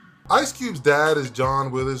Ice Cube's dad is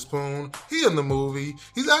John Witherspoon. He in the movie.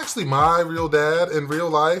 He's actually my real dad in real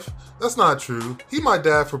life. That's not true. He my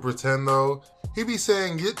dad for pretend though. He be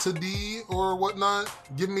saying get to D or whatnot,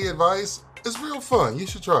 give me advice. It's real fun. You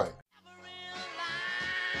should try it.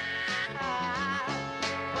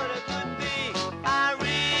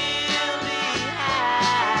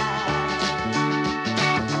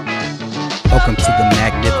 Welcome to the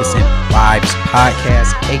Magnificent Vibes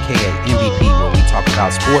Podcast, aka MVP, where we talk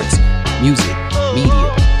about sports, music,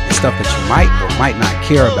 media, and stuff that you might or might not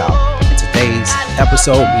care about. In today's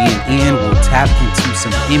episode, me and Ian will tap into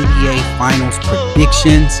some NBA Finals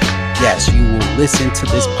predictions. Yes, you will listen to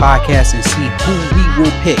this podcast and see who we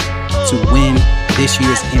will pick to win this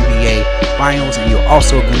year's NBA Finals, and you're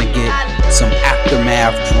also going to get some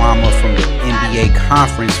aftermath drama from the NBA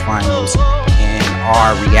Conference Finals and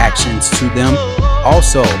our reactions to them.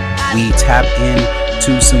 Also, we tap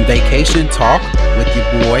into some vacation talk with your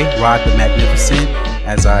boy Rod the Magnificent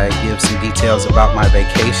as I give some details about my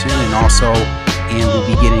vacation, and also Ian will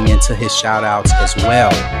be getting into his shout outs as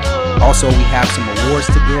well. Also, we have some awards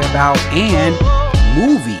to give out and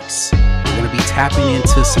movies. We're going to be tapping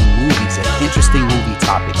into some movies, an interesting movie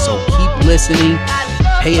topic. So keep listening,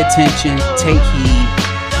 pay attention, take heed,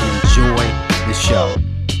 and enjoy the show.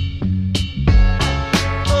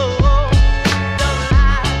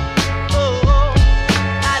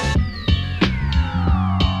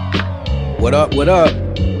 What up, what up?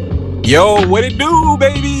 Yo, what it do,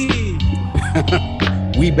 baby?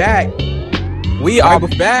 We back. We are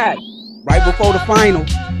back. Right before the final.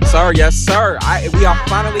 Sir, yes, sir. We are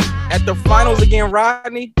finally at the finals again,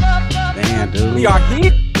 Rodney. Damn, dude. We are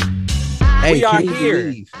here. Hey, we are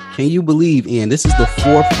here. Can you believe, Ian? This is the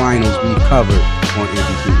fourth finals we've covered on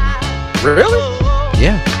MVP. Really?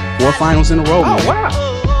 Yeah. 4 finals in a row, man. Oh, wow.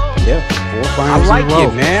 Yeah, 4 finals I like in a row.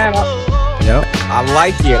 it, man. Yep. I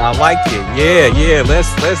like it. Yeah. Let's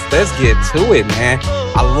get to it, man.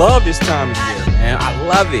 I love this time of year, man. I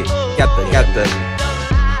love it. Got the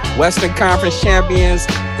Western Conference champions,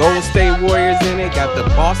 Golden State Warriors in it. Got the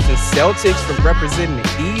Boston Celtics from representing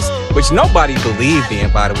the East, which nobody believed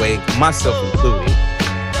in, by the way, myself included.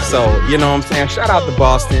 So, you know what I'm saying? Shout out to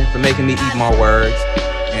Boston for making me eat my words.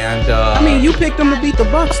 And I mean, you picked them to beat the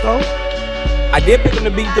Bucks, though. I did pick them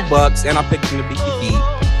to beat the Bucks, and I picked them to beat the Heat.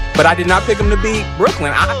 But I did not pick them to beat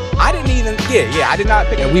Brooklyn. I didn't even, I did not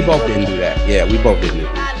pick them. Yeah, we both didn't do that. Yeah, we both didn't do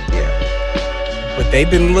that. Yeah. But they've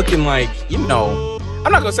been looking like, I'm not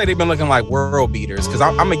going to say they've been looking like world beaters, because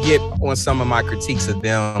I'm going to get on some of my critiques of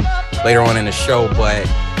them later on in the show. But,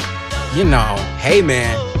 hey,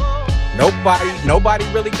 man, nobody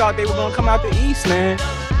really thought they were going to come out the East, man.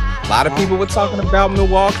 A lot of people were talking about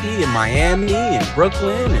Milwaukee and Miami and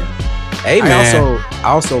Brooklyn and hey, man. I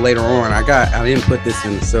also later on, I didn't put this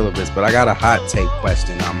in the syllabus, but I got a hot take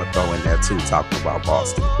question I'm going to throw in there too, talking about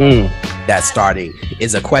Boston.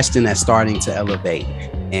 Is a question that's starting to elevate,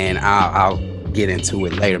 and I'll get into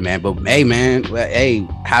it later, man. But hey, man,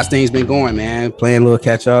 how's things been going, man? Playing a little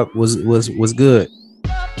catch up was good.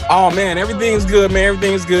 Oh, man, everything's good, man.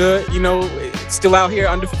 Everything's good. Still out here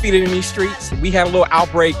undefeated in these streets. We had a little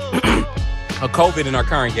outbreak of COVID in our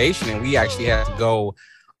congregation, and we actually had to go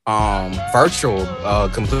virtual,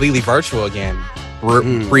 completely virtual again,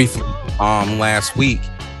 briefly last week,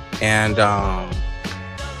 and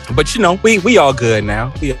but we all good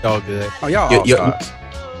now. We all good. Oh, y'all all stars.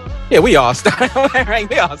 Yeah, we all stars. Right?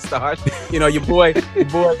 We all stars. Your boy.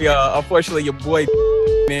 Unfortunately, your boy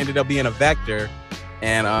ended up being a vector,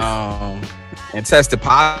 and tested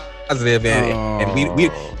positive, and we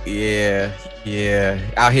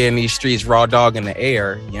out here in these streets, raw dog in the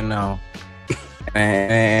air,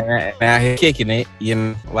 and out here kicking it,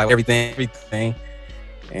 like everything,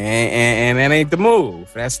 and that ain't the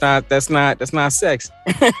move. That's not sexy.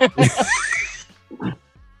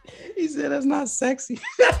 He said that's not sexy.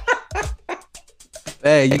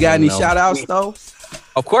 Hey, you got any shout outs though?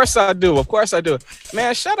 Of course I do.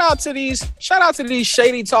 Man, shout out to these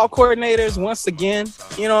shady talk coordinators once again.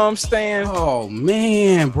 You know what I'm saying? Oh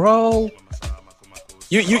man, bro.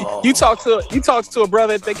 You talk to a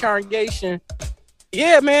brother at the congregation.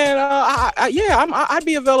 Yeah, man. I'd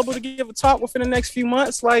be available to give a talk within the next few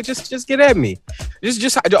months. Like, just get at me.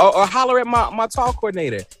 Just holler at my talk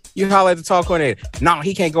coordinator. You holler at the talk coordinator. No,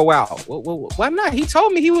 he can't go out. Well, why not? He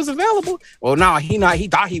told me he was available. Well, no, he not. He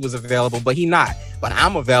thought he was available, but he not. But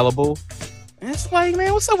I'm available. And it's like,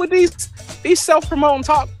 man, what's up with these self-promoting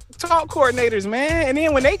talk coordinators, man? And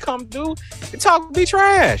then when they come through, the talk be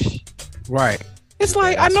trash. Right. It's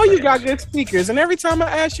like, I know you got good speakers, and every time I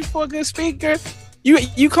ask you for a good speaker,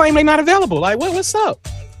 you claim they're not available. Like, what's up?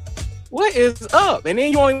 what is up? And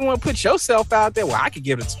then you only want to put yourself out there. Well, I could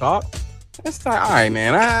give it a talk. It's like, all right,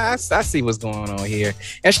 man, I see what's going on here.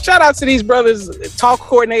 And shout out to these brothers, talk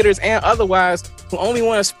coordinators and otherwise, who only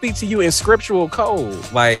want to speak to you in scriptural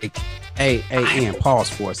code. Like, hey, Ian, pause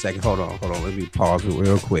for a second. Hold on. Let me pause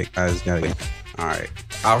real quick. I just gotta get. All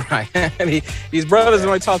right. These brothers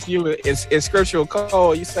only talk to you in scriptural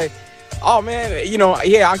code. You say, oh man, you know,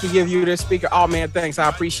 yeah, I can give you this speaker. Oh man, thanks, I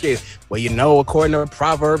appreciate it. Well, you know, according to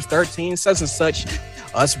Proverbs 13, such and such,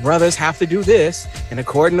 us brothers have to do this. And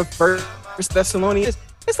according to First Thessalonians,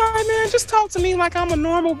 it's like, man, just talk to me like I'm a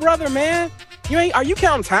normal brother, man. Are you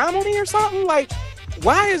counting time on me or something? Like,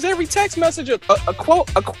 why is every text message a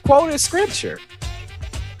quoted scripture?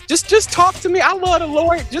 Just talk to me. I love the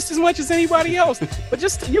Lord just as much as anybody else. But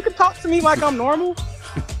you can talk to me like I'm normal.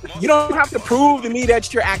 You don't have to prove to me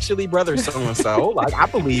that you're actually brother so and so. Like, I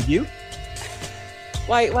believe you.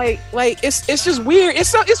 Like it's just weird.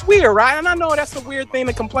 It's weird, right? And I know that's a weird thing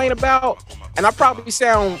to complain about. And I probably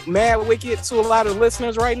sound mad wicked to a lot of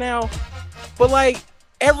listeners right now. But like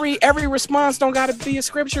every response don't gotta be a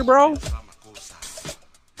scripture, bro.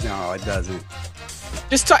 No, it doesn't.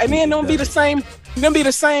 Just talk, and then don't be the same. Them be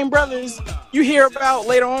the same brothers you hear about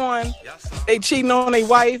later on. They cheating on their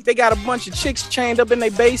wife. They got a bunch of chicks chained up in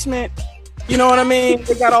their basement. You know what I mean?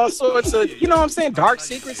 They got all sorts of, you know what I'm saying, dark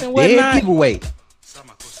secrets and whatnot. Dead giveaway.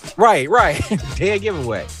 Right. Dead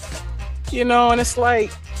giveaway. You know, and it's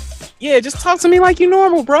like, yeah, just talk to me like you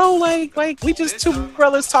normal, bro. Like we just two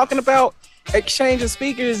brothers talking about exchanging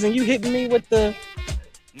speakers, and you hitting me with the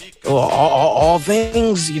all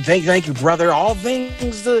things. You thank you, brother. All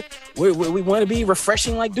things. We want to be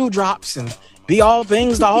refreshing like dewdrops and be all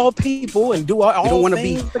things to all people and do all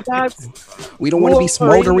things to God. We don't want to be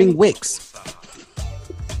smoldering wicks.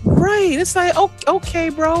 Right. It's like, okay,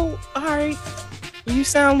 bro. All right. You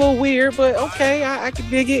sound a little weird, but okay, I can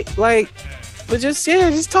dig it. Like, but just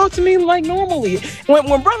talk to me like normally.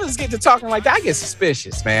 When brothers get to talking like that, I get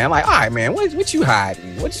suspicious, man. Like, all right, man, what you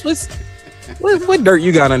hiding? What dirt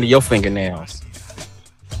you got under your fingernails?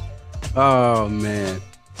 Oh man.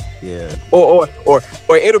 Yeah. Or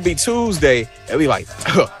it'll be Tuesday and be like,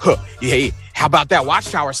 yeah, how about that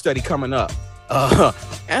Watchtower study coming up? And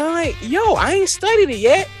I'm like, yo, I ain't studied it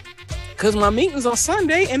yet because my meeting's on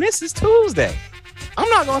Sunday and this is Tuesday. I'm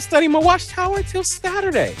not gonna study my Watchtower until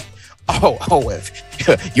Saturday.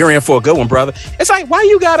 You're in for a good one, brother. It's like, why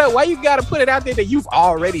you gotta put it out there that you've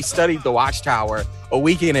already studied the Watchtower a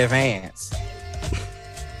week in advance?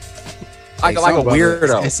 Like a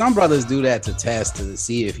weirdo. And some brothers do that to test to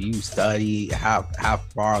see if you study, how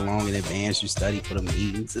far along in advance you study for the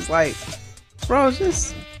meetings. It's like, bro,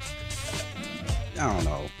 just I don't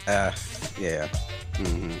know. Yeah.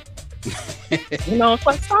 Mm-hmm. You know, it's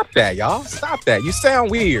like, stop that, y'all. Stop that. You sound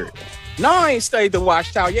weird. No, I ain't studied the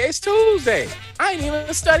Watchtower. Yeah, it's Tuesday. I ain't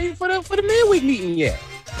even studied for the midweek meeting yet.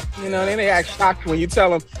 You know, then they act shocked when you tell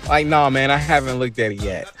them, like, no, man, I haven't looked at it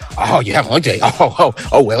yet. Oh, you haven't looked at it?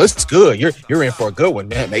 Oh, well, it's good. You're in for a good one,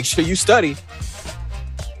 man. Make sure you study.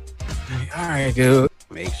 All right, dude.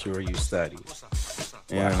 Make sure you study.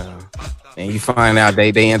 Yeah. And you find out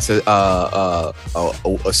they into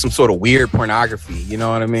some sort of weird pornography. You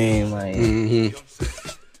know what I mean? Like,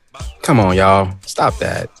 Come on, y'all. Stop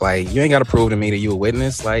that. Like, you ain't got to prove to me that you a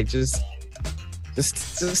witness. Like, just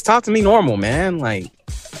talk to me normal, man. Like,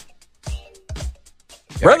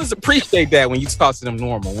 brothers appreciate that when you talk to them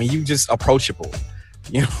normal, when you just approachable.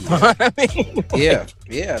 You know what I mean? Yeah.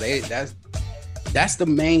 That's the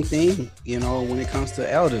main thing, you know, when it comes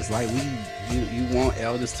to elders. Like, you want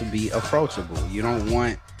elders to be approachable. You don't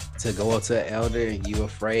want to go up to an elder and you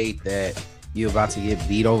afraid that you're about to get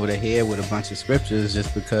beat over the head with a bunch of scriptures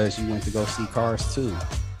just because you went to go see Cars 2.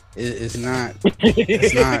 It's not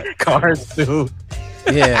Cars 2.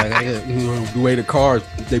 Yeah, the way the cars,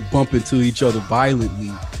 they bump into each other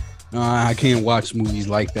violently. I can't watch movies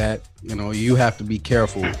like that. You know, you have to be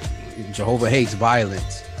careful. Jehovah hates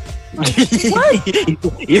violence.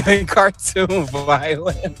 What? Even cartoon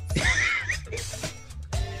violence.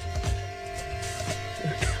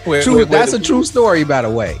 That's a true story, by the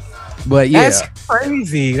way. But yeah, that's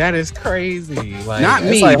crazy. That is crazy. Like, not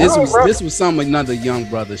me. Like, this was something another young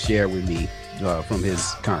brother shared with me from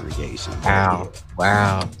his congregation. Wow.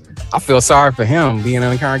 I feel sorry for him being in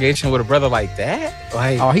a congregation with a brother like that.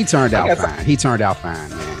 Like, oh, he turned out fine. He turned out fine,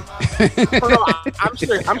 man.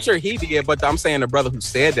 I'm sure he did, but I'm saying the brother who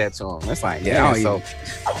said that to him. It's like, yeah. So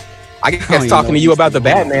I guess I talking to you about the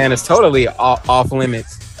Batman is totally off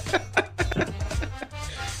limits.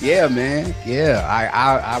 Yeah, man. Yeah,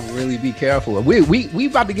 I really be careful. We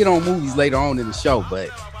about to get on movies later on in the show, but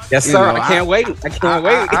yes, sir. I can't wait.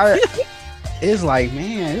 it's like,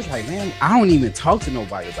 man, I don't even talk to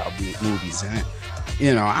nobody about movies,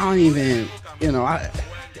 and I don't even,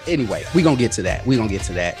 anyway, we're gonna get to that.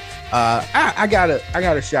 I got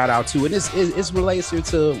a shout out to it. It's related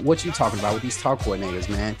to what you're talking about with these talk coordinators,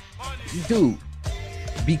 man. Dude,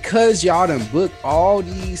 because y'all done booked all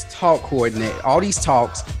these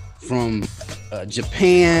talks from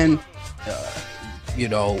Japan,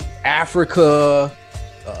 Africa,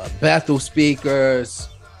 Bethel speakers,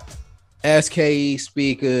 SKE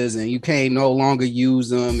speakers, and you can't no longer use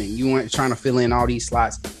them, and you weren't trying to fill in all these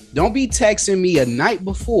slots. Don't be texting me a night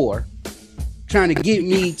before trying to get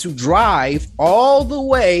me to drive all the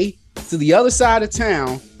way to the other side of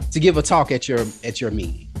town to give a talk at your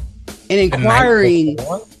meeting, and inquiring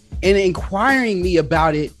me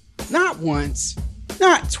about it not once,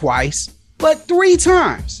 not twice, but 3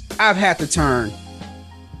 times. I've had to turn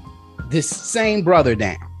this same brother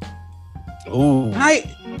down. Ooh.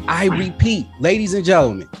 I repeat, ladies and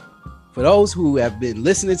gentlemen, for those who have been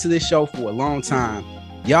listening to this show for a long time,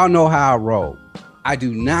 y'all know how I roll. I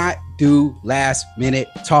do not do last minute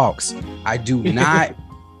talks. I do not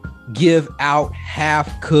give out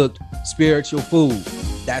half-cooked spiritual food.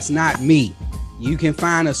 That's not me. You can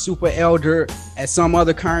find a super elder at some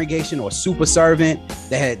other congregation or super servant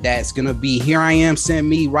that's gonna be, here I am, send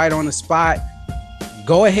me right on the spot.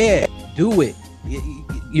 Go ahead, do it.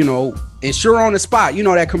 Insure on the spot. You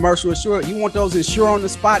know that commercial, insure. You want those insure on the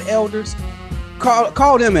spot elders?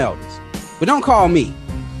 Call them elders, but don't call me.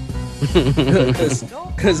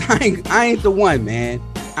 Cause I ain't the one, man.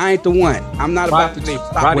 I ain't the one. I'm not about to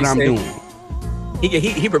stop what I'm doing.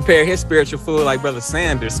 He prepared his spiritual food like Brother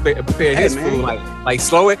Sanders prepared his food like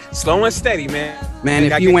slow and steady, man. Man,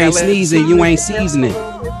 if you ain't sneezing, you ain't seasoning.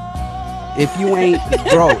 If you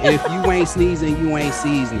ain't sneezing, you ain't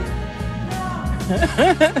seasoning.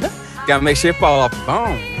 Gotta make sure it fall off the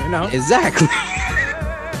bone, Exactly.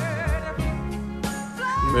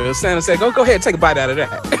 Brother Sanders said, "Go ahead, take a bite out of that."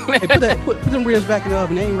 Hey, put them ribs back in the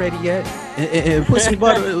oven. They ain't ready yet. And put some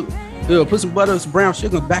butter. Put some butter, some brown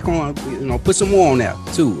sugar back on. Put some more on that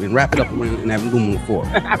too, and wrap it up in that aluminum foil.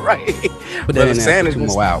 Right. Put that in there for 2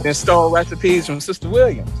 more hours. Then stole recipes from Sister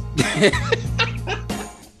Williams.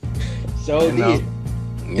 So did.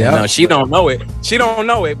 Yeah, no, she don't know it. She don't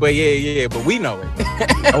know it, but but we know it.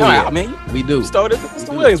 Oh, yeah. I mean, we do. Stole it from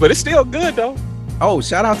Sister Williams, but it's still good though. Oh,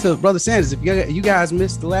 shout out to Brother Sanders. If you guys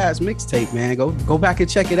missed the last mixtape, man, go back and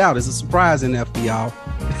check it out. It's a surprise in there for y'all.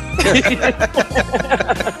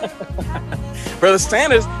 Brother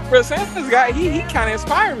Sanders guy, he kind of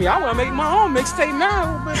inspired me. I want to make my own mixtape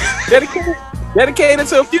now, but dedicated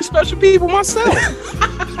to a few special people myself.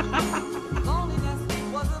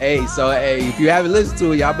 Hey, if you haven't listened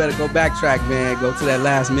to it, y'all better go backtrack, man. Go to that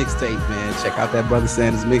last mixtape, man. Check out that Brother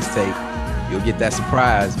Sanders mixtape. You'll get that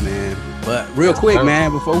surprise, man. But real quick,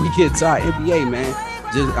 man, before we get to our NBA, man,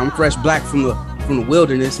 I'm fresh black from the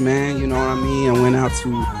wilderness, man. You know what I mean? I went out to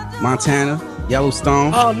Montana,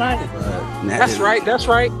 Yellowstone. Oh, nice. That's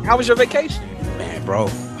right. How was your vacation? Man, bro.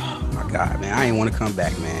 Oh, my God, man. I ain't want to come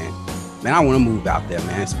back, man. Man, I want to move out there,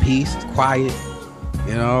 man. It's peace. It's quiet.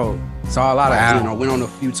 Saw a lot of, went on a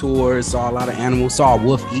few tours, saw a lot of animals, saw a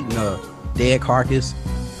wolf eating a dead carcass.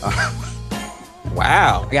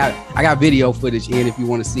 Wow. I got video footage in if you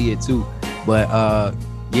want to see it too. But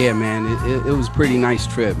yeah, man, it was a pretty nice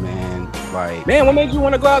trip, man. Like, man, what made you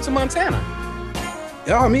want to go out to Montana?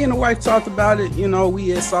 Me and the wife talked about it. We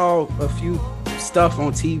had saw a few stuff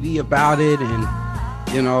on TV about it,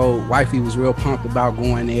 and wifey was real pumped about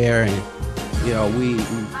going there, and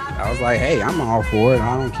I was like, hey, I'm all for it.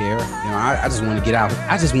 I don't care. I just want to get out.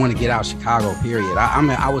 I just want to get out of Chicago, period.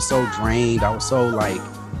 I was so drained. I was so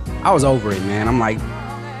I was over it, man. I'm like,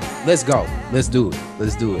 let's go. Let's do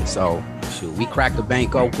it. So shoot, we cracked the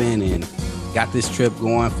bank open and got this trip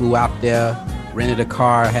going, flew out there, rented a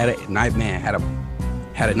car, had a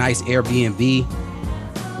nice Airbnb.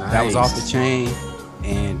 Nice. That was off the chain.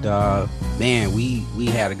 And man, we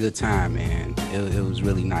had a good time, man. It was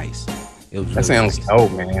really nice. That sounds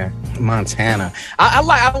dope, man. Montana. I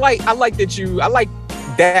like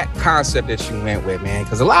that concept that you went with, man.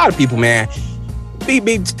 Because a lot of people, man, be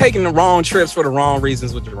taking the wrong trips for the wrong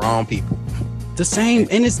reasons with the wrong people. The same,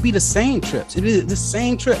 and it's be the same trips. It is the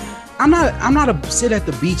same trip. I'm not a sit at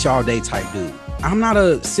the beach all day type dude. I'm not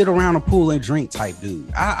a sit around a pool and drink type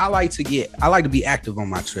dude. I like to be active on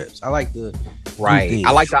my trips. I like to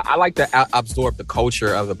I like to absorb the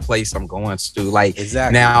culture of the place I'm going to. Like,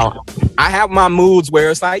 exactly. Now, I have my moods where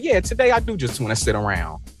it's like, yeah, today I do just want to sit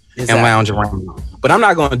around and lounge around. But I'm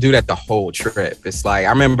not going to do that the whole trip. It's like, I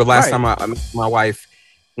remember last time I met my wife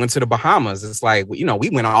went to the Bahamas. It's like, you know, we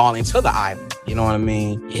went all into the island. You know what I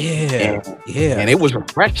mean? Yeah. And it was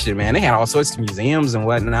refreshing, man. They had all sorts of museums and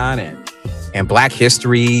whatnot, and Black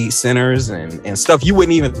history centers and stuff you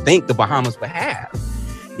wouldn't even think the Bahamas would have.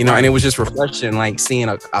 You know, and it was just refreshing, like seeing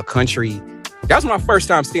a country. That was my first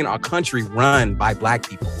time seeing a country run by Black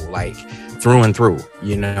people, like through and through,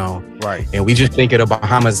 you know? Right. And we just think of the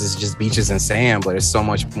Bahamas as just beaches and sand, but there's so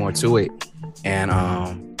much more to it. And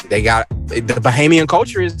they got the Bahamian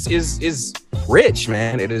culture is rich,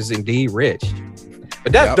 man. It is indeed rich.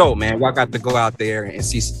 But that's dope, man. Y'all got to go out there and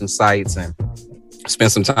see some sights and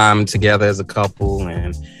spend some time together as a couple,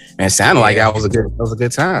 and it sounded like that was a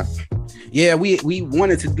good time. Yeah, we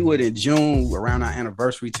wanted to do it in June around our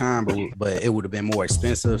anniversary time, but it would have been more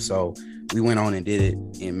expensive. So we went on and did it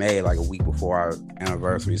in May, like a week before our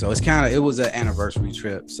anniversary. So it was an anniversary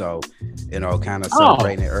trip. So, you know, kind of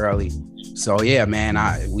celebrating it early. So yeah, man,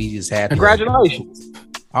 we just had congratulations.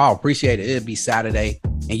 Appreciate it. It'll be Saturday.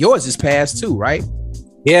 And yours is past too, right?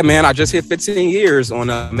 Yeah, man. I just hit 15 years on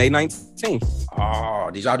May 19th. Oh,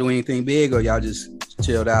 did y'all do anything big or y'all just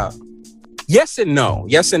chilled out? Yes and no.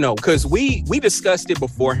 Because we discussed it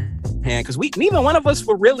beforehand, because neither one of us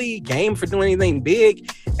were really game for doing anything big.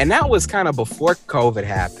 And that was kind of before COVID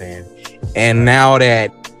happened. And now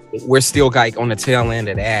that we're still like on the tail end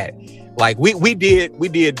of that, like we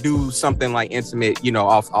did do something like intimate, you know,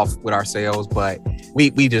 off with ourselves, but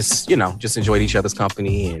we just, you know, just enjoyed each other's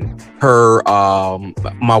company. And her,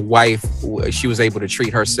 my wife, she was able to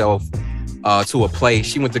treat herself to a play.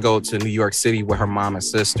 She went to go to New York City with her mom and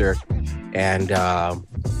sister and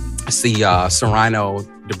see Cyrano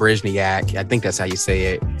de Bergerac, I think that's how you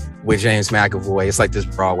say it, with James McAvoy. It's like this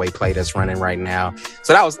Broadway play that's running right now.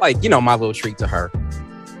 So that was like, you know, my little treat to her.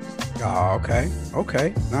 Oh,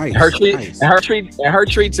 okay, nice. Her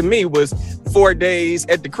treat to me was 4 days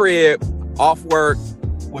at the crib, off work,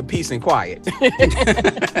 with peace and quiet.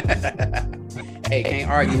 Hey, can't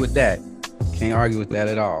argue with that. Can't argue with that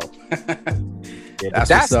at all.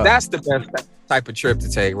 That's the best type of trip to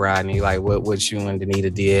take, Rodney. Like what you and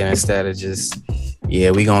Danita did, instead of just,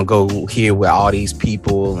 we gonna go here with all these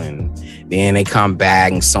people, and then they come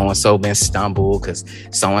back and so-and-so been stumbled because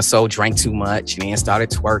so-and-so drank too much and then started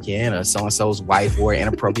twerking, or so-and-so's wife wore an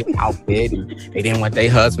inappropriate outfit and they didn't want their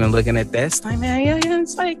husband looking at that. It's like, man,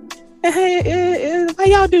 it's like, hey, why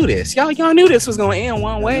y'all do this? Y'all knew this was gonna end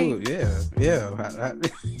one way. Yeah.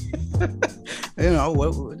 You know,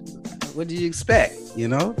 what did you expect, you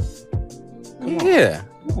know? Come on. Yeah.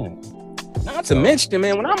 Not to mention,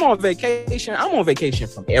 man, when I'm on vacation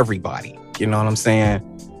from everybody. You know what I'm saying?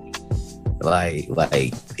 Like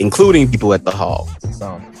including people at the hall.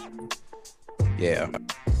 So yeah.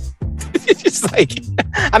 It's just like,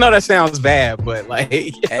 I know that sounds bad, but like,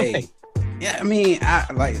 hey. Yeah, I mean,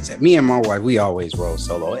 like I said, me and my wife, we always roll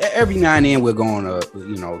solo. Every now and then we're going on a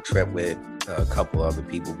trip with a couple other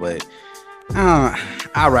people, but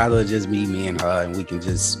I'd rather just be me and her, and we can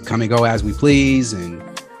just come and go as we please, and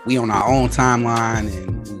we on our own timeline,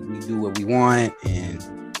 and we do what we want, and,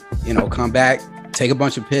 you know, come back, take a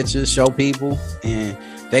bunch of pictures, show people, and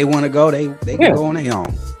they want to go, they can go on their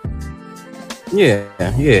own.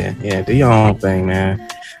 Yeah. Do your own thing, man.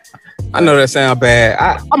 I know that sounds bad.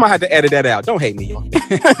 I'm gonna have to edit that out. Don't hate me, y'all.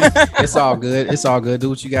 It's all good. Do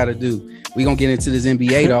what you gotta do. We gonna get into this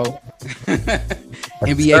NBA though.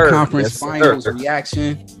 NBA Conference Finals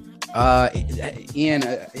reaction. Ian,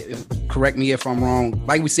 correct me if I'm wrong.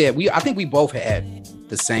 Like we said, I think we both had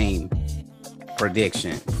the same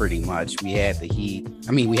prediction pretty much. We had the Heat.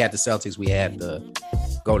 I mean, we had the Celtics. We had the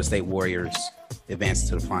Golden State Warriors advance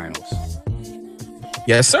to the finals.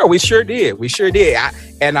 Yes, sir. We sure did. My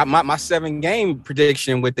 7-game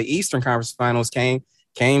prediction with the Eastern Conference Finals came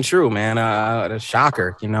true, man. The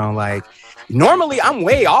shocker, you know, like normally I'm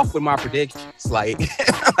way off with my predictions, like,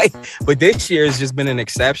 but this year has just been an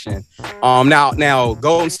exception. Now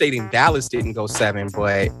Golden State and Dallas didn't go 7,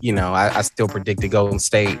 but you know, I still predicted Golden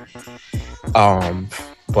State.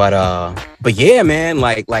 But yeah, man,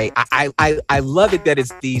 like I love it that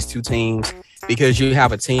it's these two teams, because you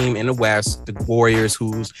have a team in the West, the Warriors,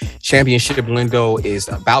 whose championship window is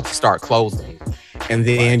about to start closing. And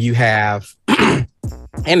then you have,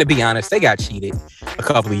 and to be honest, they got cheated a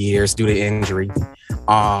couple of years due to injury.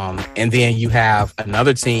 And then you have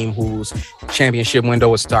another team whose championship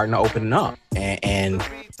window is starting to open up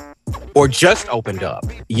or just opened up,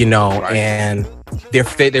 you know, and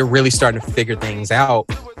they're really starting to figure things out.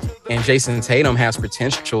 And Jason Tatum has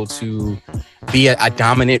potential to be a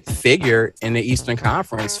dominant figure in the Eastern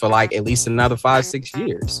Conference for like at least another 5-6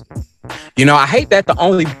 years. You know, I hate that the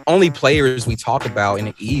only players we talk about in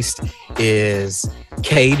the East is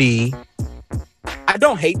KD. I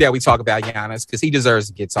don't hate that we talk about Giannis because he deserves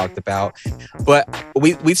to get talked about. But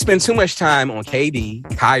we spend too much time on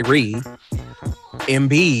KD, Kyrie,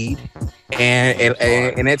 Embiid,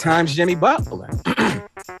 and at times Jimmy Butler.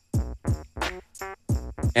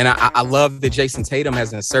 And I love that Jason Tatum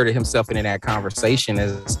has inserted himself into that conversation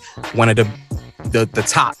as one of the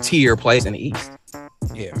top tier players in the East.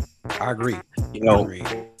 Yeah, I agree. You know,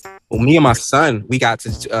 well, me and my son, we got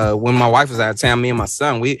to when my wife was out of town. Me and my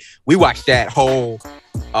son, we watched that whole.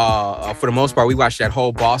 For the most part, we watched that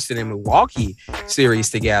whole Boston and Milwaukee series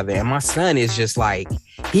together, and my son is just like,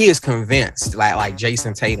 he is convinced like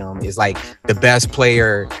Jason Tatum is like the best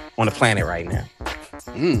player on the planet right now.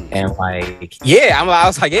 And like, yeah, I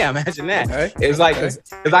was like, yeah, imagine that. Okay. It was like,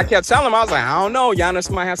 because I kept telling him, I was like, I don't know, Giannis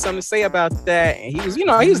might have something to say about that. And he was, he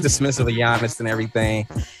was dismissive of Giannis and everything.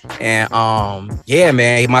 And yeah,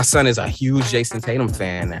 man, my son is a huge Jason Tatum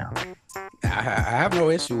fan now. I have no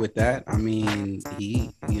issue with that. I mean,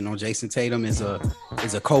 Jason Tatum is a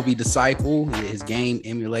Kobe disciple. His game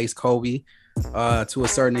emulates Kobe to a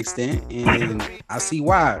certain extent, and I see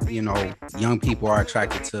why young people are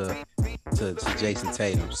attracted to Jason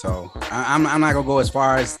Tatum. So I'm not gonna go as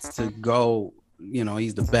far as to go.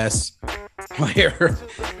 He's the best player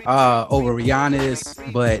over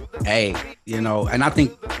Giannis, but hey, and I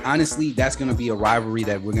think honestly that's gonna be a rivalry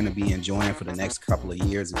that we're gonna be enjoying for the next couple of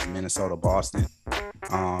years is Minnesota Boston.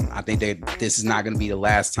 I think that this is not gonna be the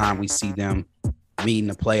last time we see them meet in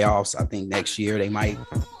the playoffs. I think next year they might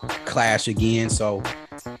clash again. So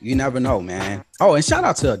you never know, man. Oh, and shout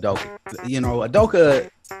out to Udoka. Udoka,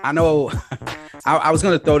 I know I was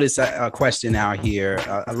going to throw this question out here.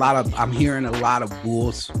 I'm hearing a lot of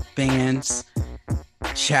Bulls fans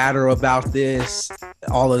chatter about this,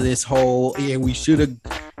 all of this whole, we should have,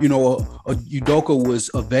 Udoka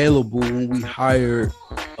was available when we hired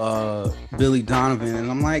Billy Donovan.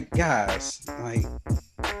 And I'm like, guys, like,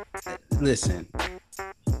 listen.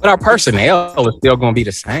 But our personnel is still going to be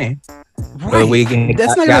the same. Right.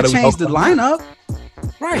 That's not going to change the lineup.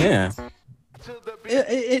 Right. Yeah.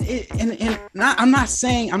 I'm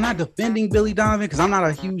not defending Billy Donovan because I'm not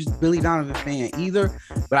a huge Billy Donovan fan either,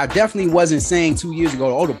 but I definitely wasn't saying 2 years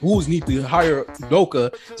ago, the Bulls need to hire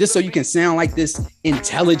Udoka just so you can sound like this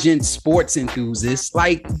intelligent sports enthusiast.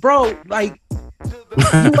 Like, bro, like,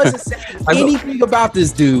 he wasn't saying anything about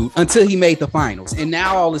this dude until he made the finals. And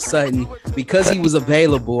now all of a sudden, because he was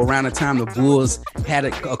available around the time the Bulls had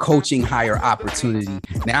a coaching hire opportunity,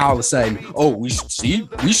 now all of a sudden, we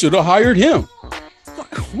should have hired him.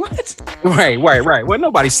 What? Right. Well,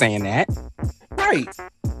 nobody's saying that. Right.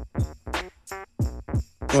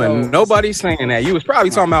 Well, nobody's saying that. You was probably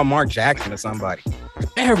talking about Mark Jackson or somebody.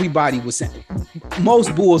 Everybody was saying.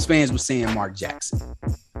 Most Bulls fans were saying Mark Jackson.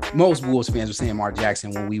 Most Bulls fans were saying Mark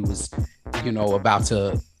Jackson when we was, about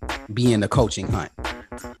to be in the coaching hunt.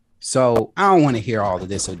 So I don't want to hear all of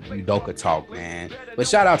this Udoka talk, man. But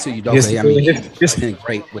shout out to Udoka. He's been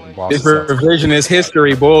great with the Boston. This revisionist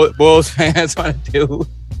history Bulls fans want to do.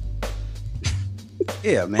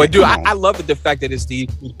 Yeah, man. But dude, I love the fact that it's these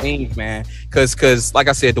things, man. Because like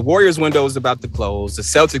I said, the Warriors window is about to close. The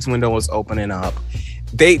Celtics window is opening up.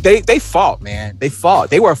 They fought, man. They fought.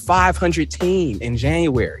 They were a 500 team in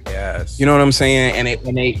January. Yes. You know what I'm saying?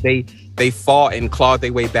 And they fought and clawed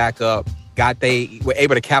their way back up. They were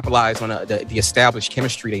able to capitalize on the established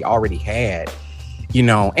chemistry they already had.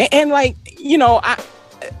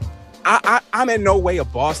 I'm in no way a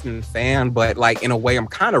Boston fan, but like in a way I'm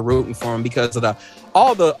kind of rooting for them because of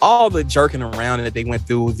all the jerking around that they went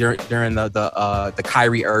through during the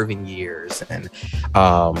Kyrie Irving years, and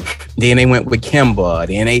then they went with Kemba,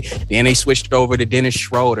 then they switched over to Dennis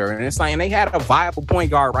Schroeder, and it's like, and they had a viable point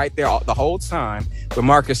guard right there the whole time with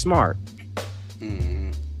Marcus Smart.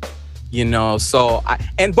 So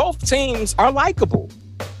and both teams are likable.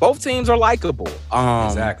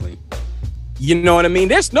 Exactly. You know what I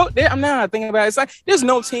mean? I'm not thinking about it. It's like there's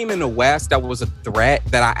no team in the West that was a threat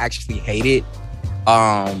that I actually hated.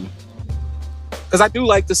 Because I do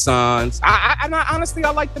like the Suns. Honestly,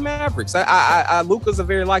 I like the Mavericks. Luka's a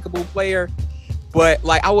very likable player, but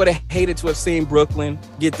like I would have hated to have seen Brooklyn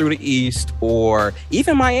get through the East or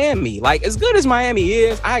even Miami. Like as good as Miami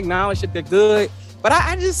is, I acknowledge that they're good, but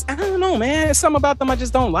I don't know, man. There's something about them I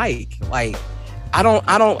just don't like. Like I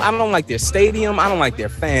don't like their stadium. I don't like their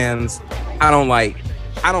fans. I don't like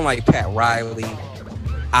Pat Riley.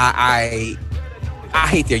 I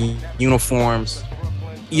hate their uniforms.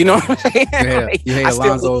 You know what I'm saying? You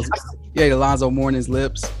hate Alonzo Mourning's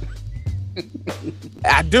lips.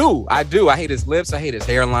 I do. I hate his lips. I hate his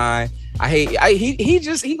hairline.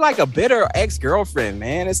 He like a bitter ex-girlfriend,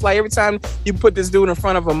 man. It's like every time you put this dude in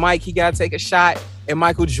front of a mic, he gotta take a shot at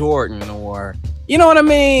Michael Jordan or or you know what I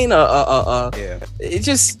mean? Yeah. It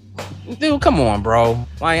just, dude, come on, bro.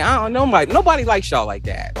 Like, I don't know, nobody likes y'all like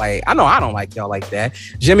that. Like, I know I don't like y'all like that.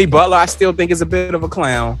 Jimmy Butler, I still think is a bit of a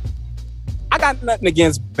clown. I got nothing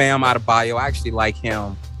against Bam Adebayo. I actually like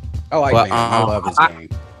him. I like But, Bam. I love his game.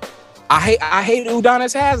 I hate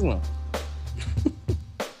Udonis Haslem.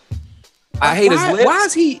 I hate his lips.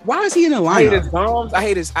 Why is he in the I hate his lineup? gums.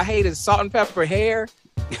 I hate his salt and pepper hair.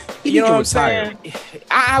 He You know can what I'm retire. saying?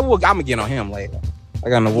 I'm gonna get on him later. I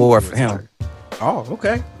got an award for him. Oh,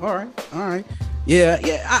 okay. All right.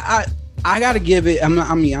 Yeah. I gotta give it. I'm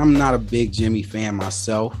not a big Jimmy fan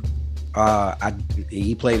myself.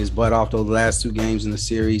 He played his butt off those last 2 games in the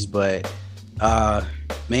series, but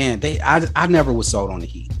man, I never was sold on the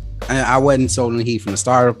Heat. I wasn't sold on the Heat from the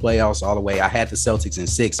start of the playoffs all the way. I had the Celtics in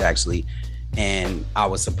 6 actually, and I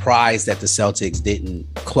was surprised that the Celtics didn't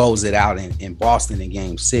close it out in Boston in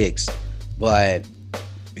Game 6. But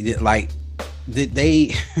I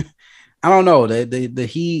don't know. The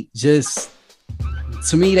Heat just,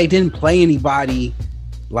 to me, they didn't play anybody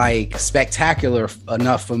like spectacular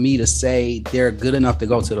enough for me to say they're good enough to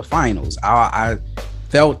go to the finals. I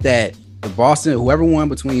felt that whoever won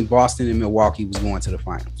between Boston and Milwaukee was going to the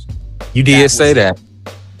finals. You did say that.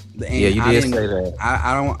 Yeah, you did say that.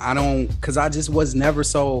 I don't, because I just was never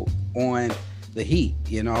so on the Heat,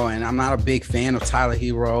 you know, and I'm not a big fan of Tyler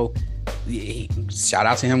Hero. Shout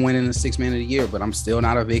out to him winning the 6th Man of the Year, but I'm still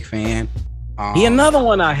not a big fan. He another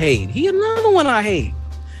one I hate.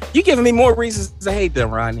 You giving me more reasons to hate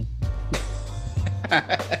them, Rodney.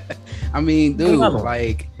 I mean, dude,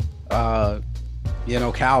 like, you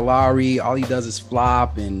know, Kyle Lowry, all he does is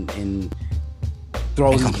flop and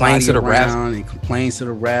throws his complains body to the around and complains to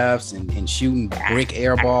the refs and shooting brick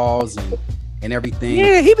air balls and everything.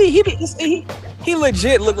 Yeah, he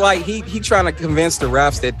legit looked like he trying to convince the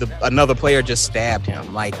refs that another player just stabbed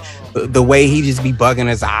him. Like the way he just be bugging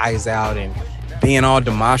his eyes out and being all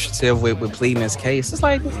demonstrative with pleading his case. It's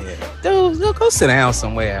like, dude, go sit down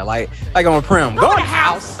somewhere. Like on a prim. Go in the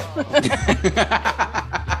house.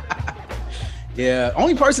 Yeah,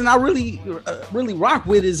 only person I really rock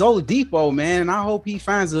with is Oladipo, man. And I hope he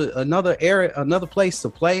finds another place to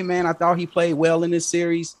play, man. I thought he played well in this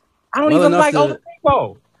series. I don't even like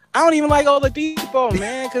Oladipo.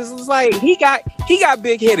 Man, because it's like he got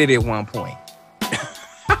big headed at one point.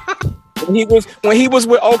 when he was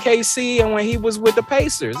with OKC and when he was with the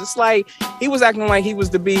Pacers, it's like he was acting like he was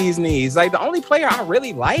the bee's knees. Like the only player I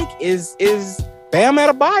really like is Bam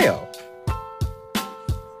Adebayo.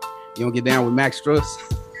 You don't get down with Max Strus?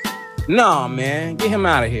 No, man, get him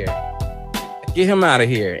out of here.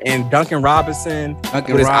 And Duncan Robinson,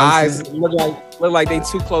 his eyes look like they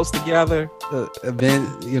too close together.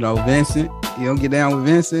 Vincent, you don't get down with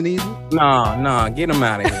Vincent either. No, get him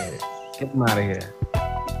out of here.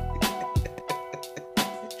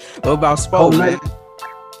 What about Spo, man?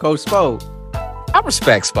 Coach Spo. I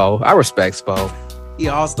respect Spo. He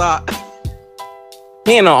all-star.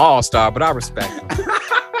 He ain't no all-star, but I respect him.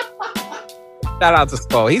 Shout out to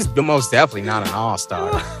Spo. He's most definitely not an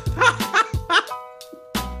all-star.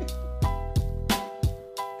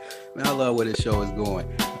 Man, I love where this show is going.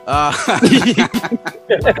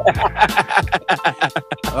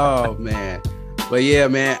 Oh man. But yeah,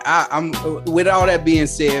 man, I'm with all that being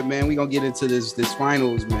said, man, we're gonna get into this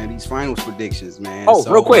finals, man. These finals predictions, man. Oh,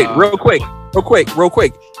 so, real quick.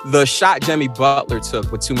 The shot Jimmy Butler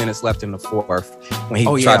took with 2 minutes left in the 4th when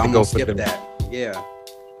he tried to go for that. Yeah.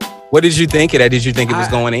 What did you think of that? Did you think it was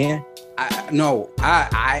going in? No,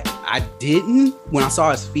 I didn't when I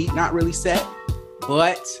saw his feet not really set,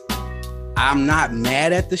 but I'm not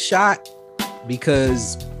mad at the shot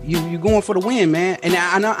because you're going for the win, man. And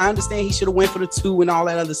I understand he should have went for the 2 and all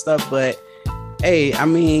that other stuff, but hey, I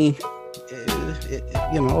mean, he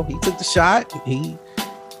took the shot. He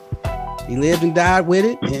lived and died with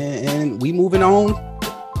it, and we moving on.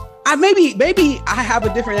 Maybe I have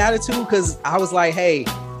a different attitude because I was like, hey,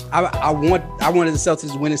 I wanted the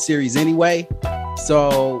Celtics to win the series anyway,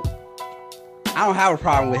 so I don't have a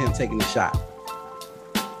problem with him taking the shot.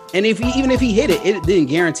 And even if he hit it, it didn't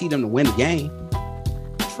guarantee them to win the game.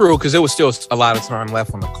 True, because there was still a lot of time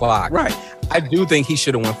left on the clock. Right. I do think he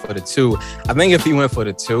should have went for the 2. I think if he went for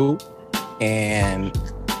the 2 and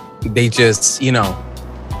they just, Al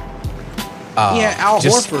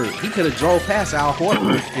Horford, he could have drove past Al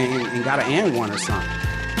Horford and got an and one or something.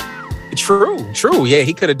 True. Yeah,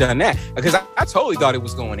 he could have done that because I totally thought it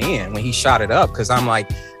was going in when he shot it up because I'm like,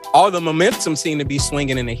 all the momentum seemed to be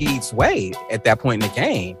swinging in the Heat's way at that point in the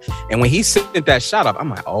game. And when he sent that shot up, I'm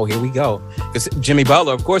like, oh, here we go. Because Jimmy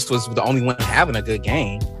Butler, of course, was the only one having a good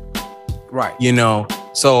game. Right.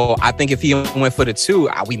 So I think if he went for the 2,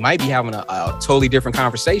 we might be having a totally different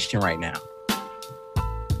conversation right now.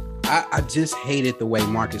 I just hated the way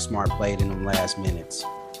Marcus Smart played in them last minutes.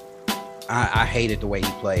 I hated the way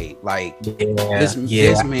he played. Like,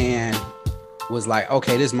 this man was like,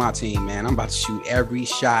 okay, this is my team, man. I'm about to shoot every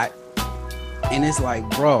shot. And it's like,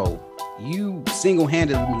 bro, you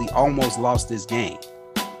single-handedly almost lost this game.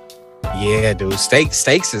 Yeah, dude.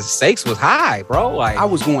 Stakes was high, bro. Like, I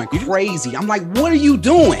was going crazy. I'm like, what are you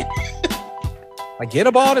doing? Like, get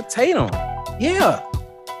a ball to Tatum. Yeah.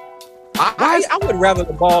 I would rather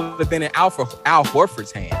the ball have been in Al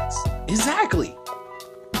Horford's hands. Exactly.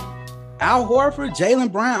 Al Horford,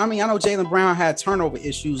 Jaylen Brown. I mean, I know Jaylen Brown had turnover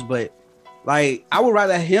issues, but like, I would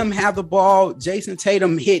rather him have the ball. Jason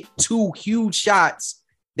Tatum hit 2 huge shots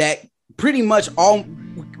that pretty much all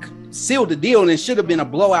sealed the deal, and it should have been a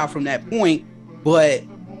blowout from that point. But,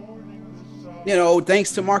 you know,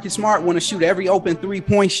 thanks to Marcus Smart, want to shoot every open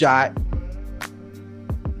 3-point shot.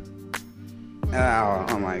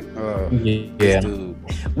 I'm like, yeah, dude.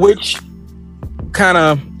 Which kind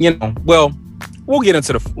of, you know, well, we'll get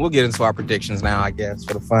into our predictions now, I guess,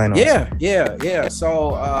 for the finals. Yeah.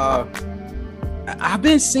 So I've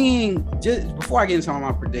been seeing, just before I get into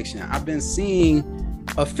my prediction, I've been seeing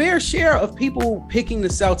a fair share of people picking the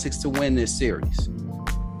Celtics to win this series.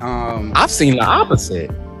 I've seen the opposite.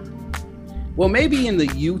 Well, maybe in the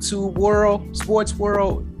YouTube world, sports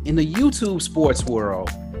world, in the YouTube sports world,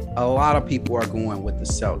 a lot of people are going with the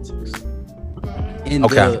Celtics.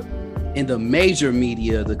 In the major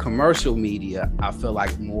media, the commercial media, I feel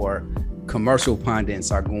like more commercial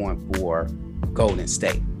pundits are going for Golden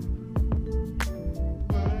State.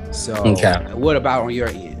 So, what about on your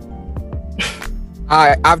end?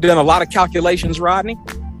 I've done a lot of calculations, Rodney.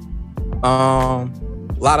 A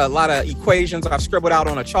lot of equations I've scribbled out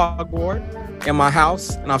on a chalkboard in my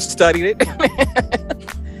house, and I've studied it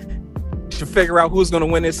to figure out who's going to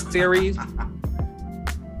win this series.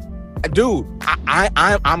 Dude,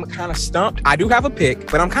 I'm kind of stumped. I do have a pick,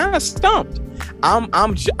 but I'm kind of stumped. I'm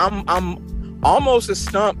almost as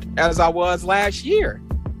stumped as I was last year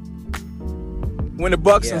when the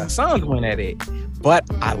Bucks and the Suns went at it. But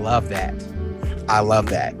I love that. I love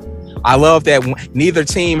that neither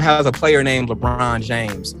team has a player named LeBron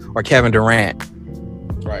James or Kevin Durant.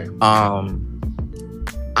 Right.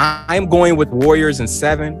 I'm going with Warriors in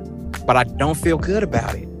 7, but I don't feel good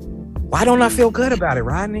about it. Why don't I feel good about it,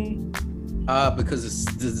 Rodney? Because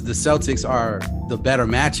the Celtics are the better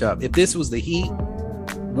matchup. If this was the Heat,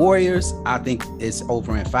 Warriors, I think it's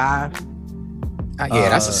over in 5.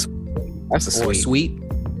 That's a sweep.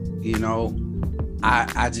 You know,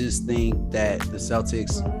 I just think that the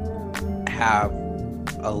Celtics have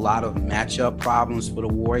a lot of matchup problems for the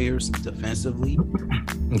Warriors defensively.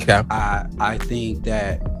 Okay. I think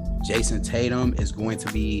that Jason Tatum is going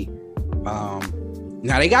to be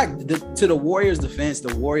now they got to the Warriors' defense.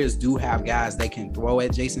 The Warriors do have guys they can throw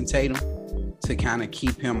at Jason Tatum to kind of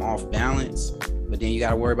keep him off balance. But then you got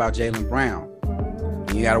to worry about Jaylen Brown.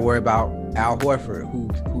 And you got to worry about Al Horford,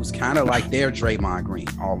 who's kind of like their Draymond Green,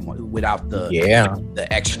 without the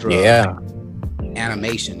extra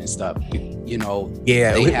animation and stuff. You know,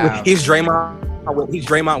 he's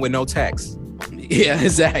Draymond with no text. Yeah,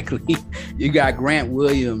 exactly. You got Grant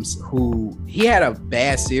Williams, who he had a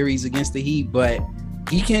bad series against the Heat, but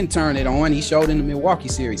he can turn it on. He showed in the Milwaukee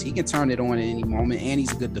series. He can turn it on at any moment, and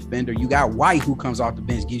he's a good defender. You got White, who comes off the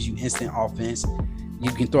bench, gives you instant offense.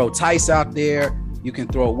 You can throw Tice out there. You can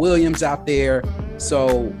throw Williams out there.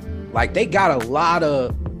 So, like, they got a lot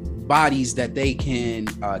of bodies that they can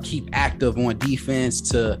keep active on defense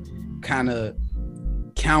to kind of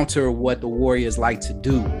counter what the Warriors like to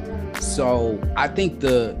do. So I think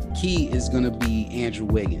the key is going to be Andrew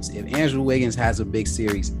Wiggins. If Andrew Wiggins has a big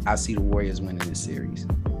series, I see the Warriors winning this series.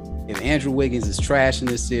 If Andrew Wiggins is trash in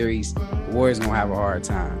this series, the Warriors going to have a hard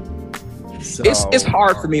time. So it's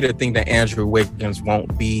hard for me to think that Andrew Wiggins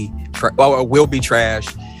won't be or will be trash.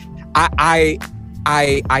 I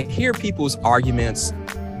hear people's arguments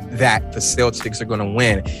that the Celtics are going to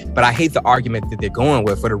win, but I hate the argument that they're going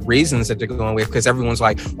with for the reasons that they're going with, because everyone's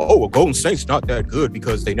like, oh, well, Golden State's not that good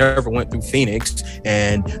because they never went through Phoenix,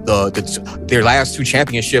 and their last 2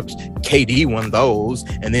 championships, KD won those,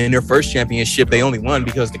 and then their first championship they only won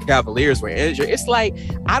because the Cavaliers were injured. It's like,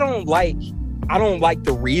 I don't like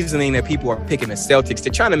the reasoning that people are picking the Celtics.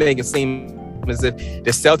 They're trying to make it seem as if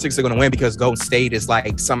the Celtics are going to win because Golden State is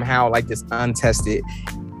like somehow like this untested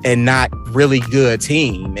and not really good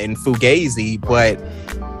team and Fugazi, but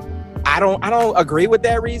I don't agree with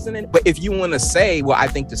that reasoning. But if you want to say, well, I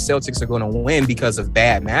think the Celtics are going to win because of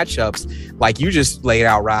bad matchups, like you just laid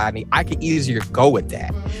out, Rodney, I could easier go with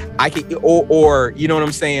that. I could, or you know what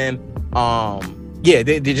I'm saying? Yeah,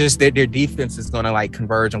 they just their defense is going to like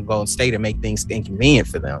converge on Golden State and make things inconvenient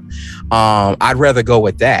for them. I'd rather go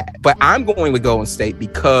with that, but I'm going with Golden State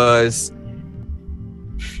because,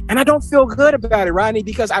 and I don't feel good about it, Rodney,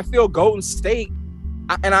 because I feel Golden State,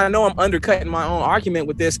 and I know I'm undercutting my own argument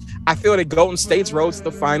with this. I feel that Golden State's road to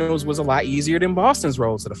the finals was a lot easier than Boston's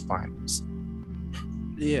road to the finals.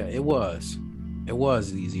 Yeah, it was. It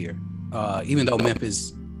was easier, even though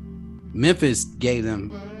Memphis gave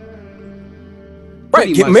them.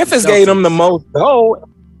 Right, Memphis gave them the most goal.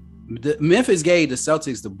 Memphis gave the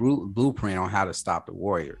Celtics the blueprint on how to stop the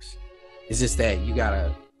Warriors. It's just that you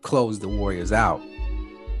gotta close the Warriors out.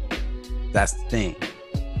 That's the thing.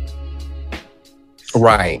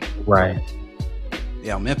 Right.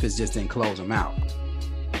 Yeah, Memphis just didn't close them out.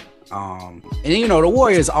 And you know, the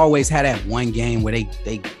Warriors always had that one game where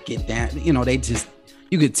they get down. You know, they just,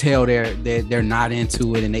 you could tell they're not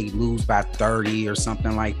into it and they lose by 30 or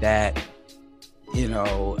something like that. You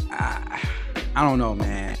know, I don't know,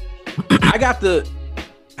 man. I got the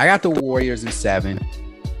Warriors in 7.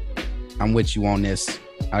 I'm with you on this.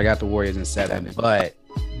 I got the Warriors in 7, but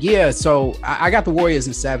yeah, so I got the Warriors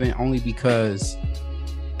in 7 only because,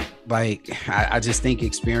 like, I just think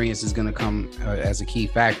experience is gonna come as a key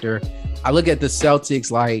factor. I look at the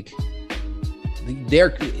Celtics, like,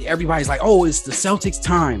 everybody's like, oh, it's the Celtics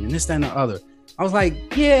time and this, that, and the other. I was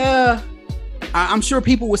like, yeah. I'm sure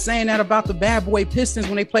people were saying that about the bad boy Pistons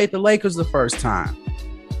when they played the Lakers the first time,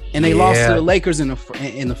 and they lost to the Lakers in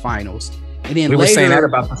the finals. And then we were saying that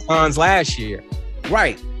about the Suns last year.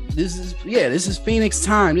 Right. This is Phoenix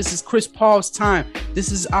time. This is Chris Paul's time.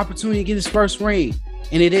 This is opportunity to get his first ring,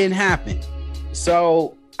 and it didn't happen.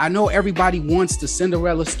 So I know everybody wants the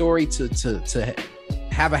Cinderella story to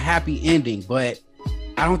have a happy ending, but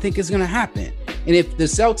I don't think it's gonna happen. And if the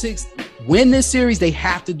Celtics win this series, they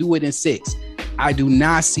have to do it in 6. I do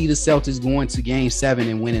not see the Celtics going to Game 7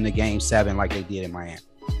 and winning the Game 7 like they did in Miami.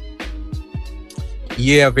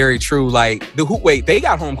 Yeah, very true. Like they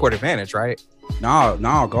got home court advantage, right?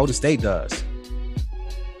 No, Golden State does.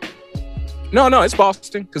 No, it's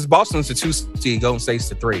Boston, because Boston's the 2 seed, Golden State's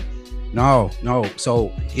the 3. No.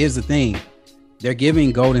 So here's the thing: they're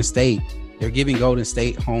giving Golden State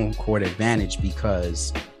home court advantage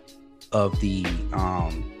because of the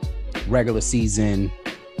regular season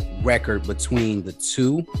record between the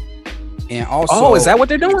two, and also, is that what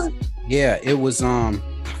they're doing? Yeah, it was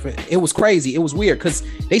crazy. It was weird because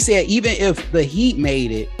they said even if the Heat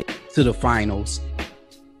made it to the finals,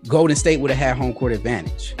 Golden State would have had home court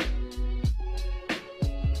advantage,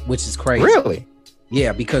 which is crazy. Really?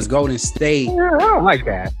 Yeah, because Golden State. Yeah, I don't like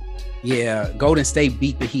that. Yeah, Golden State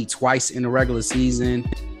beat the Heat twice in the regular season,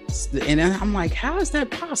 and I'm like, how is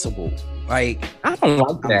that possible? Like, I don't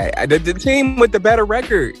like that. The team with the better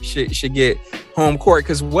record should get home court,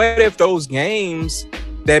 because what if those games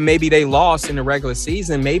that maybe they lost in the regular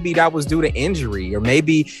season, maybe that was due to injury, or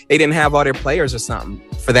maybe they didn't have all their players or something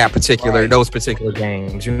for that particular those particular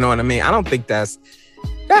games. You know what I mean? I don't think that's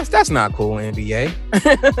not cool, NBA.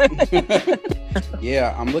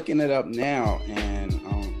 Yeah, I'm looking it up now, and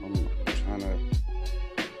I'm trying to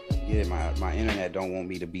get it. My internet don't want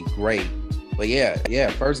me to be great. But yeah,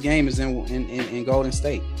 first game is in Golden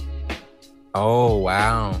State. Oh,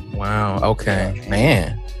 wow. Okay, yeah,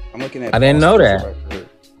 man. I'm looking at. I didn't know that. Record.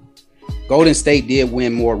 Golden State did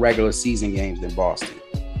win more regular season games than Boston,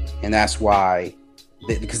 and that's why,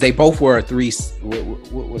 because they both were 3.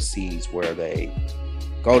 What seeds were they?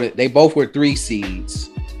 They both were 3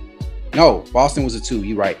 seeds. No, Boston was a 2.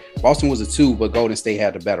 You're right. Boston was a 2, but Golden State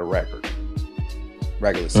had the better record.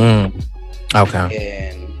 Regular season.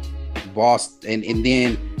 Okay. And Boston, and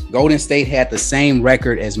then Golden State had the same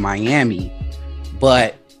record as Miami,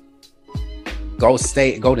 but Golden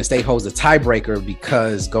State holds the tiebreaker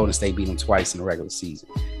because Golden State beat them twice in the regular season.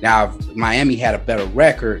 Now, if Miami had a better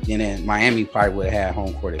record, then Miami probably would have had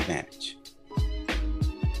home court advantage.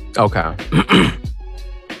 Okay.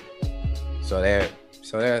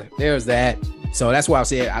 There's that. So that's why I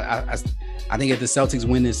said I think if the Celtics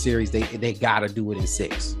win this series, they gotta do it in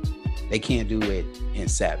 6. They can't do it in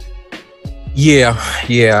 7. Yeah.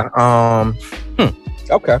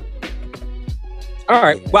 Okay. All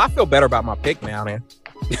right. Well, I feel better about my pick now, man.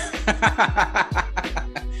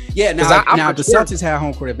 Yeah. Now, if the Celtics had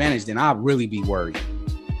home court advantage, then I'd really be worried.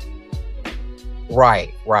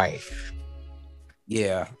 Right.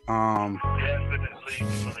 Yeah.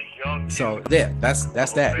 So yeah, that's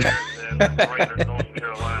that.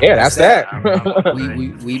 Yeah, that's that.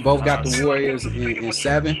 we both got the Warriors in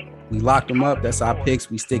 7. We locked them up. That's our picks.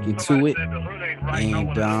 We sticking to it.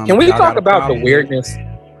 And can we talk about the weirdness?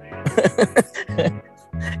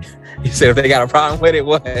 You said if they got a problem with it,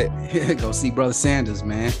 what? Go see Brother Sanders,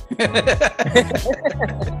 man.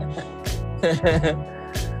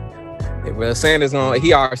 Hey, Brother Sanders,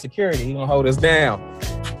 he our security. He gonna hold us down.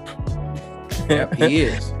 Yep, he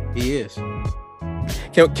is. He is.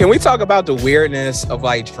 Can we talk about the weirdness of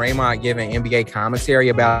like Draymond giving NBA commentary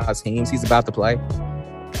about teams he's about to play?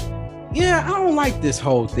 Yeah, I don't like this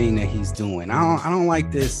whole thing that he's doing. I don't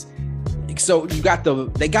like this. So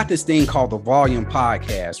they got this thing called the Volume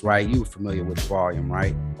Podcast, right? You familiar with the Volume,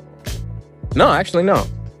 right? No, actually, no.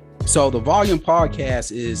 So the Volume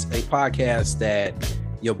Podcast is a podcast that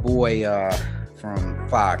your boy from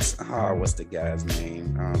Fox, what's the guy's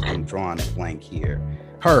name? I'm drawing a blank here.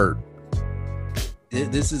 Heard.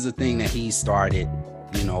 This is a thing that he started,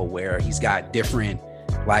 where he's got different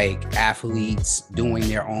like athletes doing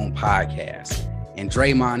their own podcast, and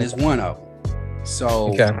Draymond is one of them.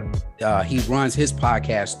 So he runs his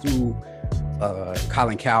podcast through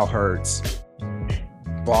Colin Cowherd's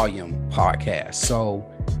Volume Podcast. So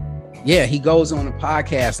yeah, he goes on the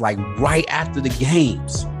podcast like right after the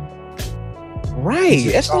games. Right,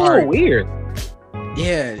 that's a little weird.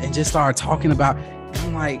 Yeah, and just started talking about.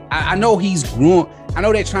 I'm like, I know he's groomed. I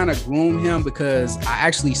know they're trying to groom him because I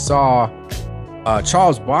actually saw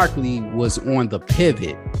Charles Barkley was on the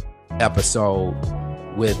Pivot episode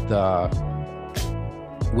with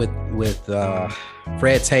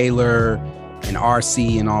Fred Taylor and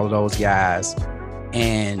RC and all of those guys.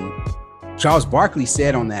 And Charles Barkley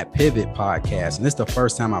said on that Pivot podcast, and this is the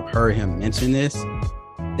first time I've heard him mention this,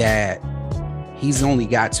 that he's only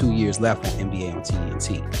got 2 years left on NBA on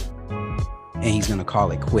TNT. And he's going to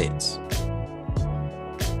call it quits.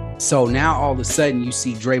 So now all of a sudden you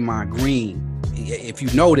see Draymond Green. If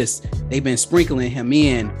you notice, they've been sprinkling him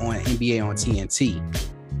in on NBA on TNT.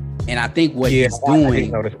 And I think what he's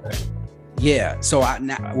doing. Yeah. So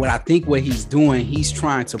what he's doing, he's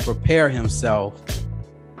trying to prepare himself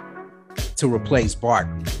to replace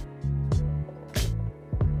Barkley.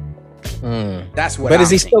 That's what. But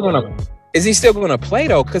is he still gonna play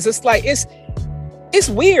though? Because it's like it's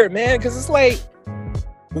weird, man. Because it's like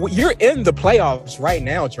you're in the playoffs right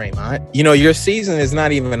now, Draymond. Your season is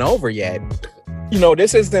not even over yet.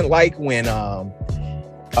 This isn't like when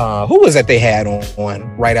who was that they had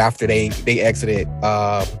on right after they exited?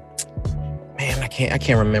 Man, I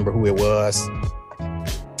can't remember who it was.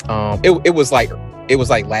 It was like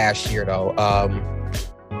last year though.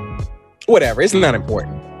 Whatever, it's not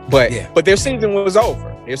important. But their season was over.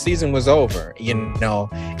 Their season was over, and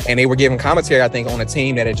they were giving commentary, I think, on a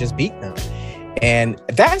team that had just beat them. And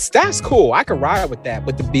that's cool. I could ride with that.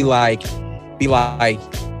 But to be like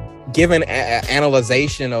giving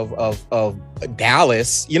analyzation of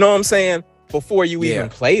Dallas, you know what I'm saying, before you even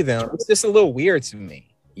play them, it's just a little weird to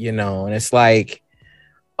me, and it's like,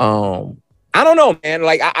 I don't know, man.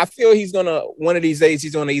 Like, I feel one of these days,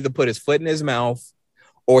 he's gonna either put his foot in his mouth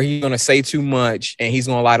or he's going to say too much and he's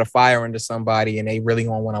going to light a fire into somebody and they really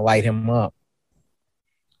going to want to light him up.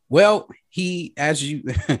 Well, as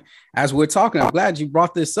we're talking, I'm glad you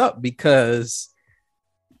brought this up because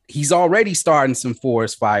he's already starting some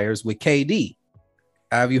forest fires with KD.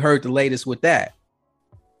 Have you heard the latest with that?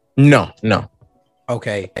 No.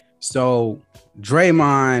 Okay. So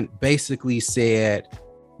Draymond basically said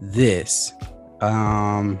this.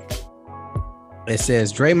 It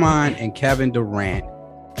says Draymond and Kevin Durant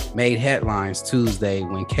made headlines Tuesday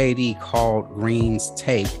when KD called Green's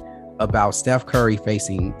take about Steph Curry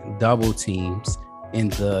facing double teams in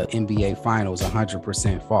the NBA Finals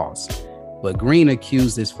 100% false. But Green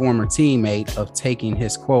accused his former teammate of taking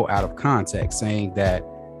his quote out of context, saying that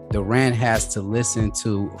Durant has to listen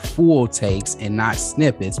to full takes and not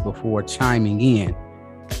snippets before chiming in.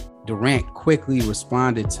 Durant quickly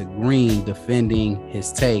responded to Green defending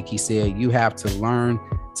his take. He said, "You have to learn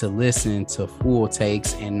to listen to full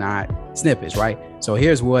takes and not snippets," right? So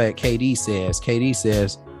here's what KD says. KD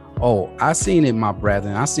says, "Oh, I seen it, my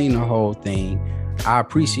brethren. I seen the whole thing. I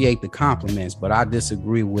appreciate the compliments, but I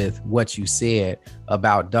disagree with what you said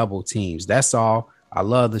about double teams. That's all. I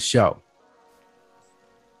love the show."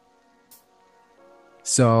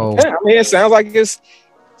 So I mean, it sounds like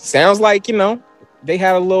they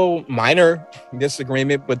had a little minor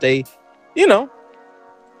disagreement, but they,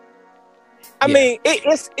 I mean,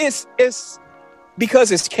 it's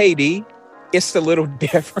because it's KD, it's a little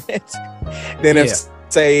different than if,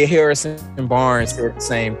 say, Harrison Barnes said the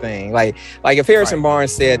same thing. Like if Harrison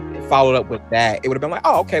Barnes followed up with that, it would have been like,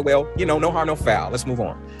 oh, okay, well, no harm, no foul. Let's move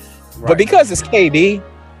on. But because it's KD,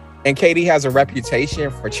 and KD has a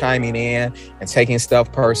reputation for chiming in and taking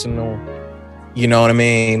stuff personal, you know what I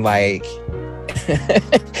mean? Like,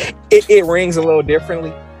 it rings a little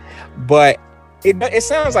differently, but it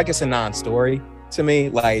sounds like it's a non-story to me.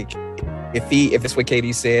 Like, if it's what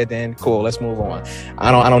KD said, then cool, let's move on.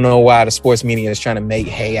 I don't know why the sports media is trying to make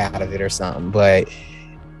hay out of it or something, but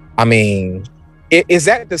I mean, is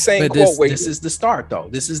that the same quote? This is the start, though.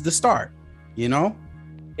 This is the start. You know,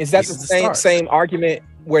 is that the same argument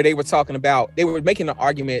where they were making the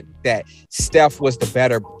argument that Steph was the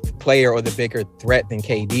better player or the bigger threat than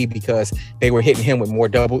KD because they were hitting him with more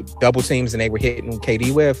double teams than they were hitting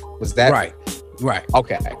KD with? Was that right?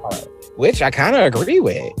 Okay, all right. Which I kind of agree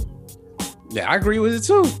with. Yeah, I agree with it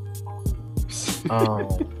too.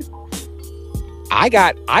 I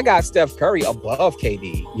got Steph Curry above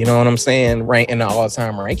KD. You know what I'm saying? In the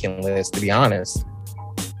all-time ranking list, to be honest.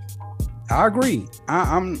 I agree.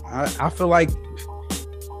 I feel like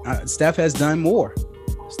Steph has done more.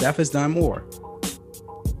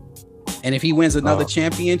 And if he wins another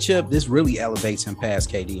championship, this really elevates him past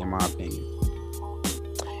KD, in my opinion.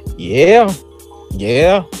 Yeah,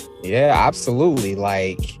 absolutely.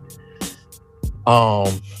 Like,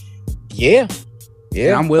 yeah.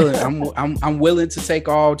 And I'm willing. I'm willing to take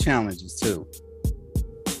all challenges too.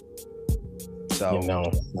 So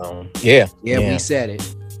yeah.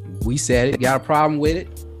 We said it. Got a problem with it?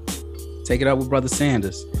 Take it up with Brother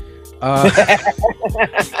Sanders.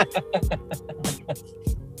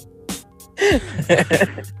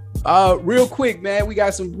 Real quick, man, we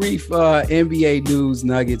got some brief NBA news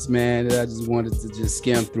nuggets, man, that I just wanted to just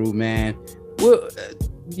skim through, man. Well,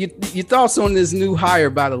 your thoughts on this new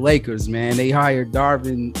hire by the Lakers, man? They hired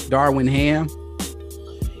Darwin Ham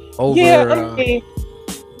over. Yeah, I mean,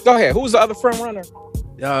 go ahead. Who's the other front runner?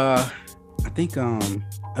 I think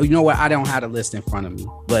you know what? I don't have the list in front of me,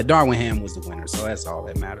 but Darwin Ham was the winner, so that's all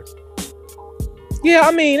that matters. Yeah,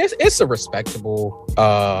 I mean, it's a respectable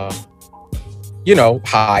hire.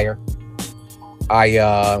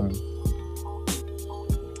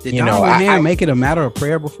 Did Darwin Ham make it a matter of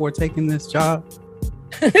prayer before taking this job?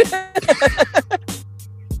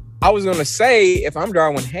 I was gonna say, if I'm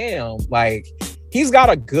Darwin Ham, like, he's got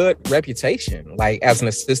a good reputation, like, as an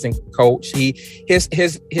assistant coach.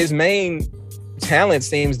 His main talent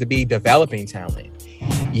seems to be developing talent.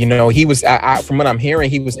 You know, he was, from what I'm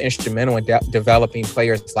hearing, he was instrumental in developing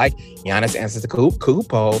players like Giannis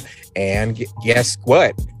Antetokounmpo, and guess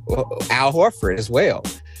what, Al Horford as well.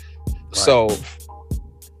 Right. So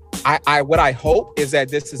what I hope is that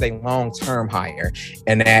this is a long-term hire,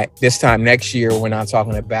 and that this time next year we're not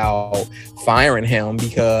talking about firing him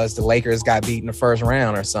because the Lakers got beat in the first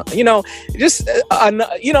round or something. You know, just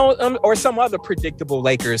or some other predictable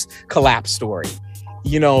Lakers collapse story.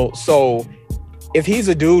 You know, so if he's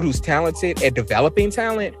a dude who's talented at developing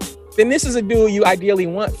talent, then this is a dude you ideally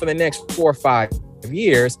want for the next 4 or 5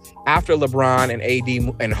 years after LeBron and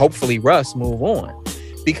AD and hopefully Russ move on.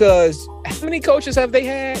 Because how many coaches have they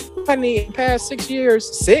had in the past 6 years?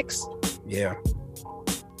 6? Yeah,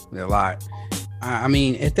 a lot. I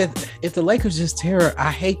mean, if the Lakers just tear,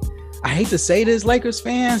 I hate to say this, Lakers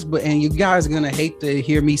fans, and you guys are gonna hate to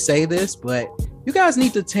hear me say this, but you guys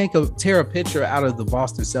need to tear a picture out of the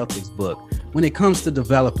Boston Celtics book when it comes to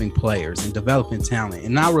developing players and developing talent,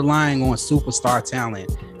 and not relying on superstar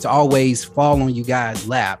talent to always fall on you guys'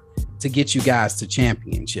 lap to get you guys to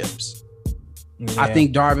championships. Yeah. I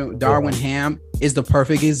think Darwin Ham is the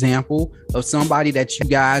perfect example of somebody that you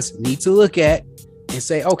guys need to look at and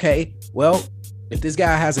say, okay, well, if this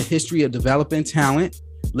guy has a history of developing talent,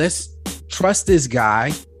 let's trust this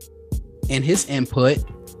guy and his input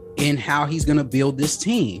in how he's going to build this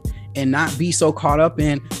team, and not be so caught up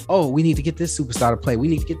in, oh, we need to get this superstar to play. We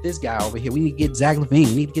need to get this guy over here. We need to get Zach LaVine.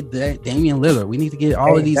 We need to get Damian Lillard. We need to get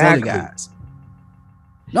all of these other guys.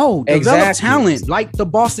 No, develop talent like the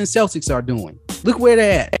Boston Celtics are doing. Look where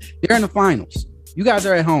they're at. They're in the finals. You guys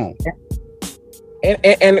are at home. And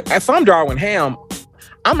if I'm Darwin Ham,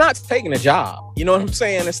 I'm not taking a job. You know what I'm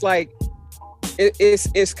saying? It's like, it's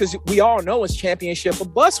because we all know it's championship or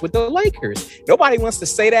bust with the Lakers. Nobody wants to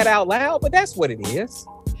say that out loud, but that's what it is.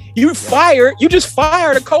 You just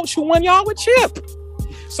fired a coach who won y'all with chip.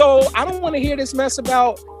 So I don't want to hear this mess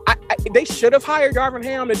about, they should have hired Darvin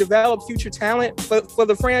Ham to develop future talent for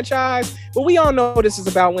the franchise, but we all know this is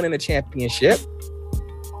about winning a championship.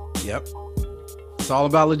 Yep. It's all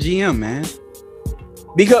about the GM, man.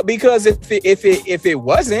 Because if it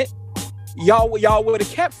wasn't, y'all would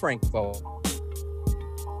have kept Frank Vogel.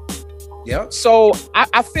 Yep. So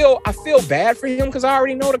I feel bad for him, because I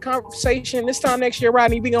already know the conversation this time next year,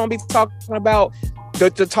 Rodney, we gonna be talking about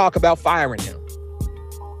the talk about firing him.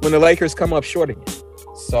 when the Lakers come up short again.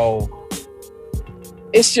 So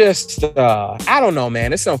it's just, I don't know,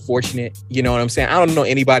 man. It's unfortunate. You know what I'm saying? I don't know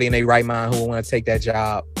anybody in their right mind who would want to take that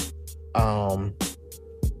job.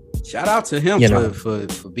 Shout out to him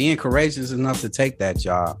for being courageous enough to take that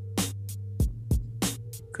job.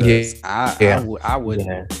 I would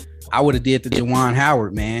have did the Juwan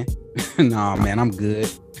Howard, man. No, man, I'm good.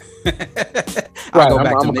 Right,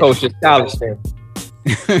 I'm a coach of college there.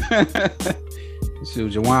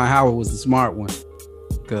 Shoot, Juwan Howard was the smart one,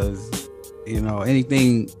 because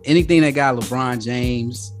anything that got LeBron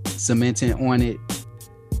James cemented on it,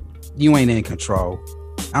 you ain't in control.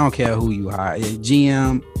 I don't care who you hire,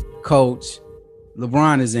 GM, coach.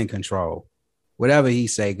 LeBron is in control. Whatever he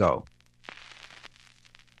say, go.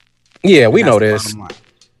 Yeah, we know this.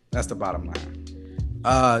 That's the bottom line.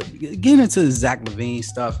 Getting into the Zach LaVine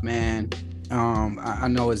stuff, man. I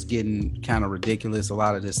know it's getting kind of ridiculous. A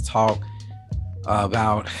lot of this talk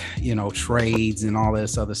about trades and all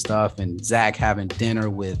this other stuff, and Zach having dinner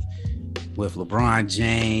with LeBron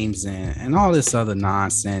James and all this other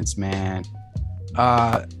nonsense, man.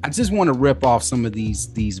 I just want to rip off some of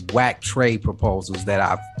these whack trade proposals that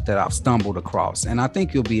I've stumbled across, and I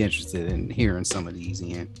think you'll be interested in hearing some of these,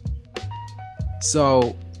 Ian.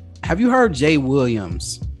 So, have you heard Jay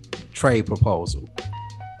Williams' trade proposal?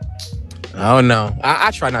 Oh no, I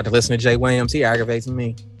try not to listen to Jay Williams. He aggravates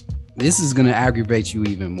me. This is gonna aggravate you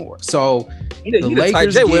even more. So the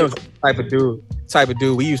Lakers, Jay Williams type of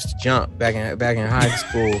dude. We used to jump back in high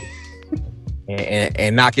school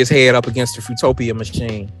and knock his head up against the Fruitopia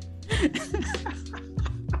machine.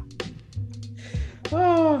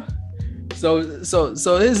 Oh. So this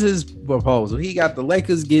is his proposal. He got the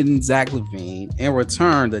Lakers getting Zach LaVine. In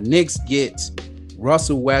return, the Knicks get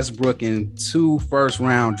Russell Westbrook and 2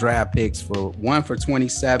 first-round draft picks, one for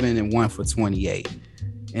 27 and one for 28.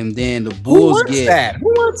 And then the Bulls get that. Who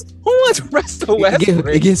wants Russell Westbrook?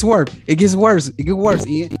 It gets worse.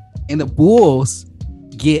 Ian. And the Bulls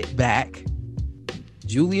get back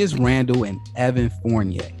Julius Randle and Evan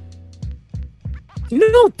Fournier.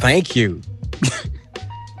 No, thank you.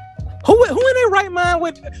 Who in their right mind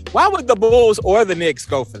why would the Bulls or the Knicks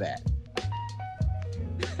go for that?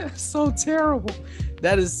 That's so terrible.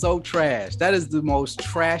 That is so trash. That is the most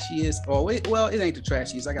trashiest. It ain't the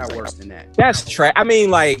trashiest. I got worse than that. That's trash. I mean,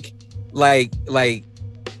 like, but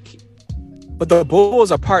the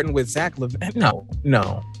Bulls are partnering with Zach LaVine.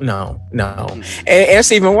 No. And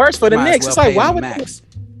it's even worse for the Knicks. It's like, why would max?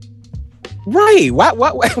 Right? Why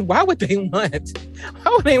would they want?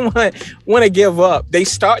 Why would they want to give up? They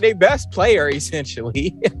start their best player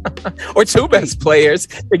essentially, or 2 best players,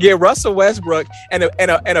 to get Russell Westbrook and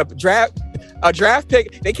a draft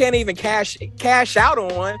pick they can't even cash out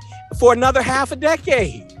on for another half a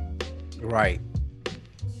decade. Right.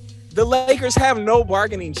 The Lakers have no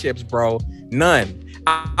bargaining chips, bro. None.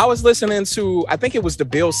 I was listening to, I think it was the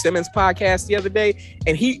Bill Simmons podcast the other day,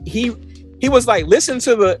 and he was like, listen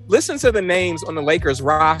to the names on the Lakers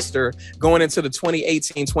roster going into the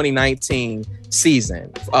 2018-2019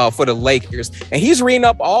 season for the Lakers, and he's reading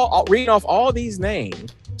off all these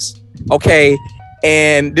names. Okay,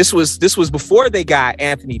 and this was before they got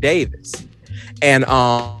Anthony Davis, and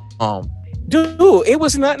dude, it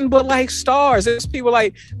was nothing but like stars. There's people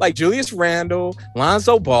like Julius Randle,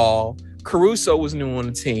 Lonzo Ball, Caruso was new on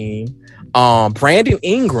the team. Brandon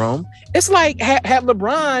Ingram. It's like had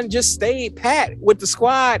LeBron just stayed pat with the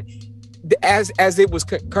squad as it was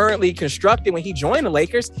currently constructed when he joined the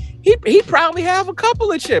Lakers, he'd probably have a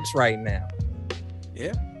couple of chips right now.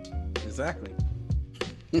 Yeah, exactly.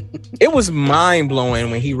 It was mind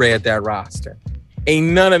blowing when he read that roster.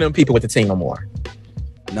 Ain't none of them people with the team no more.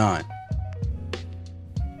 None.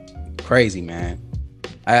 Crazy, man.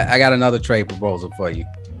 I got another trade proposal for you.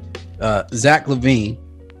 Zach LaVine.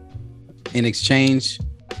 In exchange,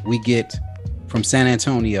 we get from San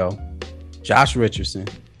Antonio, Josh Richardson,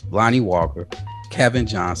 Lonnie Walker, Kevin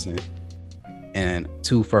Johnson, and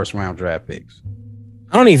 2 first-round draft picks.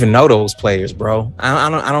 I don't even know those players, bro. I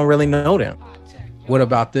don't really know them. What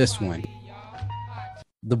about this one?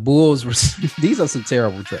 The Bulls. These are some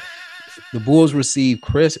terrible trades. The Bulls received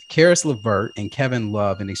Karis LeVert and Kevin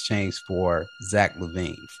Love in exchange for Zach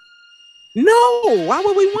LaVine. No, why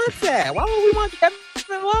would we want that? Why would we want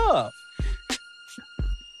Kevin Love?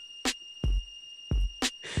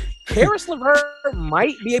 Karis LeVert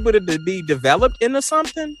might be able to be developed into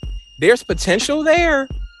something. There's potential there,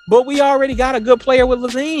 but we already got a good player with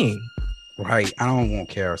LaVine. Right. I don't want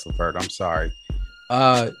Karis LeVert. I'm sorry.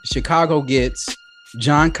 Chicago gets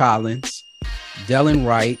John Collins, Delon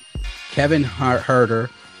Wright, Kevin Huerter,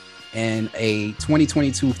 and a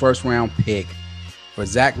 2022 first-round pick for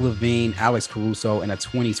Zach LaVine, Alex Caruso, and a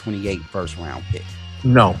 2028 first round pick.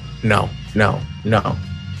 No. Now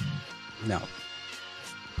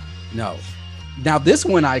this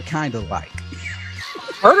one I kind of like.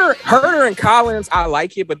 Herter and Collins, I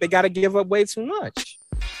like it, but they got to give up way too much.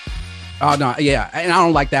 Oh no, yeah, and I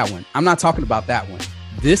don't like that one. I'm not talking about that one.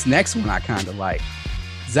 This next one I kind of like.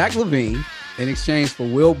 Zach LaVine in exchange for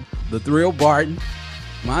the Thrill Barton,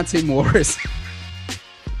 Monte Morris,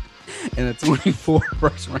 and a 24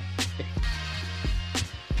 first round pick.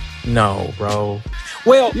 No, bro.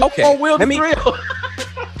 Well, okay. Will the Thrill?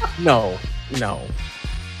 No.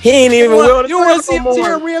 He ain't even Will the You Thrill want to see him no more.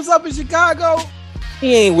 tearing rims up in Chicago?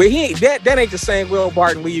 He ain't that ain't the same Will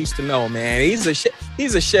Barton we used to know, man. He's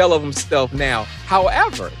a shell of himself now.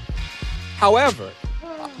 However,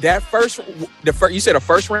 that you said a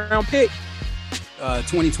first round pick,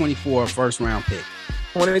 2024 first round pick.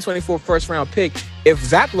 2024 first round pick. If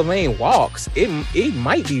Zach LaVine walks, it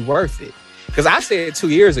might be worth it. Because I said 2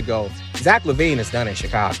 years ago, Zach LaVine is done in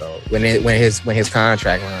Chicago when his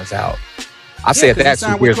contract runs out. I said that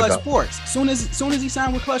 2 years ago. Sports. Soon as he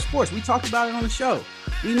signed with Clutch Sports, we talked about it on the show.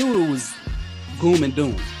 We knew it was gloom and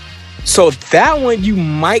doom. So that one you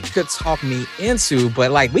could talk me into,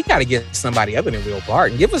 but like we got to get somebody other than Will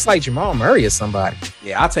Barton. Give us like Jamal Murray or somebody.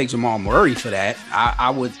 Yeah, I'll take Jamal Murray for that.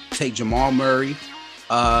 I would take Jamal Murray,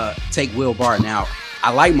 take Will Barton out.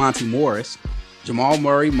 I like Monte Morris. Jamal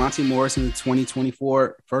Murray, Monte Morris in the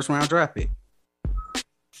 2024 first round draft pick.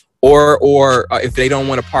 Or if they don't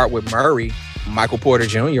want to part with Murray, Michael Porter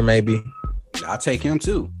Jr. maybe. I'll take him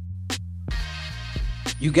too.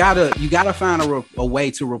 You gotta find a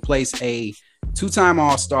way to replace a 2-time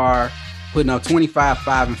All-Star, putting up 25,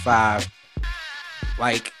 5 and 5.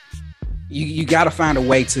 Like you gotta find a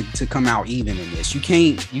way to come out even in this. You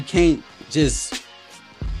can't just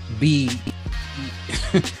be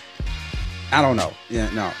I don't know. Yeah,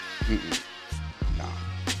 no.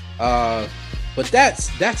 No. But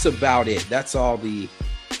that's about it. That's all the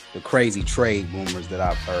crazy trade rumors that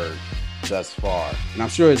I've heard thus far. And I'm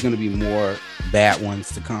sure there's going to be more bad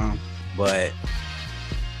ones to come. But,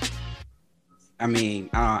 I mean,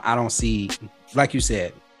 I don't see, like you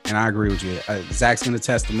said, and I agree with you, Zach's going to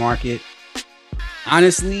test the market.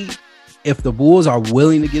 Honestly, if the Bulls are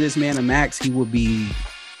willing to get this man a max, he would be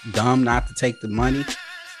dumb not to take the money.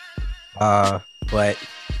 But,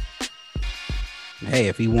 hey,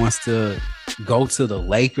 if he wants to go to the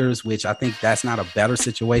Lakers, which I think that's not a better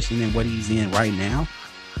situation than what he's in right now,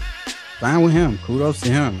 fine with him. Kudos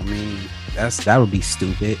to him. I mean, that would be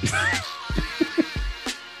stupid.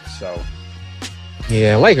 So,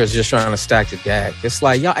 yeah, Lakers just trying to stack the deck. It's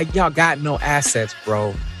like y'all got no assets,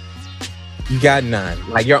 bro. You got none.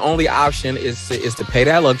 Like your only option is to pay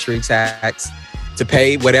that luxury tax, to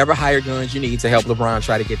pay whatever higher guns you need to help LeBron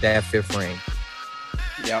try to get that 5th ring.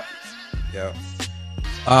 Yep.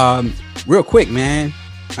 Real quick, man.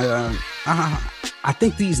 I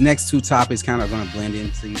think these next two topics kind of going to blend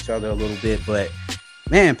into each other a little bit, but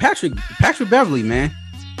man, Patrick Beverley, man.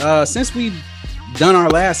 Since we've done our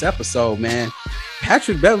last episode, man,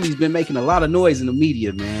 Patrick Beverley's been making a lot of noise in the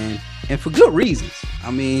media, man, and for good reasons.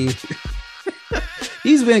 I mean,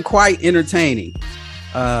 he's been quite entertaining,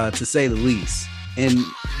 to say the least, and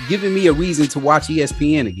giving me a reason to watch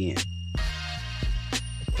ESPN again.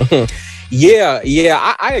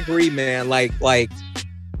 Yeah, I agree, man. Like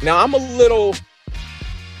now I'm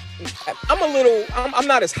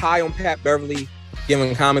not as high on Pat Beverley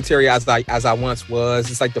giving commentary as I once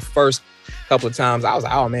was. It's like the first couple of times I was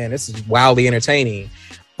like, oh man, this is wildly entertaining.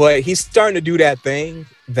 But he's starting to do that thing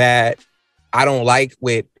that I don't like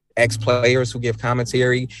with ex-players who give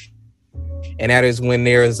commentary. And that is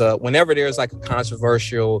whenever there's like a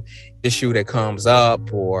controversial issue that comes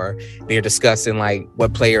up, or they're discussing like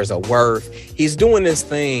what players are worth. He's doing this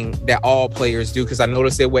thing that all players do, because I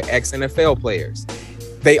noticed it with ex-NFL players.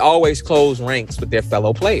 They always close ranks with their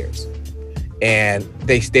fellow players, and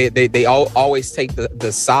they always take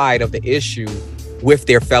the side of the issue with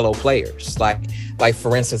their fellow players. Like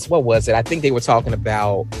for instance, what was it? I think they were talking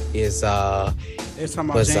about is they're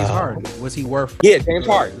talking about James Harden. Was he worth? Yeah, James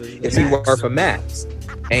Harden. Is he worth a max?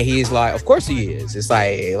 And he's like, of course he is. It's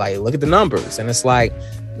like look at the numbers, and it's like,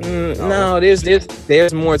 no,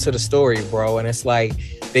 there's more to the story, bro. And it's like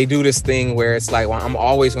they do this thing where it's like, well, I'm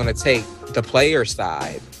always going to take the player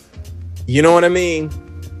side. You know what I mean?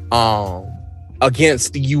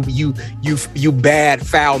 Against you bad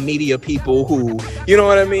foul media people who, you know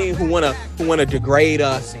what I mean, who wanna degrade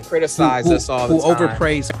us and criticize us all the time. Who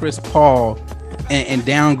overpraise Chris Paul and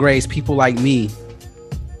downgrades people like me.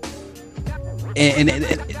 And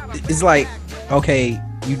it's like, okay,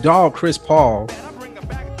 you dog Chris Paul,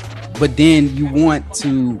 but then you want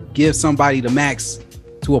to give somebody the max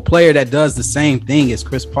to a player that does the same thing as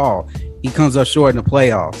Chris Paul. He comes up short in the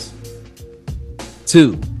playoffs.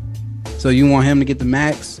 2. So you want him to get the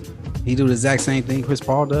max? He do the exact same thing Chris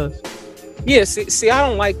Paul does? Yeah, see, I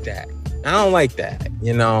don't like that. I don't like that.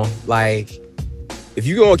 You know, like, if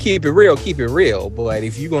you're going to keep it real, keep it real. But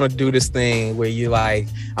if you're going to do this thing where you like,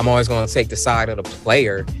 I'm always going to take the side of the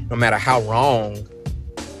player, no matter how wrong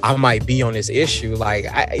I might be on this issue. Like,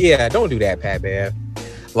 don't do that, Pat Bev.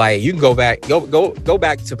 Like, you can go back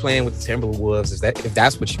to playing with the Timberwolves if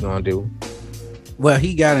that's what you're going to do. Well,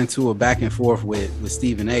 he got into a back and forth with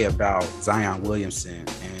Stephen A about Zion Williamson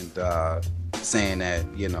and saying that,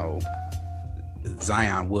 you know,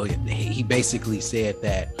 Zion Williamson, he basically said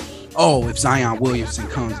that, oh, if Zion Williamson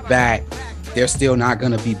comes back, they're still not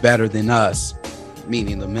going to be better than us,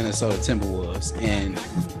 meaning the Minnesota Timberwolves. And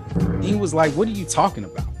he was like, what are you talking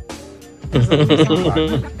about?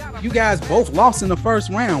 You guys both lost in the first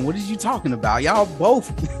round. What are you talking about? Y'all both.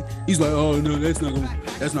 He's like, oh no, that's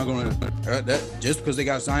not gonna just because they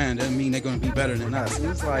got Zion doesn't mean they're gonna be better than us. And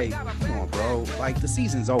it's like, come on, bro. Like, the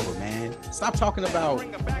season's over, man. Stop talking about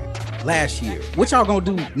last year. What y'all gonna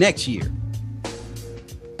do next year?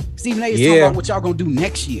 Stephen A is talking about what y'all gonna do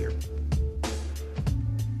next year.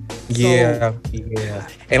 Yeah.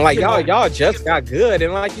 And like y'all just got good,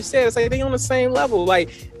 and like you said, it's like they on the same level.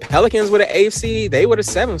 Like, Pelicans were the 8th seed, they were the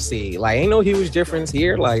 7th seed. Like, ain't no huge difference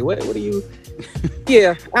here. Like, what are you?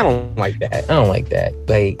 Yeah, I don't like that.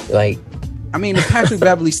 Like, I mean, the Patrick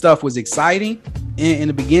Beverley stuff was exciting in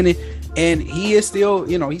the beginning, and he is still,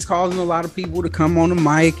 you know, he's causing a lot of people to come on the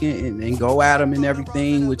mic and go at him and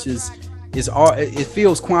everything, which is all. It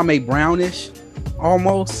feels Kwame Brownish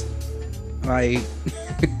almost. Like,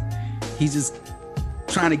 he's just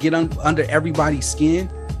trying to get under everybody's skin.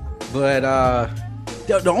 But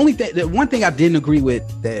the one thing I didn't agree with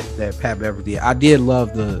that Pat Beverley did, I did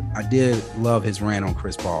love his rant on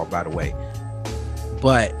Chris Paul, by the way,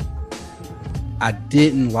 but I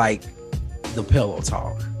didn't like the pillow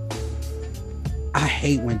talk. I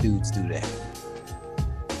hate when dudes do that.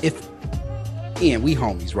 Ian, we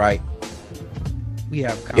homies, right? We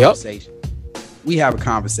have a conversation. Yep. We have a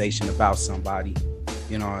conversation about somebody,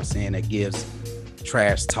 you know what I'm saying, that gives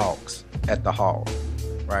trash talks at the hall,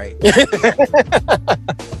 right?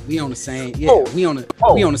 we on the same, we on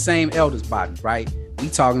the same elders body, right? We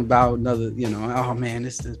talking about another, you know, oh man,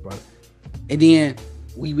 this brother. And then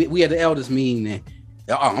we had the elders meeting, and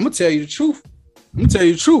I'm gonna tell you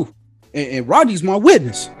the truth. And Rodney's my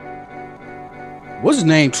witness. What's his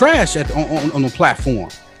name? Trash on the platform.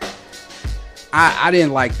 I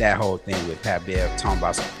didn't like that whole thing with Pat Bev talking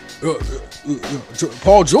about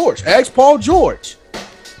Paul George. Ask Paul George.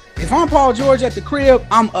 If I'm Paul George at the crib,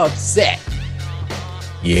 I'm upset.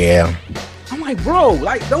 Yeah. I'm like, bro,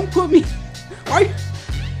 like, don't put me. Why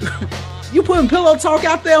you putting pillow talk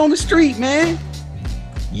out there on the street, man?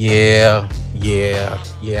 Yeah.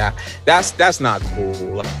 That's not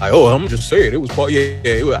cool. Like, oh, I'm just saying it was Paul.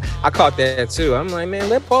 Yeah. I caught that too. I'm like, man,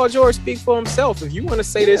 let Paul George speak for himself. If you want to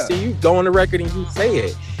say this, to you go on the record and you say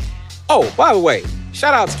it. Oh, by the way,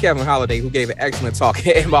 shout out to Kevin Holiday, who gave an excellent talk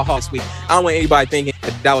in my Hawks week. I don't want anybody thinking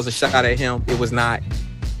that was a shout out at him. It was not.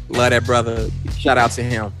 Love that brother. Shout out to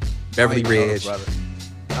him. Beverly Ridge. I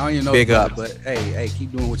don't even know. Big up. But hey,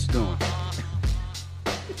 keep doing what you're doing.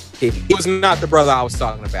 He was not the brother I was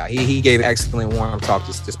talking about. He gave an excellent warm talk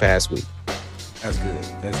this past week. That's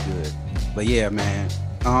good. But yeah, man.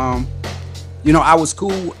 You know, I was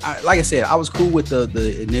cool. Like I said, I was cool with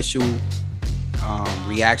the initial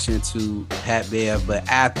reaction to Pat Bev, but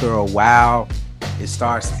after a while, it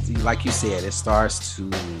starts to, like you said,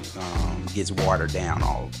 gets watered down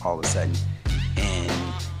all of a sudden. And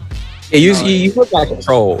you look like a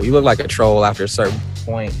troll. You look like a troll after a certain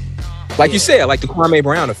point. Like you said, like the Kwame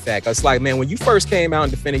Brown effect. It's like, man, when you first came out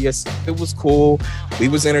and defended yourself, it was cool. We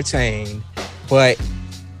was entertained. But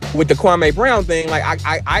with the Kwame Brown thing, like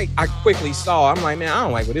I quickly saw, I'm like, man, I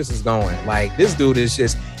don't like where this is going. Like, this dude is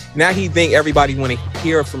just, now he think everybody want to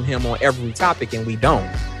hear from him on every topic, and we don't.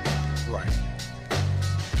 Right.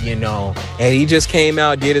 You know, and he just came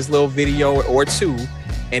out, did his little video or two,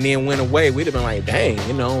 and then went away. We'd have been like, dang,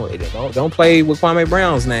 you know, don't play with Kwame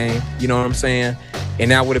Brown's name. You know what I'm saying?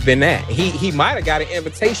 And that would have been that. He might have got an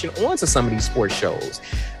invitation onto some of these sports shows,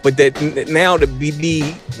 but that now to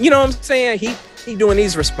be, you know what I'm saying? He doing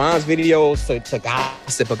these response videos to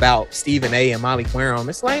gossip about Stephen A. and Molly Querom.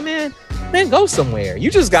 It's like, man, go somewhere. You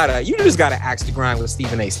just gotta axe the grind with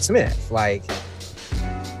Stephen A. Smith, like,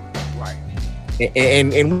 right?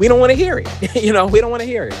 And we don't want to hear it. You know, we don't want to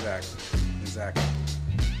hear it. Exactly.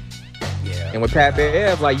 Yeah. And with Pat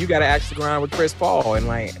Bev, like, you got to axe the grind with Chris Paul. And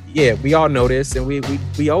like, yeah, we all know this, and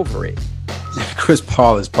we over it. Chris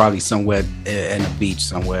Paul is probably somewhere in the beach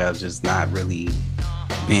somewhere, just not really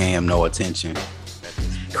paying him no attention.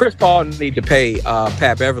 Chris Paul need to pay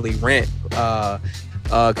Pat Beverly rent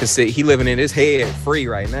because he living in his head free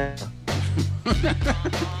right now.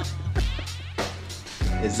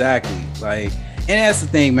 Exactly. Like, and that's the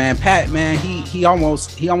thing, man. Pat, man, he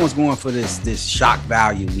almost going for this shock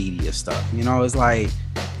value media stuff. You know, it's like,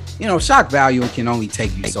 you know, shock value can only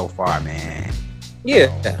take you so far, man.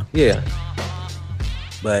 Yeah.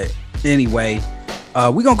 But anyway,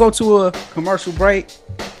 we're gonna go to a commercial break,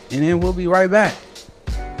 and then we'll be right back.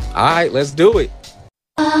 All right, let's do it.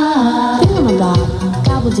 Thingamabob,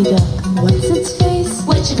 gobbledygook, what's its face?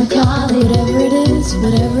 Whatchamacallit, whatever it is,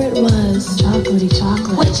 whatever it was. Chocolatey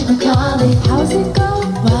chocolate, whatchamacallit. How's it go?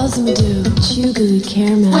 Wowzum do, chew gooey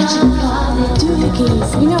caramel. Whatchamacallit,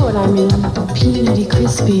 doohickeys, you know what I mean. Peanutty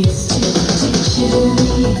crispies.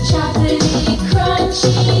 Chewy, chocolatey,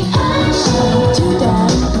 crunchy, do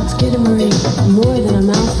that, let's get a Marie. More than a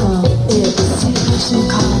mouthful, it's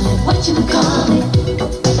whatchamacallit, whatchamacallit.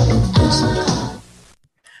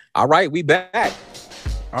 All right, we back.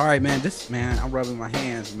 All right, man. I'm rubbing my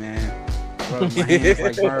hands, man. Rubbing my hands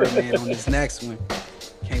like Birdman on this next one.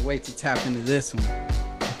 Can't wait to tap into this one.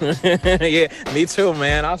 Yeah, me too,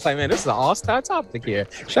 man. I was like, man, this is an all-star topic here.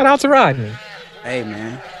 Shout out to Rodney. Hey,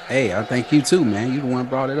 man. Hey, I thank you too, man. You the one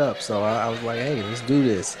brought it up, so I was like, hey, let's do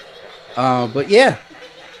this. But yeah,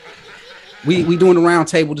 we doing a round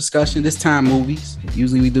table discussion. This time, movies.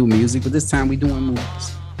 Usually we do music, but this time we doing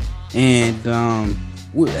movies. And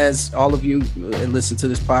as all of you listen to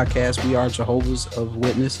this podcast, we are Jehovah's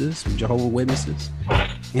Witnesses,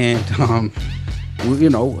 and you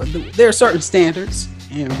know, there are certain standards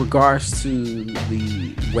in regards to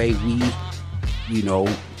the way we, you know,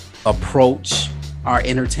 approach our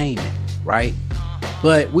entertainment, right?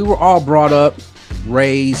 But we were all brought up,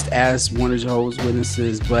 raised as one of Jehovah's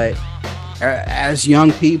Witnesses, but as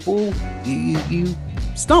young people, you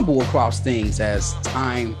stumble across things as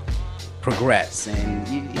time progress, and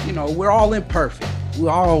you know, we're all imperfect. We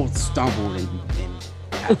all stumbled and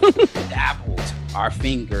dabbled our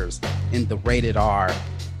fingers in the rated R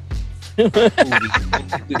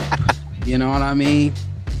movie. You know what I mean?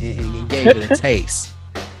 And gave it a taste.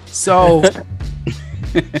 So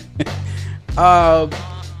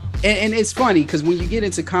and it's funny because when you get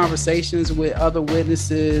into conversations with other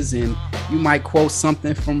witnesses, and you might quote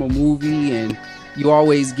something from a movie, and you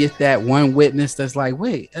always get that one witness that's like,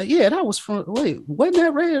 wasn't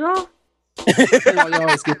that rated R? You know, you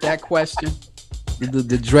always get that question,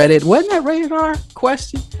 the dreaded, wasn't that rated R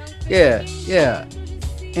question? Yeah.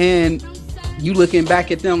 And you looking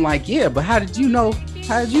back at them like, yeah, but how did you know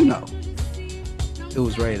it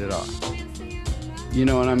was rated R? You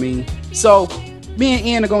know what I mean? So me and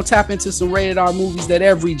Ian are gonna tap into some rated R movies that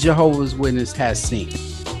every Jehovah's Witness has seen.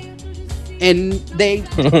 And they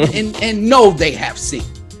and know they have seen.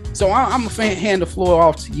 So I'm gonna hand the floor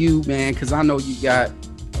off to you, man, because I know you got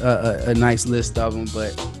a nice list of them.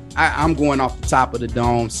 But I'm going off the top of the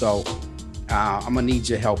dome, so I'm gonna need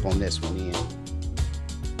your help on this one, Ian.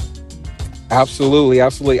 Absolutely.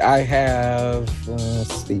 I have,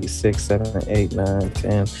 let's see, 6, 7, 8, 9,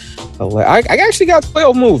 10, 11. I actually got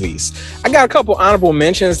 12 movies. I got a couple honorable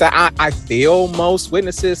mentions that I feel most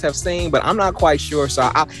witnesses have seen, but I'm not quite sure.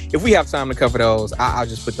 So if we have time to cover those, I'll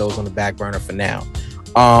just put those on the back burner for now.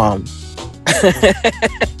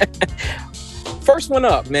 First one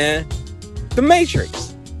up, man. The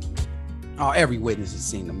Matrix. Oh, every witness has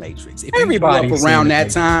seen The Matrix. If Everybody you grew up around that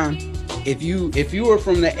time, if you were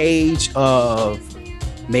from the age of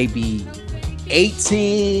maybe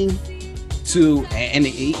 18 to,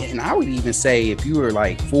 and I would even say if you were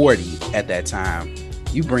like 40 at that time,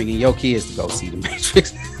 you bringing your kids to go see The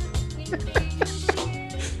Matrix.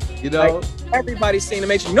 You know, like, everybody's seen The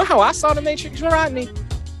Matrix. You know how I saw The Matrix, Rodney?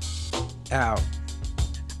 How?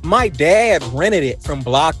 My dad rented it from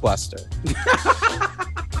Blockbuster.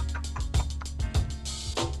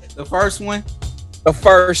 The first one.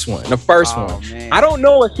 Man. I don't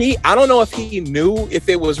know if he knew if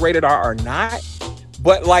it was rated R or not,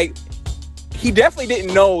 but like he definitely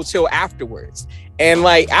didn't know till afterwards. And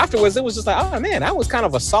like afterwards, it was just like, oh man, that was kind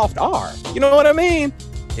of a soft R. You know what I mean?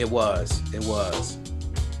 It was.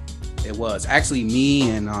 Actually,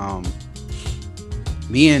 me and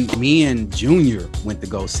Junior went to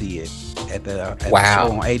go see it at the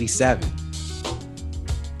show on 87.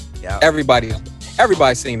 Yeah.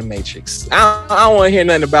 Everybody's seen The Matrix. I don't want to hear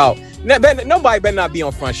nothing about. Nobody better not be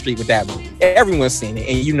on Front Street with that movie. Everyone's seen it,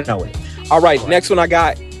 and you know it. All right, next one I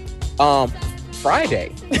got.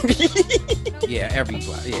 Friday. Yeah,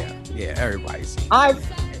 everybody. Yeah, everybody's seen.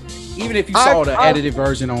 Even if you I've- saw the I've- edited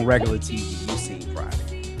version on regular TV, you've seen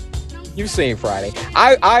Friday. You've seen Friday.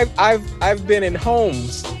 I've been in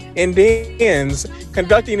homes and dens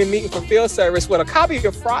conducting a meeting for field service with a copy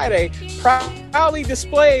of Friday proudly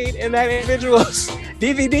displayed in that individual's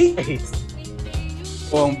DVD.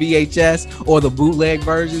 Or on VHS, or the bootleg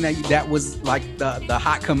version that was like the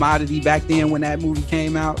hot commodity back then when that movie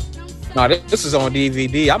came out. No, this is on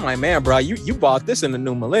DVD. I'm like, man, bro, you bought this in the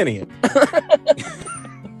new millennium.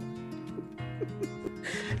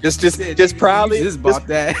 just proudly You just bought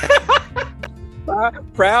that.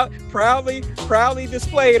 proudly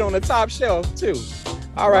displayed on the top shelf too.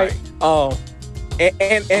 All right.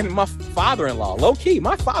 And my father-in-law, low key,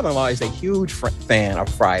 my father-in-law is a huge fan of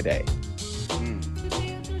Friday.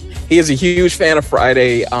 He is a huge fan of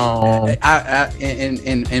Friday. And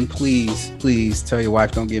please tell your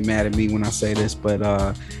wife, don't get mad at me when I say this, but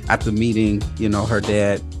after meeting, her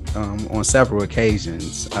dad on several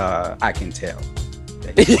occasions, I can tell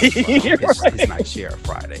that his night share of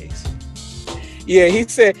Fridays. Yeah,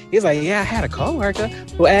 he's like, yeah, I had a coworker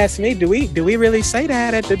who asked me, do we really say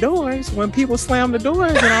that at the doors when people slam the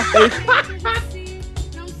doors in our face?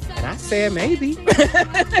 And I said, maybe.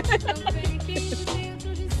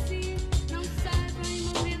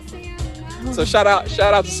 So shout out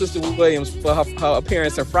to Sister Williams for her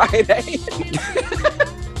appearance on Friday.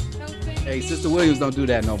 Hey, Sister Williams don't do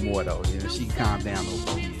that no more though. She calmed down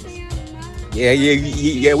over the years.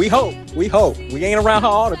 Yeah. We hope. We ain't around her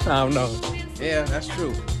all the time, though. Yeah, that's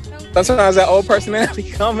true. Sometimes that old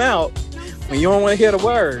personality come out when you don't want to hear the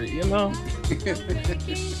word,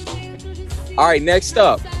 All right, next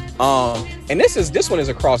up. And this one is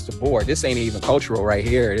across the board. This ain't even cultural right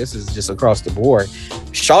here. This is just across the board.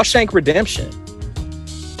 Shawshank Redemption.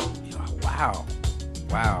 Wow.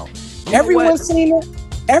 Everyone's seen it.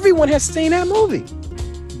 Everyone has seen that movie.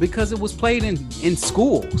 Because it was played in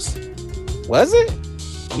schools. Was it?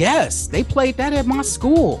 Yes, they played that at my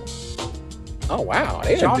school. Oh wow.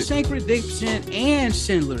 Shawshank Redemption and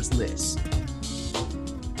Schindler's List.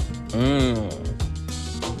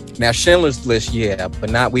 Now Schindler's List, yeah,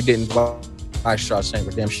 but we didn't watch Shawshank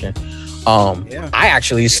Redemption. I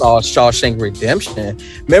actually saw Shawshank Redemption.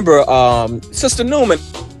 Remember, Sister Newman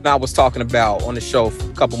I was talking about on the show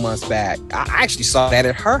a couple months back. I actually saw that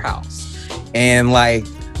at her house, and like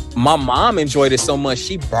my mom enjoyed it so much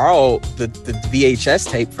she borrowed the VHS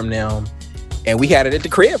tape from them, and we had it at the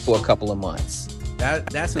crib for a couple of months.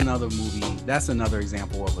 That's another movie. That's another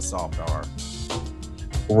example of a soft R.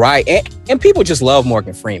 Right, and people just love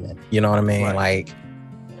Morgan Freeman. You know what I mean? Right. Like,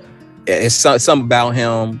 it's something about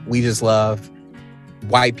him we just love.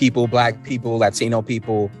 White people, black people, Latino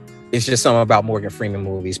people. It's just something about Morgan Freeman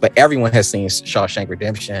movies. But everyone has seen Shawshank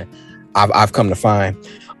Redemption. I've come to find.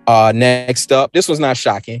 Next up, this was not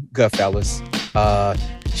shocking. Goodfellas.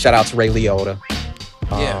 Shout out to Ray Liotta.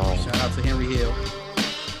 Shout out to Henry Hill.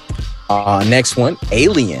 Next one,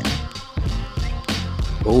 Alien.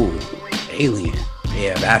 Ooh, Alien.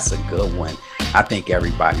 Yeah, that's a good one. I think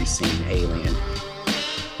everybody's seen Alien.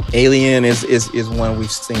 Alien is one we've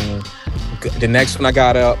seen. The next one I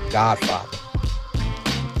got up, Godfather.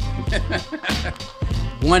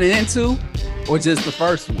 1 and 2, or just the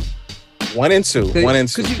first one? 1 and 2. 1 and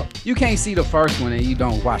 2. You can't see the first one and you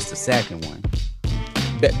don't watch the second one.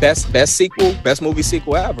 Best sequel, best movie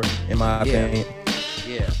sequel ever, in my opinion.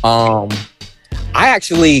 Yeah. I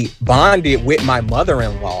actually bonded with my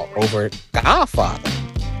mother-in-law over Godfather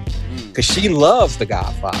because she loves The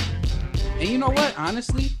Godfather. And you know what?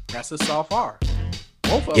 Honestly, that's a soft R.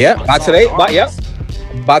 Both of them. Yeah,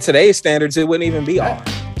 by today's standards, it wouldn't even be R.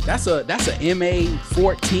 That's a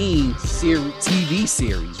MA-14 TV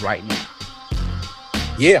series right now.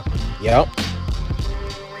 Yeah.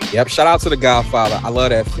 Yep. Shout out to The Godfather. I love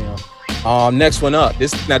that film. Next one up.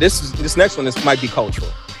 This next one might be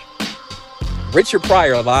cultural. Richard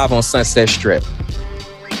Pryor live on Sunset Strip.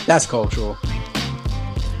 That's cultural.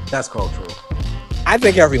 I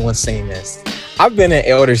think everyone's seen this. I've been at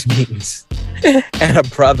elders meetings and a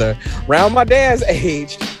brother around my dad's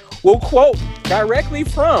age will quote directly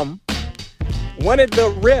from one of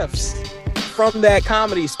the riffs from that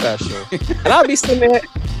comedy special. And I'll be sitting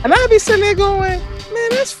there going, man,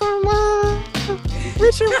 that's from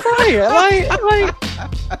Richard Pryor.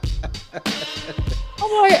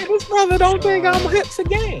 I'm like, this brother don't think I'm hip to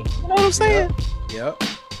game. You know what I'm saying? Yep.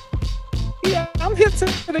 Yeah, I'm hip to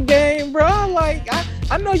the game, bro. Like,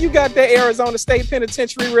 I know you got that Arizona State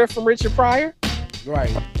Penitentiary riff from Richard Pryor.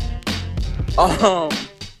 Right.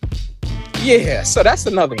 Yeah, so that's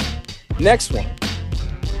another one. Next one.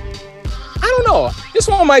 I don't know. This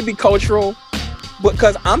one might be cultural.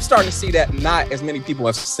 because I'm starting to see that not as many people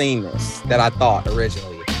have seen this that I thought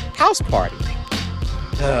originally. House Party.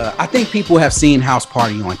 I think people have seen House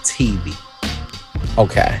Party on TV.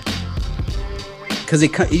 Okay. Because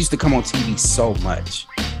it used to come on TV so much.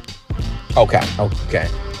 Okay.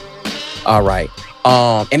 All right.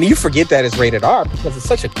 And you forget that it's rated R because it's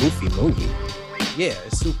such a goofy movie. Yeah,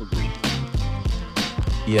 it's super goofy.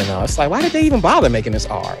 You know, it's like, why did they even bother making this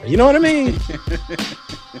R? You know what I mean?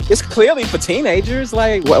 It's clearly for teenagers.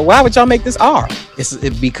 Like, why would y'all make this R? It's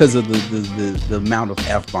because of the amount of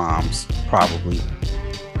F-bombs, probably.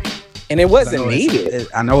 And it wasn't needed.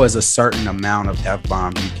 I know there's a certain amount of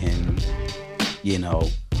F-bombs you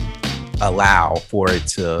can, allow for it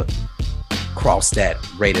to cross that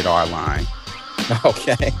rated R line.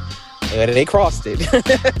 Okay. Yeah, they crossed it.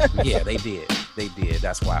 Yeah, they did.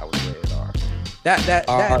 That's why it was rated R.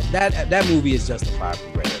 That movie is justified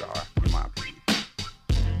for rated R, in my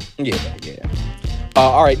opinion. Yeah.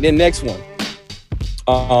 All right, then next one.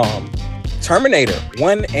 Terminator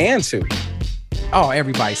 1 and 2. Oh,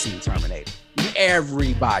 everybody's seen Terminator.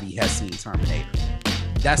 Everybody has seen Terminator.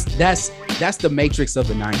 That's the Matrix of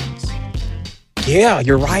the 90s. Yeah,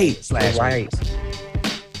 you're right.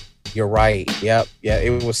 You're right. Yep. Yeah,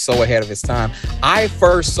 it was so ahead of its time. I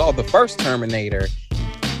first saw the first Terminator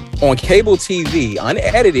on cable TV,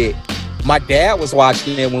 unedited. My dad was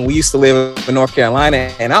watching it when we used to live in North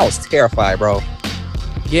Carolina, and I was terrified, bro.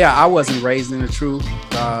 Yeah, I wasn't raised in the truth,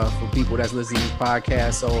 for people that's listening to this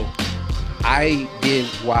podcast. So I did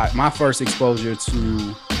watch my first exposure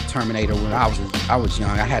to Terminator when I was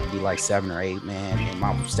young. I had to be like 7 or 8, man. And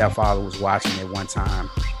my stepfather was watching it one time.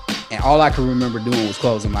 And all I could remember doing was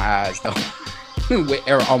closing my eyes, though. With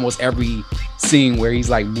almost every scene where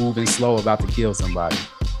he's like moving slow about to kill somebody.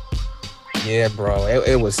 Yeah, bro.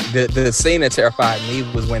 It was the scene that terrified me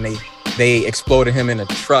was when they exploded him in a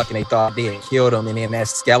truck and they thought they had killed him, and then that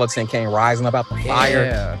skeleton came rising up out the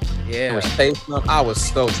fire. Yeah. Was chasing him. I was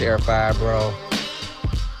so terrified, bro.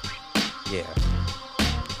 Yeah.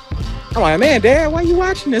 I'm like, man, Dad, why you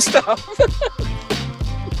watching this stuff?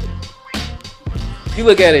 You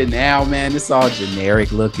look at it now, man, it's all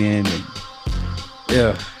generic looking. And,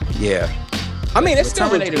 yeah. I mean, it's still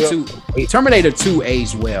Terminator 2. Terminator 2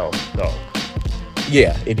 aged well, though.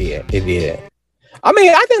 Yeah, it did. I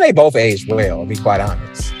mean, I think they both aged well, to be quite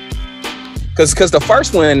honest. Because the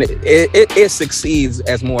first one, it succeeds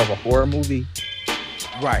as more of a horror movie,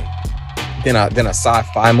 right? Than a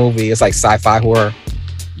sci-fi movie. It's like sci-fi horror.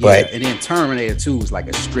 Yeah, and then Terminator 2 is like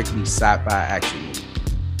a strictly sci-fi action movie.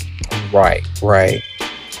 Right.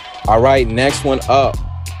 All right, next one up.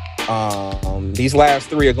 These last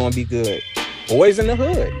 3 are gonna be good. Boys in the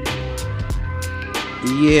Hood.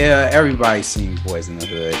 Yeah, everybody's seen Boys in the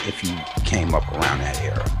Hood if you came up around that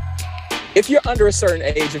era. If you're under a certain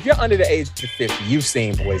age, if you're under the age of 50, you've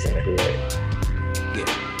seen Boys in the Hood. Yeah.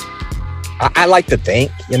 I like to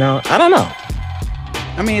think, I don't know.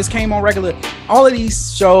 I mean, it came on regular. All of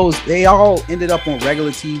these shows, they all ended up on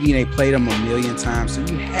regular TV and they played them a million times. So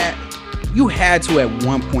you had to at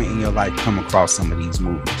one point in your life come across some of these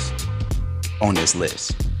movies on this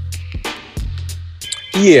list.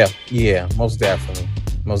 Yeah, most definitely.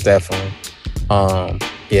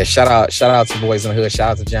 Yeah, shout out to Boys in the Hood.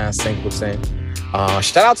 Shout out to John Singleton.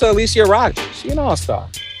 Shout out to Alicia Rogers. She an all-star.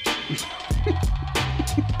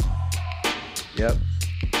 Yep.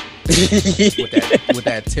 with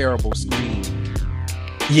that terrible scream.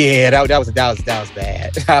 Yeah, that was bad. That was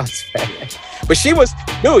bad. But she was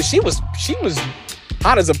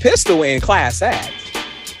hot as a pistol in Class Act.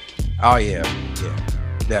 Oh yeah,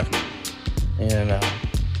 definitely.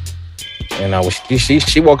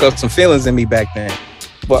 She woke up some feelings in me back then.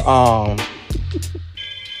 But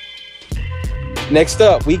next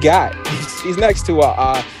up we got he's next to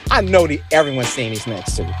I know that everyone's seen these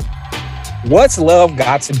next to. What's Love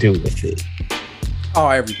Got to Do with It? Oh,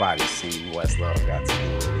 everybody's seen What's Love Got to Do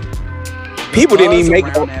with It. People didn't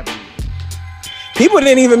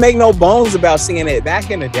even make no bones about seeing it back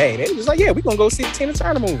in the day. They were just like, yeah, we're gonna go see the Tina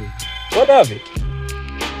Turner movie. What of it?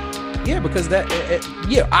 Yeah, because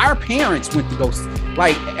our parents went to go see,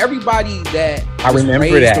 like everybody that I remember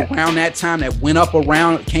raised that around that time that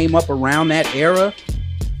came up around that era.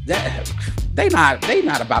 That they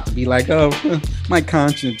not about to be like, oh, my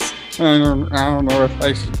conscience. I don't know if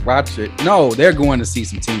I should watch it. No, they're going to see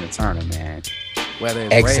some Tina Turner, man. Whether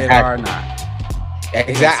it's rated R or not.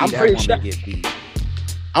 Exactly.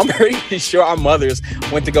 I'm pretty sure our mothers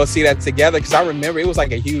went to go see that together because I remember it was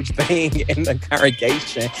like a huge thing in the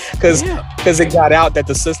congregation because it got out that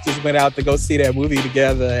the sisters went out to go see that movie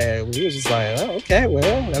together, and we was just like, oh, okay,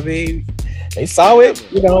 well, I mean, they saw it,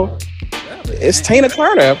 it's Tina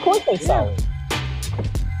Turner, of course they saw it.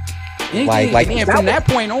 And from that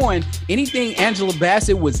point on, anything Angela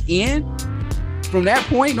Bassett was in, from that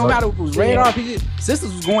point, no matter if it was rated R,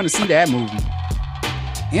 sisters was going to see that movie.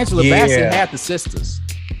 Angela Bassett had the sisters.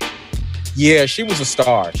 Yeah, she was a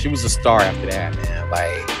star. She was a star after that, man.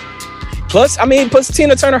 Like, plus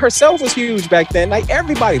Tina Turner herself was huge back then. Like,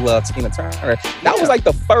 everybody loved Tina Turner. That was like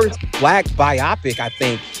the first black biopic, I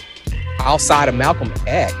think, outside of Malcolm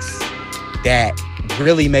X, that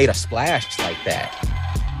really made a splash like that.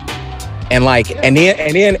 And like, and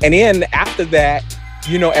then after that,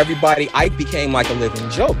 you know, Ike became like a living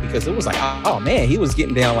joke, because it was like, oh man, he was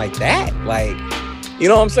getting down like that. Like, you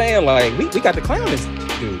know what I'm saying? Like, we got to clown this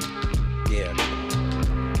dude.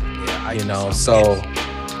 You know, so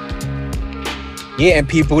yeah, and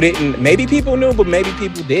maybe people knew, but maybe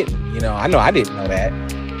people didn't. You know, I know I didn't know that,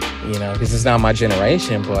 you know, because it's not my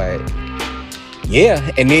generation. But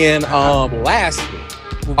yeah, and then lastly,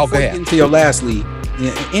 go ahead. Into your lastly,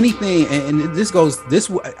 anything, and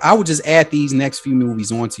I would just add these next few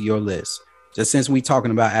movies onto your list, just since we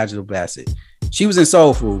talking about Angela Bassett. She was in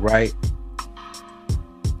Soul Food, right?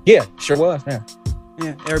 Yeah, sure was. Yeah,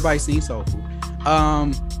 everybody's seen Soul Food.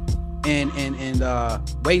 And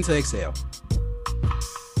Waiting to Exhale.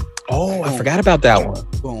 Oh, boom. I forgot about that one.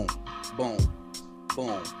 Boom, boom,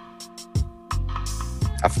 boom.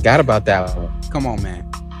 I forgot about that one. Come on, man.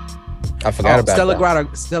 I forgot about that.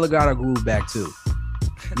 Stella got a groove back too.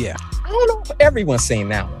 Yeah. I don't know if everyone's seen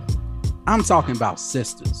that one. I'm talking about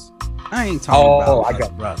sisters. I ain't talking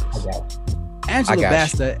about brothers.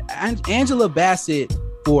 Angela Bassett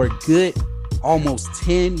for a good almost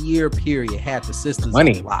 10-year period had the sisters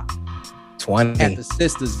on lock. 20. Had the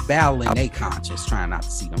sisters battling their conscience, trying not to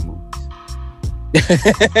see them movies.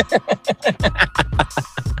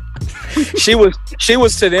 She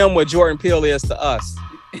was to them what Jordan Peele is to us.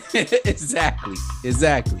 Exactly.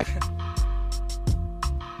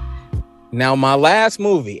 Now, my last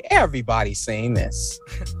movie, everybody's seen this.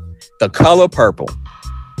 The Color Purple.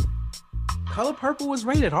 Color Purple was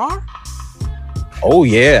rated R? Oh,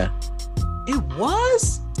 yeah. It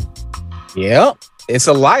was? Yep. It's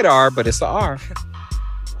a light R, but it's a R.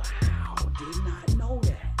 Wow, did not know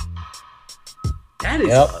that.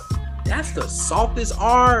 That's the softest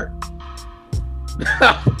R.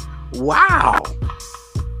 Wow.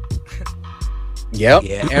 Yep.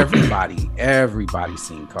 Yeah, everybody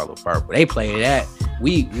seen Color Purple. They played that.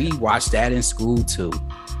 We watched that in school too.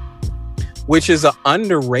 Which is an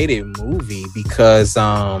underrated movie, because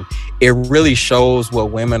it really shows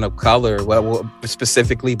what women of color, what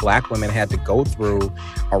specifically black women, had to go through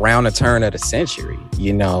around the turn of the century,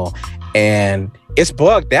 you know. And it's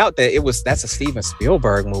bugged out that that's a Steven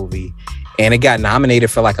Spielberg movie, and it got nominated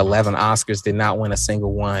for like 11 Oscars, did not win a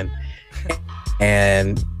single one.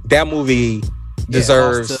 And that movie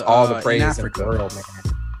deserves all the praise in the world, man.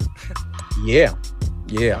 Yeah.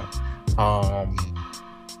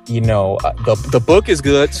 You know, the book is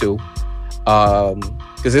good too,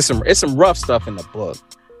 because it's some rough stuff in the book,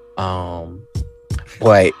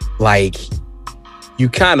 but like, you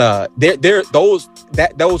kind of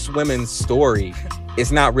those women's story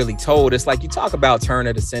is not really told. It's like, you talk about turn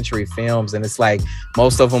of the century films, and it's like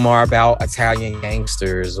most of them are about Italian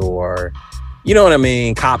gangsters, or, you know what I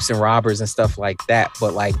mean, cops and robbers and stuff like that.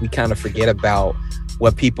 But like, we kind of forget about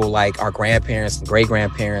what people like our grandparents and great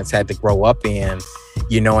grandparents had to grow up in,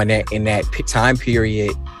 you know, in that time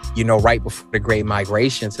period, you know, right before the Great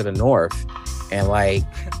Migration to the North. And like,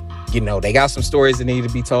 you know, they got some stories that need to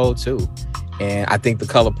be told too. And I think The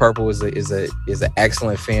Color Purple is an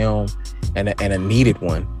excellent film and a needed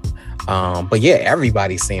one. But yeah,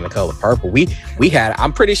 everybody's seen The Color Purple. We had,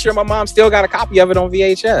 I'm pretty sure my mom still got a copy of it on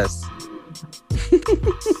VHS.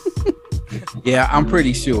 Yeah, I'm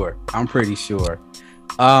pretty sure.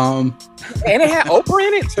 And it had Oprah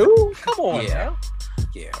in it too. Come on, man.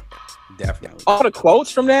 Yeah, definitely. All the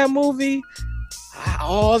quotes from that movie.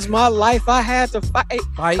 All's my life I had to fight.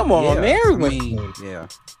 Come on, man. Yeah.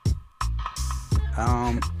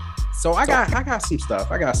 So I got some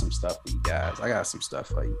stuff. I got some stuff for you guys.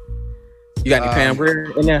 You got any Pam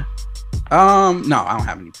Grier in there? No, I don't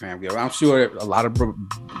have any Pam Grier. I'm sure a lot of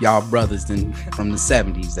y'all brothers from the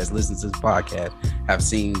 70s that's listening to this podcast have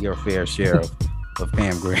seen your fair share of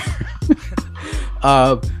Pam Grier.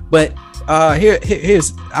 But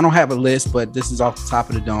here's, I don't have a list, but this is off the top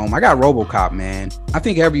of the dome. I got RoboCop, man. I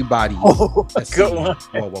think everybody has seen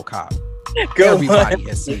RoboCop. Everybody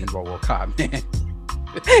has seen RoboCop, man.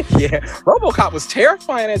 Yeah, RoboCop was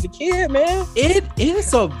terrifying as a kid, man. It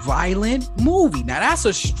is a violent movie. Now that's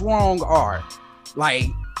a strong R. Like,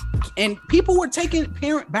 and people were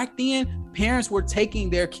back then, parents were taking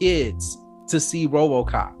their kids to see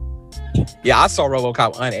RoboCop. Yeah, I saw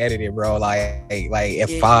RoboCop unedited, bro. Like at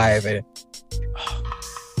 5. And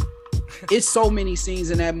it's so many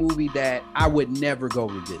scenes in that movie that I would never go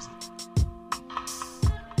revisit.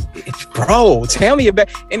 Bro, tell me about.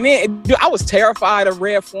 And then, dude, I was terrified of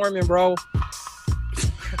Red Foreman, bro.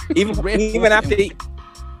 Even after he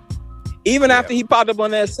popped up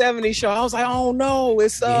on that 70s show, I was like, oh no,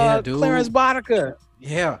 it's Clarence Boddicker.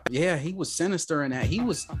 Yeah, he was sinister in that. He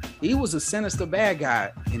was a sinister bad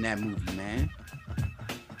guy in that movie, man.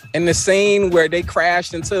 And the scene where they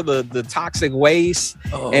crashed into the toxic waste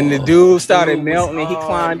and the dude started melting and he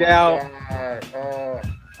climbed out.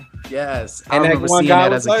 Yes, and I remember seeing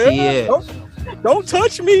that as a kid. Don't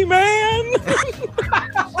touch me, man.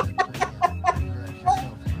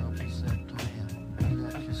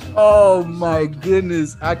 Oh my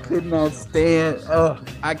goodness, I could not stand.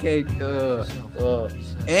 I can't.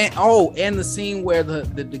 And the scene where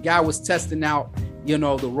the guy was testing out,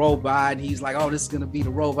 the robot. And he's like, oh, this is gonna be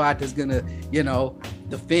the robot that's gonna,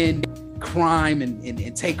 defend crime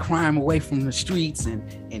and take crime away from the streets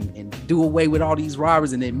and do away with all these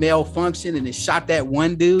robbers, and it malfunctioned and it shot that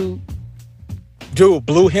one dude. Dude,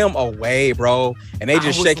 blew him away, bro. And they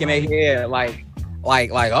just shaking their head like,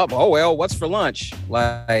 oh well, what's for lunch?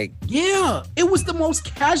 Like, yeah, it was the most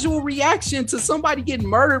casual reaction to somebody getting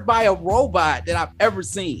murdered by a robot that I've ever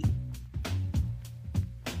seen.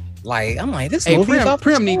 Like, I'm like, this movie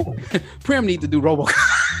Prim need to do RoboCop.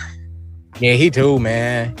 Yeah, he do,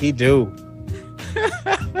 man. He do.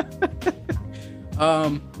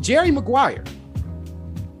 Jerry Maguire.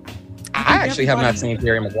 I actually have not seen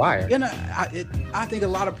Jerry Maguire. I think a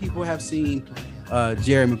lot of people have seen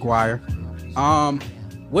Jerry Maguire.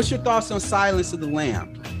 What's your thoughts on Silence of the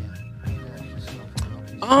Lamb?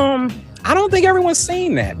 I don't think everyone's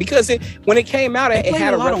seen that because when it came out, it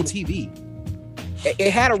had a lot on TV.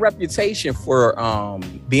 It had a reputation for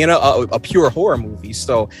being a pure horror movie.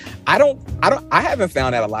 So I haven't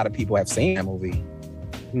found out a lot of people have seen that movie.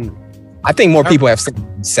 I think more people have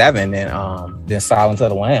seen 7 than Silence of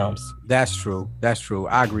the Lambs. That's true.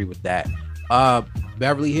 I agree with that.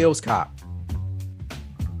 Beverly Hills Cop.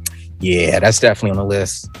 Yeah, that's definitely on the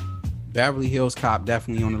list. Beverly Hills Cop,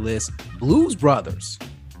 definitely on the list. Blues Brothers.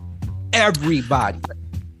 Everybody.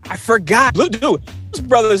 I forgot. Dude, Blues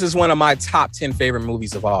Brothers is one of my top 10 favorite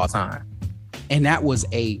movies of all time. And that was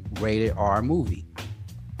a rated R movie.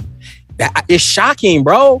 It's shocking,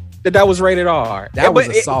 bro, that was rated R. That was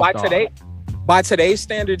a soft R. By today's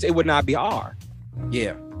standards, it would not be R.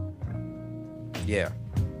 Yeah. Yep.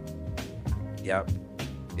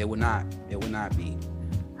 It would not be.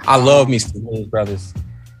 I love me some Blues Brothers.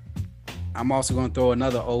 I'm also going to throw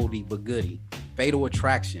another oldie but goodie. Fatal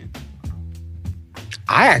Attraction.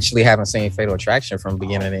 I actually haven't seen Fatal Attraction from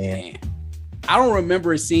beginning to end. I don't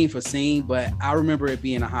remember it scene for scene, but I remember it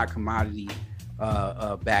being a hot commodity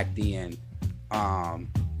back then.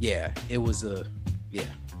 It was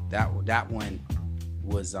that one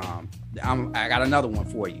was I got another one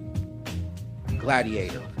for you.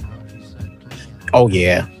 Gladiator. Oh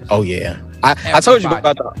yeah. I told you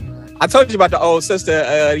about the old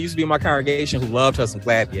sister used to be in my congregation who loved her some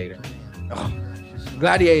Gladiator. Oh,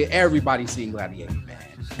 Gladiator, everybody's seen Gladiator, man.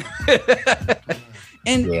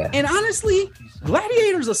 And honestly,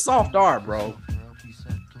 Gladiator's a soft R, bro.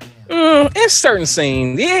 It's certain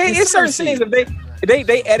scenes. Yeah, it's certain scenes. If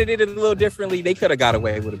they edited it a little differently, they could have got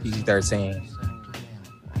away with a PG-13.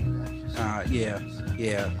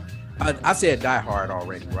 Yeah. I said Die Hard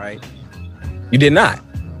already, right? You did not.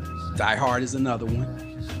 Die Hard is another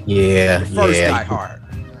one. Yeah. The first Die Hard.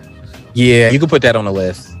 Yeah, you can put that on the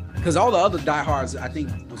list. Because all the other Die Hards, I think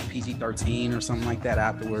it was PG-13 or something like that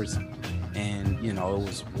afterwards. And, it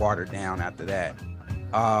was watered down after that.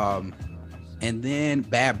 And then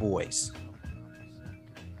Bad Boys.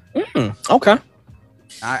 Okay.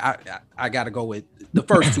 I got to go with the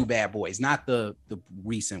first 2 Bad Boys, not the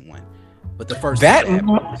recent one, but the first.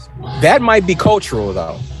 That might be cultural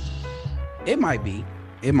though. It might be.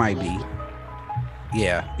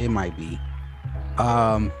 Yeah, it might be.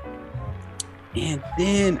 And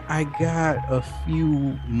then I got a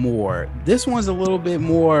few more. This one's a little bit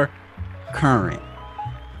more current.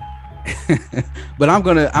 But I'm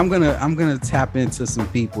gonna tap into some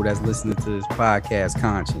people that's listening to this podcast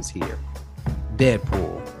conscious here.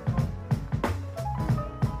 Deadpool.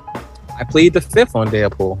 I plead the 5th on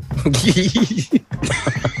Deadpool.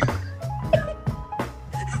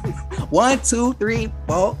 1, 2, 3,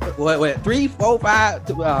 4. Wait, 3, 4,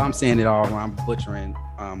 5. I'm saying it all wrong. I'm butchering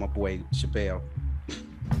my boy Chappelle.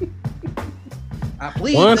 I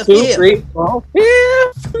plead 1, the 2, 5th. 3, 4,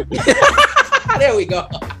 5. There we go.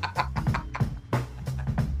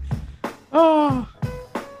 Oh.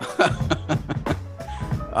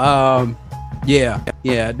 Yeah,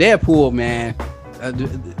 Deadpool, man.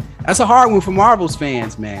 That's a hard one for Marvel's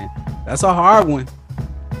fans, man. That's a hard one.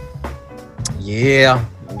 Yeah.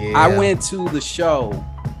 I went to the show.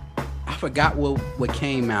 I forgot what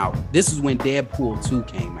came out. This is when Deadpool 2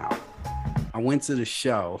 came out. I went to the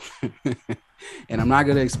show, and I'm not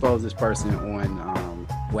gonna expose this person on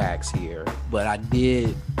wax here, but I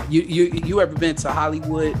did. You ever been to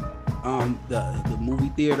Hollywood, the movie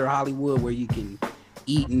theater Hollywood, where you can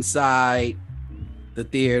eat inside the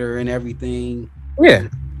theater and everything? Yeah.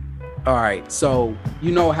 All right, so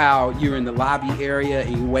you know how you're in the lobby area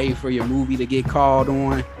and you wait for your movie to get called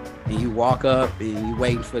on, and you walk up and you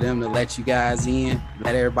waiting for them to let you guys in,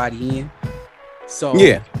 let everybody in. So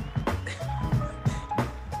yeah,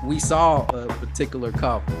 we saw a particular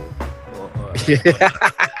couple,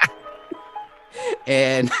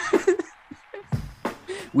 and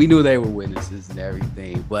we knew they were witnesses and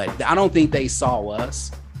everything, but I don't think they saw us.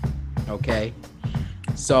 Okay,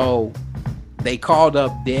 so they called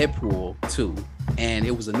up Deadpool 2, and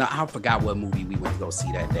it was I forgot what movie we went to go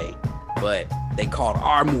see that day, but they called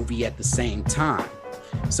our movie at the same time.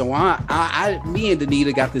 So me and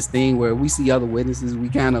Danita got this thing where we see other witnesses, we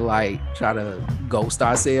kind of like try to ghost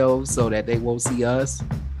ourselves so that they won't see us,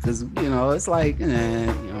 because it's like it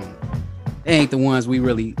ain't the ones we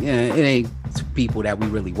really, it ain't people that we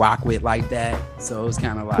really rock with like that. So it's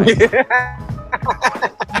kind of like,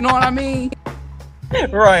 you know what I mean?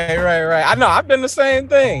 Right. I know. I've done the same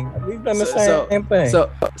thing. We've done the same thing.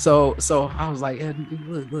 So I was like, hey,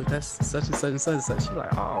 look, that's such and such and such and such. She's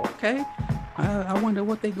like, oh, okay. I wonder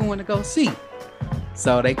what they going to go see.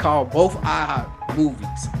 So they called both our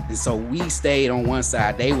movies, and so we stayed on one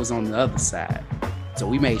side. They was on the other side. So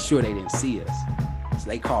we made sure they didn't see us. So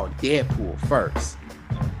they called Deadpool first,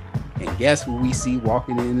 and guess who we see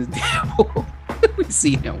walking in is Deadpool? We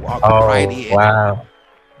see him walking right in. Wow.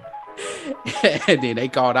 And then they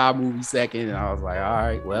called our movie second, and I was like, all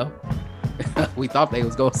right, well, we thought they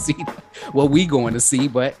was going to see what we going to see,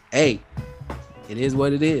 but hey, it is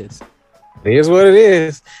what it is. It is what it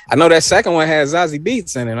is. I know that second one has Zazie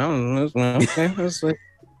Beetz in it. I don't know. Okay.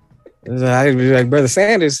 Like Brother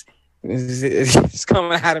Sanders is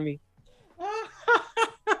coming out of me.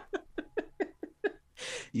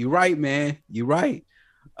 You're right, man. You're right.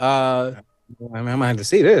 I might have to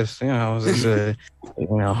see this. Hide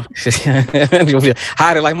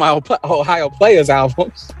it like my Ohio Players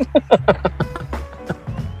albums.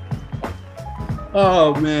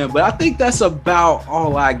 Oh man, but I think that's about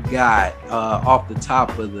all I got off the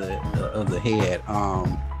top of the head.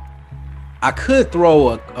 I could throw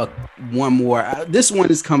a one more. This one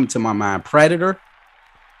is coming to my mind. Predator,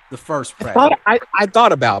 the first Predator. I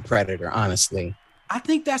thought about Predator, honestly. I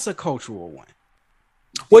think that's a cultural one.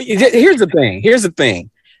 Well, here's the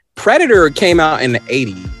thing. Predator came out in the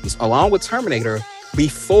 80s along with Terminator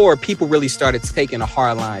before people really started taking a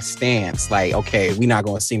hardline stance. Like, okay, we're not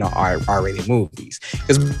going to see no R-rated movies.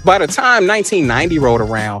 Because by the time 1990 rolled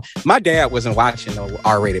around, my dad wasn't watching no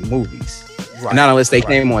R-rated movies. Right. Not unless they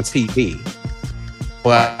came on TV.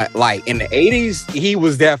 But like in the 80s, he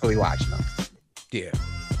was definitely watching them. Yeah.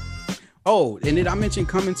 Oh, and did I mention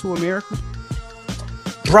Coming to America?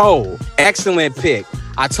 Bro, excellent pick.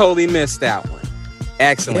 I totally missed that one.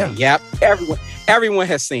 Excellent. Yeah. Yep. Everyone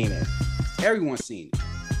has seen it. Everyone's seen it.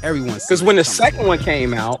 Because when the second one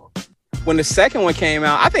came out,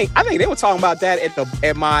 I think they were talking about that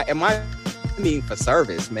at my meeting for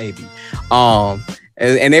service, maybe.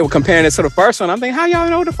 And they were comparing it to the first one. I'm thinking, how y'all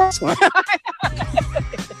know the first one?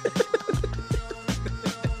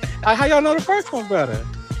 How y'all know the first one better?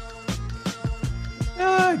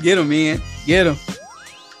 Get him, man. Get him.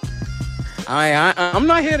 I'm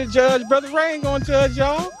not here to judge. Brother Ray ain't gonna judge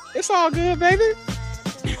y'all. It's all good, baby.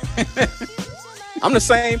 I'm the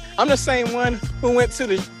same one who went to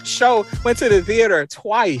the theater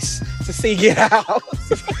twice to see Get Out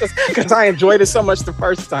because I enjoyed it so much the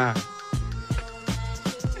first time.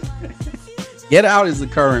 Get Out is the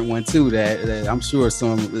current one too that I'm sure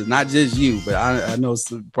some, not just you, but I know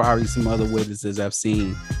probably some other witnesses have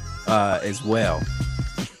seen as well.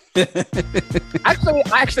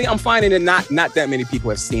 Actually, I'm finding that not that many people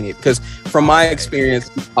have seen it because from my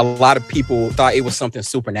experience, a lot of people thought it was something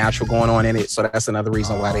supernatural going on in it. So that's another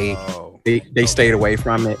reason why they stayed away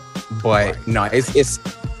from it. But no, it's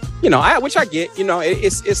which I get.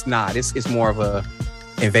 It's not. It's more of a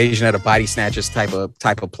invasion of the body snatchers type of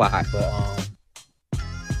plot. But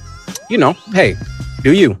hey,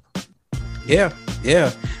 do you? Yeah.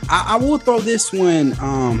 I will throw this one.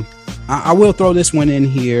 I will throw this one in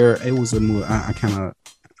here. It was a movie. I kind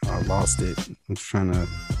of lost it. I'm trying to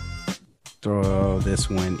throw this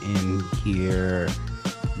one in here.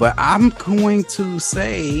 But I'm going to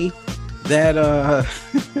say that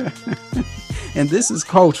and this is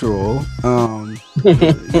cultural.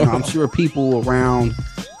 I'm sure people around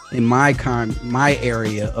in my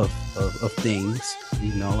area of things,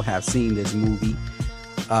 have seen this movie.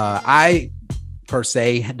 I per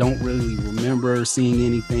se don't really remember seeing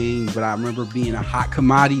anything, but I remember being a hot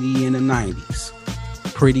commodity in the 90s.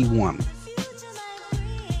 Pretty Woman.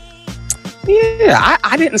 Yeah,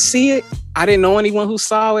 I didn't see it. I didn't know anyone who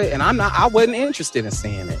saw it, and I wasn't interested in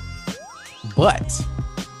seeing it. But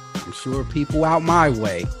I'm sure people out my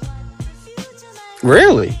way.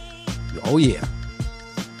 Really? Oh yeah.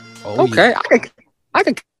 Okay, Yeah. I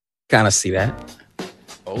can kind of see that.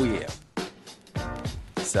 Oh yeah.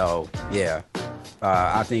 So yeah,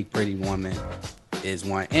 I think Pretty Woman is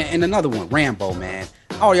one, and another one, Rambo, man.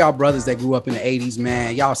 All y'all brothers that grew up in the 80s,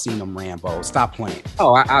 man, y'all seen them Rambo. Stop playing.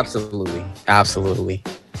 Oh, absolutely.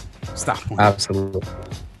 Stop playing. Absolutely.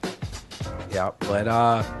 Yeah, but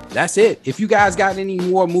that's it. If you guys got any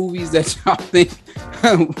more movies that y'all think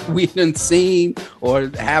we done seen or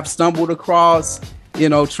have stumbled across,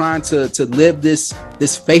 trying to live this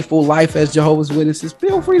faithful life as Jehovah's Witnesses,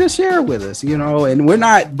 feel free to share it with us, and we're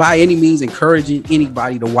not by any means encouraging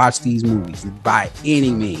anybody to watch these movies by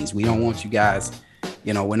any means. We don't want you guys,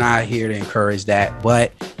 we're not here to encourage that,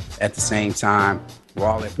 but at the same time, we're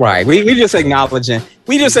all right. We just acknowledging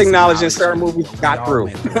certain movies got through.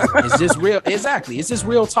 It's just real. Exactly. It's just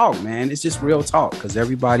real talk, man. It's just real talk because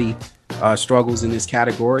everybody struggles in this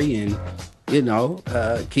category, and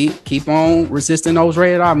keep on resisting those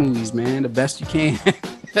rated R movies, man, the best you can.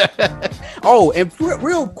 Oh, and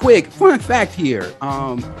real quick, fun fact here.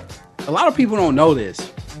 A lot of people don't know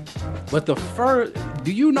this, but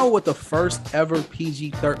do you know what the first ever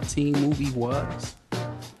PG-13 movie was?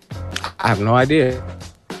 I have no idea.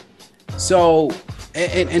 So,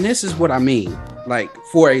 and this is what I mean. Like,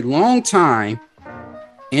 for a long time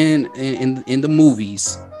in the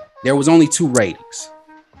movies, there was only two ratings.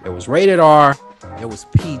 There was rated R, there was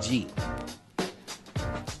PG.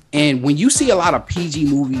 And when you see a lot of PG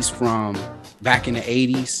movies from back in the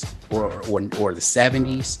 80s or the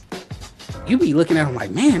 70s, you be looking at them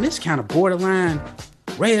like, man, this kind of borderline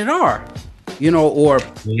rated R. Or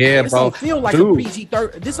yeah, this bro. Don't feel like a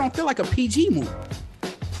PG-13. This don't feel like a PG movie.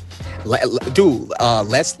 Dude,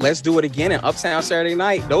 let's do it again in Uptown Saturday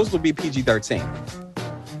Night. Those would be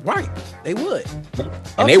PG-13. Right, they would.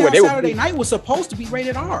 And Saturday Night was supposed to be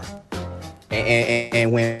rated R.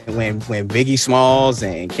 And when Biggie Smalls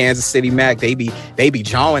and Kansas City Mac, they be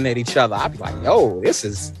jawing at each other. I'd be like, yo, this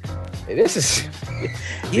is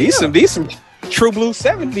these some true blue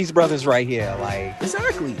 70s brothers right here. Like,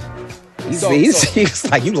 exactly. He's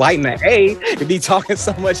like, you lighting the A to be talking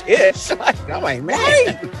so much ish. I'm like, man.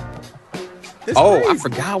 Right. Oh, I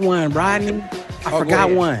forgot one, Rodney. I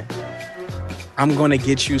forgot one. I'm gonna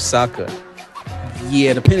get you, sucker.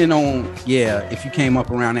 Yeah, depending on if you came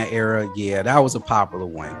up around that era, that was a popular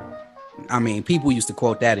one. I mean, people used to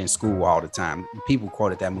quote that in school all the time. People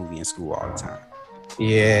quoted that movie in school all the time.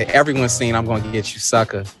 Yeah, everyone's seen I'm gonna get you,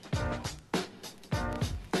 sucker.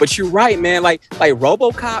 But you're right, man. Like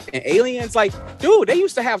RoboCop and Aliens, like, dude, they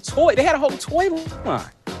used to have they had a whole toy line.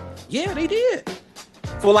 Yeah, they did.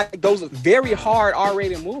 For like those very hard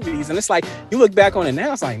R-rated movies. And it's like, you look back on it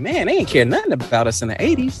now, it's like, man, they ain't care nothing about us in the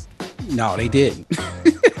 80s. No, they didn't.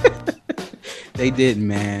 They didn't,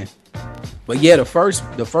 man. But yeah, the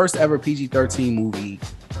first ever PG-13 movie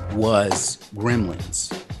was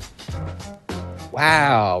Gremlins.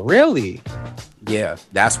 Wow, really? Yeah,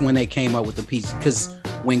 that's when they came up with the PG. Because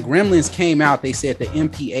when Gremlins came out, they said the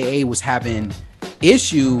MPAA was having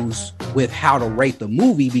issues with how to rate the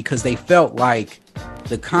movie because they felt like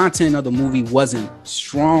the content of the movie wasn't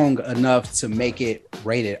strong enough to make it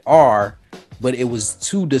rated R, but it was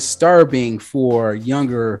too disturbing for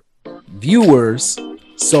younger viewers.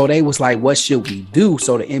 So they was like, what should we do?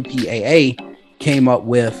 So the MPAA came up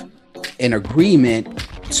with an agreement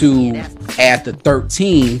to add the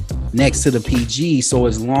 13 next to the PG. So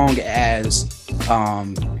as long as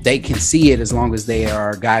they can see it, as long as they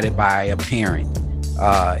are guided by a parent,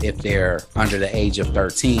 if they're under the age of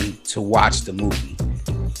 13, to watch the movie.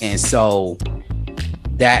 And so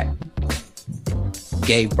that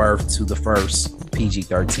gave birth to the first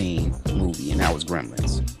PG-13 movie, and that was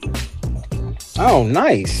Gremlins. Oh,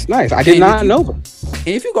 nice. I did not know that. And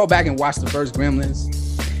if you go back and watch the first Gremlins,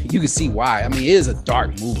 you can see why. I mean, it is a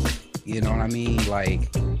dark movie. You know what I mean? Like,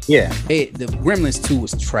 yeah. The Gremlins 2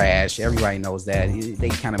 was trash. Everybody knows that. They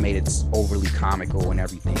kind of made it overly comical and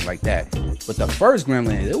everything like that. But the first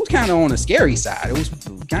Gremlins, it was kind of on the scary side. It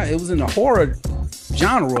was in the horror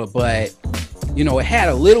genre, but You know, it had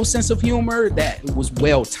a little sense of humor that was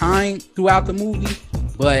well timed throughout the movie,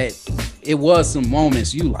 but it was some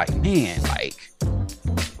moments you like, man, like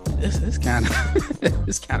this kind of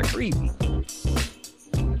it's kind of creepy.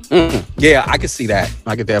 Yeah, I could see that.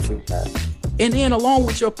 I could definitely see that. And then along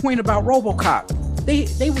with your point about RoboCop,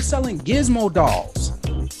 they were selling Gizmo dolls.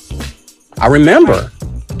 I remember.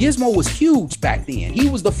 Gizmo was huge back then. He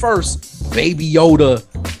was the first Baby Yoda,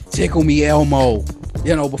 Tickle Me Elmo.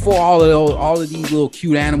 You know, before all of these little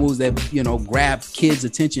cute animals that, you know, grab kids'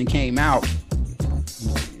 attention came out.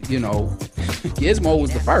 You know, Gizmo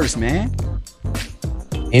was the first, man.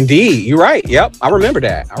 Indeed, you're right. Yep, I remember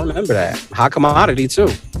that. High commodity too.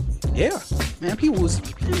 Yeah, man, people was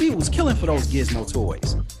killing for those Gizmo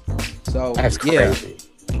toys. So that's crazy.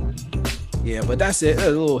 Yeah, but that's it. A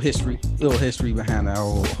little history behind that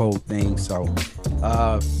whole thing. So,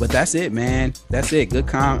 but that's it, man. That's it. Good.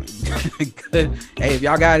 Good. Hey, if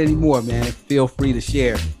y'all got any more, man, feel free to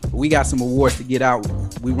share. We got some awards to get out.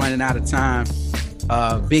 We running out of time.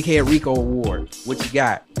 Big Head Rico Award. What you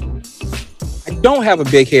got? I don't have a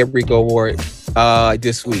Big Head Rico Award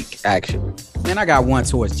this week, actually. Man, I got one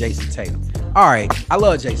towards Jason Tatum. All right, I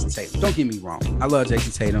love Jason Tatum. Don't get me wrong. I love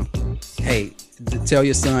Jason Tatum. Hey, tell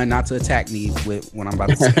your son not to attack me with when I'm about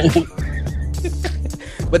to say.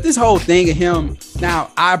 But this whole thing of him,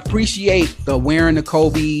 now I appreciate the wearing the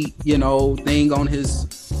Kobe, you know, thing on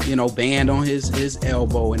his, you know, band on his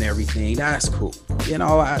elbow and everything. That's cool. You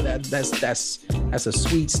know, that's a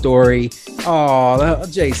sweet story. Oh,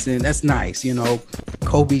 Jason, that's nice. You know,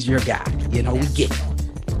 Kobe's your guy. You know, we get it.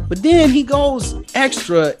 But then he goes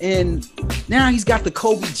extra, and now he's got the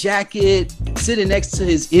Kobe jacket sitting next to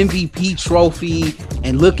his MVP trophy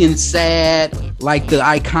and looking sad, like the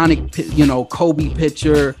iconic, you know, Kobe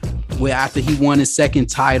picture where after he won his second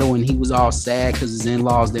title and he was all sad because his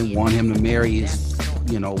in-laws didn't want him to marry his,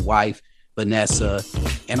 you know, wife, Vanessa,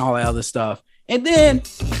 and all that other stuff. And then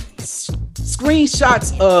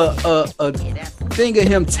screenshots a thing of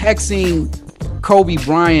him texting Kobe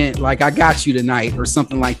Bryant, like, I got you tonight or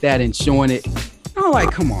something like that, and showing it. I'm like,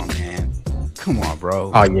 come on, man. Come on,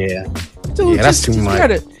 bro. Oh, yeah. Dude, yeah, that's too much.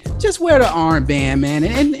 Wear the armband, man,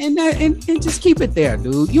 and just keep it there,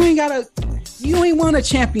 dude. You ain't won a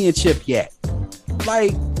championship yet.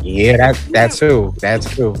 Like, yeah, that's true.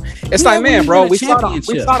 It's like, man, bro, we saw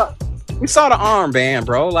the armband,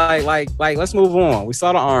 bro. Like, let's move on. We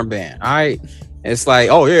saw the armband. All right. It's like,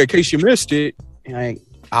 oh yeah, in case you missed it, like,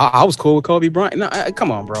 I was cool with Kobe Bryant. No, come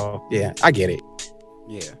on, bro. Yeah, I get it.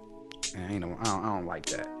 Yeah, I don't like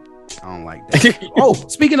that. I don't like that. Oh,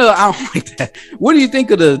 speaking of, I don't like that. What do you think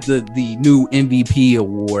of the new MVP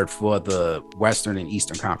award for the Western and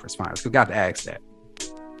Eastern Conference Finals? Forgot to ask that.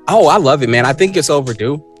 Oh, I love it, man. I think it's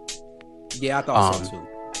overdue. Yeah, I thought so too.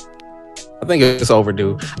 I think it's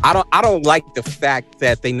overdue. I don't like the fact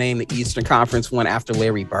that they named the Eastern Conference one after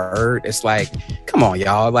Larry Bird. It's like, come on,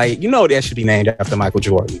 y'all. Like, you know that should be named after Michael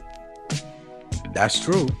Jordan. That's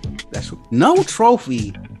true. No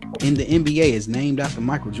trophy in the NBA is named after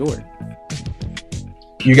Michael Jordan.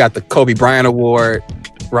 You got the Kobe Bryant Award,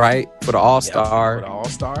 right? For the All-Star. For the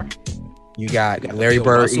All-Star. You got Larry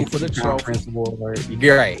Bird for the Conference Award.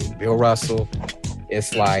 You're right. Bill Russell.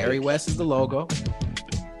 It's like Larry West is the logo.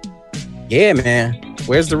 Yeah, man.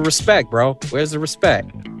 Where's the respect, bro? Where's the respect?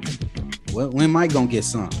 When Mike gonna get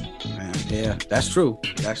some? Man, yeah, that's true.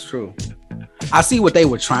 I see what they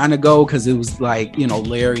were trying to go because it was like, you know,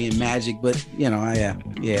 Larry and Magic, but you know,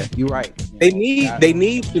 yeah, you're right. They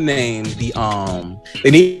need to name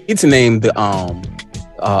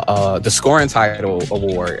the scoring title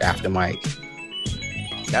award after Mike.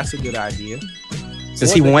 That's a good idea.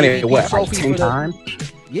 Since he won it, what, like 10 times?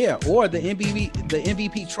 Yeah, or the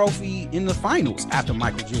MVP trophy in the finals after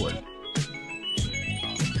Michael Jordan.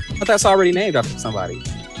 But that's already named after somebody.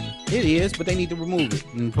 It is, but they need to remove it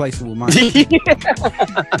and replace it with mine.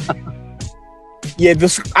 Yeah,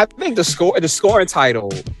 I think the scoring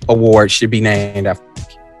title award should be named after.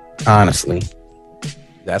 Honestly,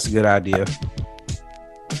 that's a good idea.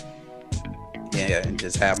 Yeah, and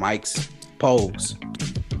just have Mike's pose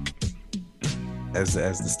as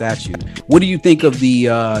the statue. What do you think of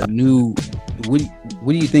the new? What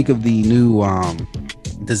do you think of the new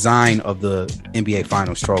design of the NBA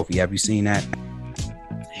Finals trophy? Have you seen that?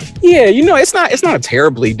 Yeah, you know, it's not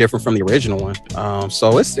terribly different from the original one.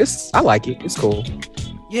 So it's I like it. It's cool.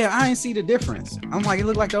 Yeah, I didn't see the difference. I'm like, it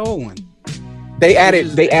looked like the old one. They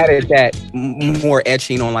added that more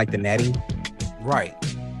etching on like the netting. Right.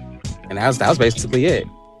 And that was basically it.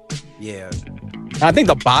 Yeah. I think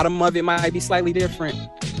the bottom of it might be slightly different.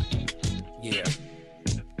 Yeah.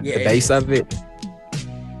 The base of it.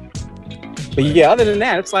 But yeah, other than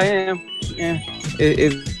that, it's like,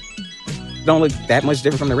 it don't look that much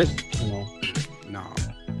different from the original. No.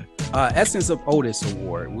 Essence of Otis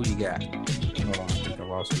Award. What you got? Hold on, I think I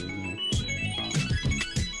lost you again.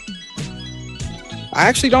 I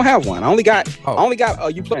actually don't have one. I only got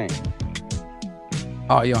you playing.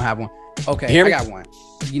 Oh, you don't have one. Okay, I got one.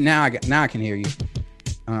 Now I can hear you.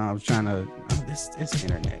 I was trying to. This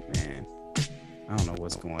internet, man. I don't know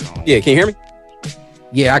what's going on. Yeah, can you hear me?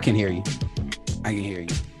 Yeah, I can hear you. I can hear you.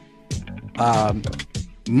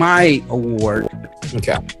 My award.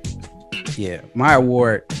 Okay. Yeah, my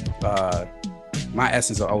award. My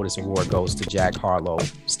Essence of Otis Award goes to Jack Harlow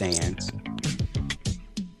stands.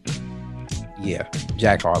 Yeah,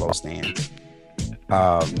 Jack Harlow stands.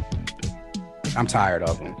 I'm tired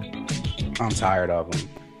of him.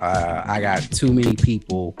 I got too many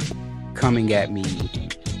people coming at me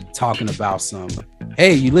talking about some,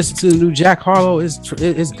 hey, you listen to the new Jack Harlow, it's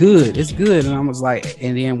good, and I was like,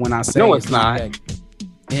 and then when I say no, it's not,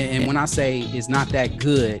 and when I say it's not that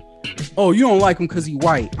good, oh, you don't like him because he's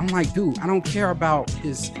white. I'm like, dude, I don't care about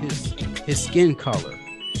his skin color.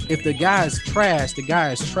 If the guy is trash, the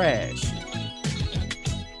guy is trash.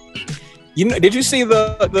 You know, did you see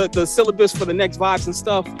the syllabus for the Next Vibes and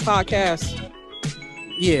Stuff podcast?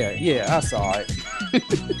 Yeah, I saw it.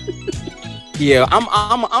 Yeah, I'm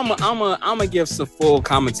gonna give some full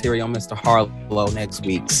commentary on Mr. Harlow next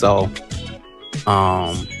week. So,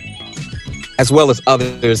 as well as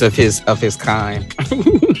others of his kind.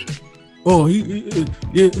 Oh,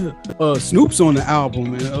 Snoop's on the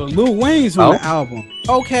album and Lil Wayne's on the album.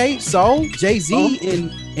 Okay, so Jay-Z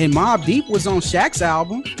and Mobb Deep was on Shaq's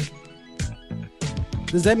album.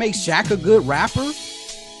 Does that make Shaq a good rapper?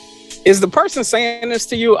 Is the person saying this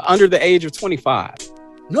to you under the age of 25?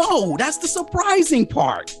 No, that's the surprising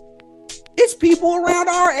part. It's people around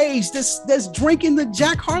our age that's drinking the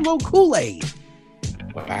Jack Harlow Kool-Aid.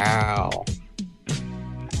 Wow.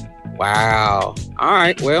 All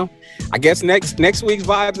right. Well, I guess next week's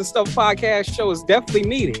Vibes and Stuff podcast show is definitely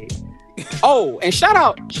needed. Oh, and shout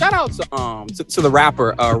out to the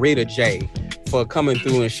rapper Rita J for coming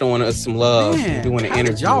through and showing us some love, and doing an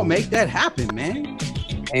interview. Y'all make that happen, man.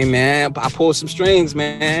 Hey man, I pulled some strings,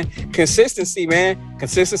 man. Consistency, man.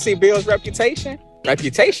 Consistency builds reputation.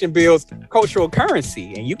 Reputation builds cultural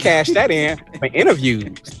currency, and you cash that in for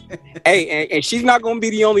interviews. Hey, and she's not gonna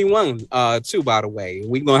be the only one, too. By the way,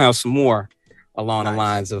 we're gonna have some more along the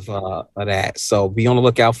lines of that. So be on the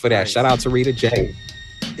lookout for that. Nice. Shout out to Rita J.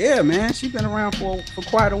 Yeah, man, she's been around for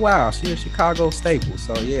quite a while. She's a Chicago staple.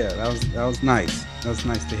 So yeah, that was nice. That was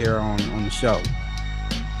nice to hear her on the show.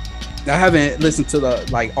 I haven't listened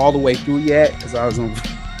to all the way through yet because I was on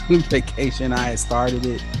vacation. I had started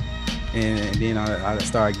it, and then I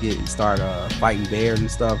started fighting bears and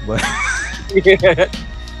stuff. But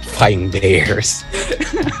fighting bears.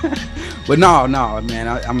 But no, man,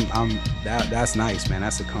 that's nice, man.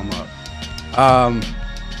 That's a come up.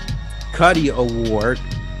 Cuddy Award.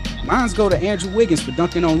 Mine's go to Andrew Wiggins for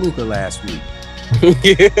dunking on Luka last week.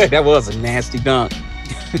 Yeah, that was a nasty dunk.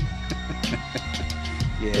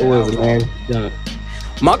 Yeah, it was a nasty dunk.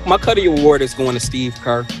 My Cuddy Award is going to Steve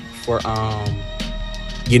Kerr for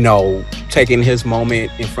taking his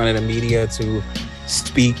moment in front of the media to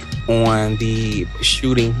speak on the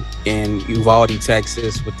shooting in Uvalde,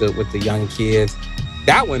 Texas with the young kids.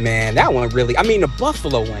 That one really, I mean, the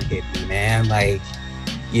Buffalo one hit me, man. Like,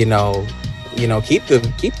 keep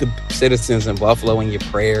the citizens in Buffalo in your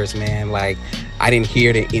prayers, man. Like, I didn't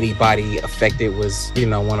hear that anybody affected was,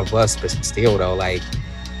 one of us, but still though, like,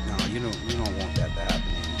 no, you don't want that to happen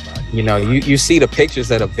to anybody. You see the pictures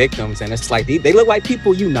of the victims, and it's like they look like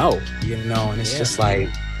people, and it's just like,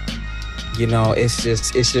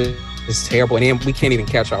 it's terrible. And then we can't even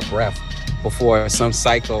catch our breath before some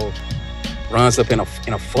psycho runs up in a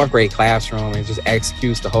 4th grade classroom and just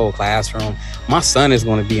executes the whole classroom. My son is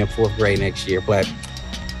going to be in 4th grade next year, but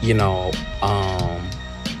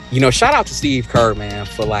shout out to Steve Kerr, man,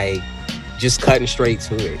 for just cutting straight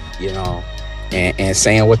to it, and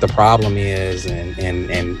saying what the problem is,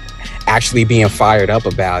 and actually being fired up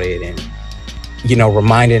about it, and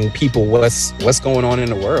reminding people what's going on in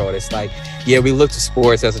the world. It's like, yeah, we look to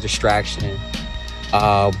sports as a distraction,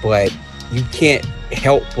 but you can't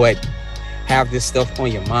help but have this stuff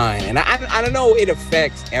on your mind. And I don't know, it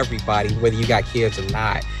affects everybody, whether you got kids or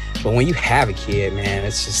not. But when you have a kid, man,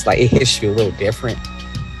 it's just like, it hits you a little different.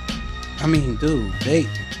 I mean, dude,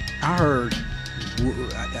 I heard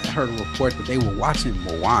a report that they were watching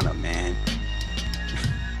Moana, man.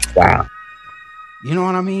 Wow. You know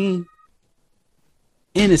what I mean?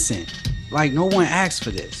 Innocent. Like, no one asked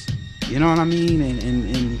for this. You know what I mean?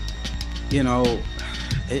 And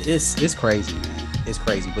It's crazy, man. It's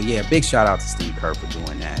crazy. But yeah, big shout out to Steve Kerr for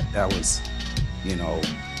doing that. That was,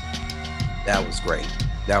 that was great.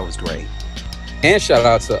 That was great. And shout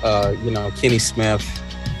out to Kenny Smith.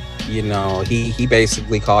 He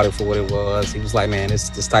basically called it for what it was. He was like, man,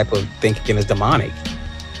 this type of thinking is demonic.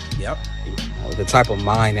 Yep. The type of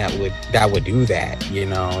mind that would do that,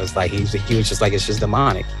 it's like he was just like, it's just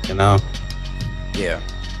demonic, Yeah.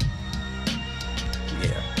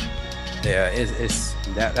 It's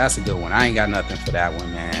that's a good one. I ain't got nothing for that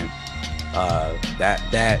one, man.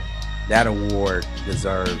 That award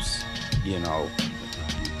deserves,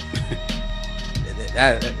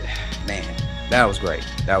 that was great.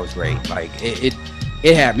 That was great. Like it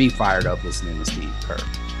had me fired up listening to Steve Kerr.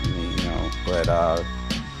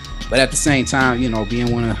 But at the same time,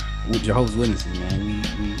 being one of Jehovah's Witnesses, man,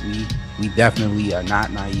 we definitely are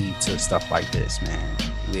not naive to stuff like this, man.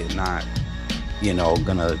 We're not,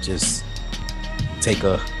 gonna just take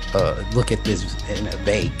a look at this in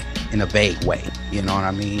a vague way. You know what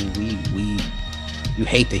I mean? You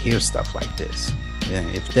hate to hear stuff like this. And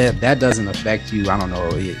if that doesn't affect you, I don't know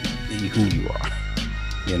who you are.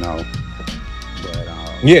 But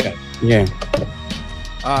yeah.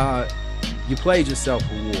 You played yourself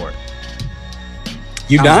award.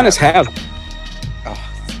 Udonis has.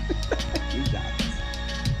 Udonis.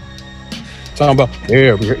 Talking about,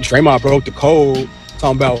 Draymond broke the code.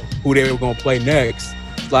 Talking about who they were gonna play next.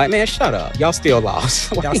 It's like, man, shut up. Y'all still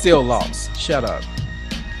lost. Y'all still lost. Shut up.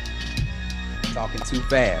 Talking too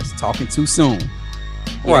fast. Talking too soon.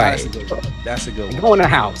 Right. That's a good one. Go in the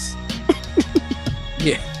house.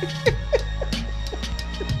 Yeah.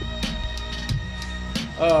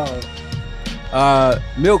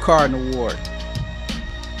 Milk Carton Award.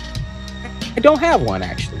 I don't have one,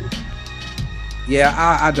 actually. Yeah,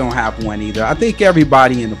 I don't have one either. I think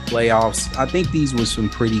everybody in the playoffs, I think these were some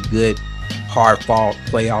pretty good, hard-fought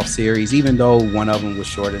playoff series, even though one of them was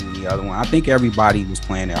shorter than the other one. I think everybody was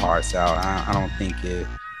playing their hearts out. I don't think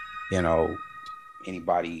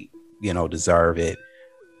anybody, deserve it.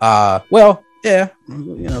 Well, yeah,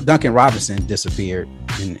 Duncan Robinson disappeared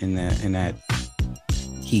in that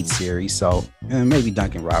Heat series, so maybe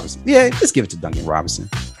Duncan Robinson. Yeah, let's give it to Duncan Robinson.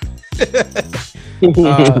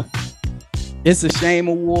 It's a shame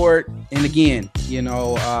award, and again,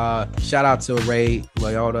 shout out to Ray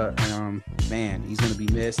Liotta. Man, he's gonna be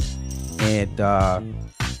missed, and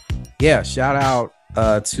shout out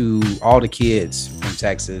to all the kids from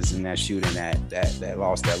Texas in that shooting that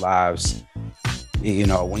lost their lives.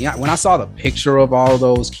 When I saw the picture of all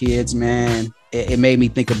those kids, man, it made me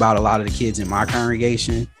think about a lot of the kids in my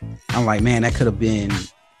congregation. I'm like, man, that could have been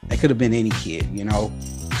any kid,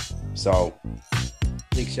 So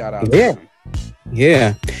big shout out. Yeah.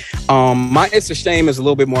 Yeah. My It's a Shame is a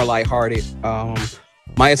little bit more lighthearted.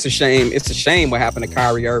 My It's a Shame what happened to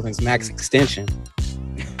Kyrie Irving's max extension.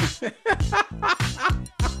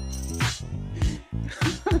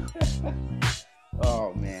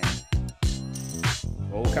 Oh man.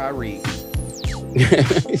 Old Kyrie.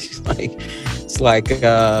 It's like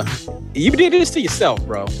you did this to yourself,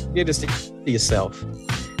 bro. You did this to yourself.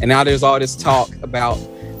 And now there's all this talk about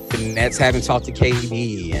the Nets having talked to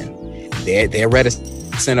KD, and they're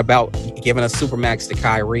reticent about giving a supermax to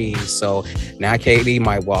Kyrie. So now KD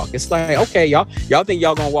might walk. It's like, okay, y'all think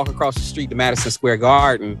y'all gonna walk across the street to Madison Square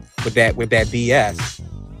Garden with that BS?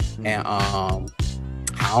 And I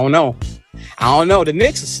don't know. The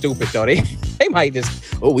Knicks are stupid though. They might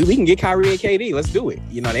just, we can get Kyrie and KD. Let's do it.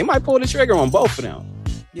 They might pull the trigger on both of them.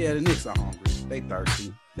 Yeah, the Knicks are hungry. They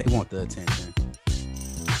thirsty. They want the attention.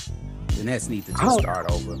 The Nets need to just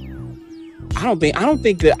start over. I don't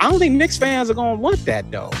think Knicks fans are gonna want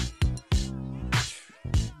that though.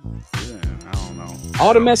 Yeah, I don't know.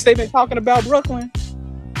 All the mess they've been talking about Brooklyn,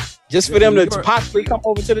 just for them to possibly come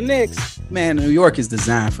over to the Knicks. Man, New York is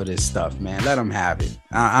designed for this stuff, man. Let them have it.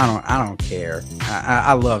 I don't care.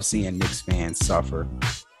 I love seeing Knicks fans suffer.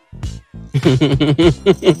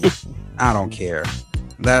 I don't care.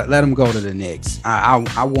 Let them go to the Knicks.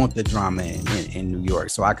 I want the drama in New York,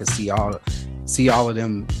 so I can see all of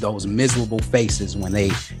them, those miserable faces when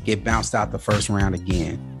they get bounced out the first round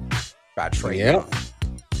again by Trae. Yeah.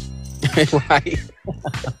 Right.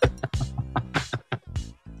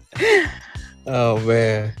 Oh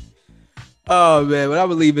man. But I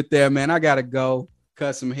will leave it there, man. I gotta go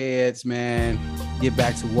cut some heads, man. Get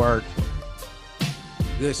back to work.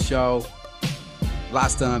 Good show.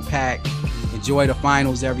 Lots to unpack. Enjoy the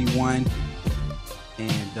finals, everyone.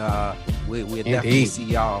 And we'll definitely see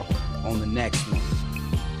y'all on the next one.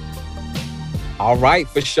 All right,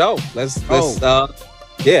 for sure. Let's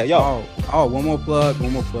Oh, one more plug.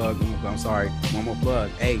 I'm sorry. One more plug.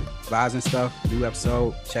 Hey, Vibes and Stuff, new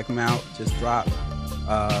episode. Check them out. Just dropped.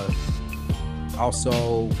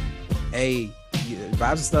 Also, hey,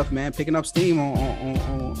 Vibes and Stuff, man, picking up steam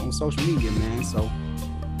on social media, man. So,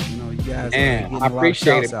 you know, you guys. Man, I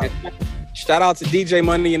appreciate it. Man. Shout out to DJ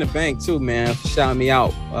Money in the Bank too, man, for shouting me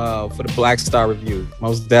out for the Black Star review.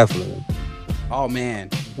 Most definitely. Oh man.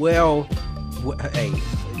 Well, hey,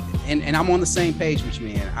 and I'm on the same page with you,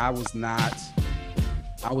 man. I was not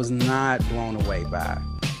blown away by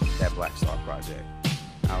that Black Star project.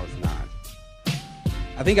 I was not.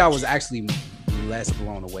 I think I was actually less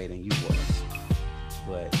blown away than you was.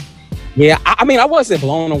 But yeah, I mean, I wasn't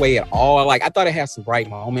blown away at all. Like, I thought it had some bright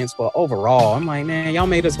moments, but overall, I'm like, man, y'all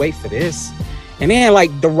made us wait for this. And then, like,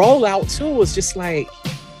 the rollout too was just like,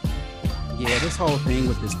 yeah, this whole thing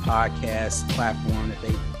with this podcast platform that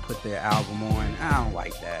they put their album on, I don't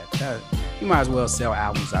like that. You might as well sell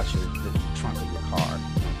albums out the trunk of your car.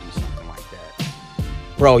 Do something like that.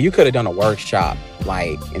 Bro, you could have done a workshop,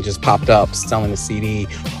 like, and just popped up selling the CD.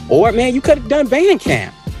 Or, man, you could have done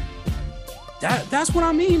Bandcamp. That's what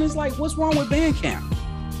I mean. It's like, what's wrong with Bandcamp?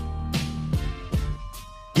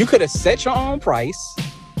 You could have set your own price.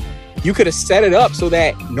 You could have set it up so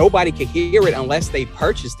that nobody could hear it unless they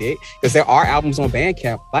purchased it, because there are albums on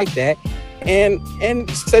Bandcamp like that. And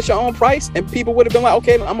set your own price, and people would have been like,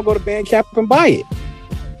 okay, I'm gonna go to Bandcamp and buy it.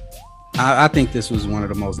 I think this was one of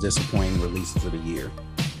the most disappointing releases of the year,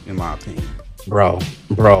 in my opinion. Bro,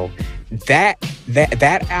 that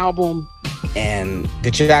album and the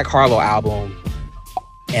Jack Harlow album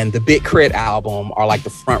and the Big Crit album are like the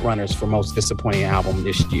front runners for most disappointing album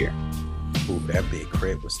this year. Ooh, that Big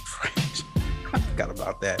Crit was trash. I forgot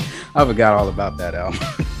all about that album.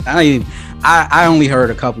 I only heard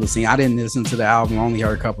a couple of singles. I didn't listen to the album. I only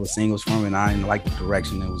heard a couple of singles from it, and I didn't like the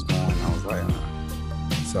direction it was going. I was like,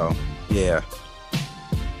 so yeah.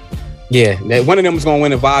 Yeah, one of them was gonna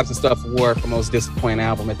win the Vibes and Stuff award for most disappointing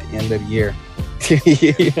album at the end of the year.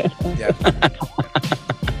 Yeah.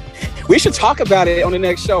 We should talk about it on the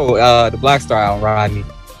next show, the Black Star album, Rodney.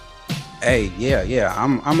 Hey, yeah.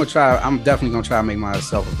 I'm definitely gonna try to make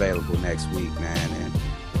myself available next week, man,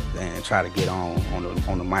 and try to get on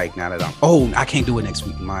the mic now that I can't do it next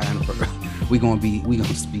week. My anniversary. we gonna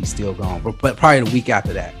be still gone, but probably the week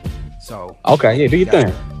after that. So okay, yeah, do your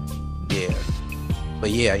thing. Yeah. But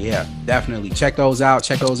yeah, definitely check those out.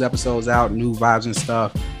 Check those episodes out. New Vibes and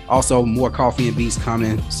Stuff. Also, more Coffee and Beats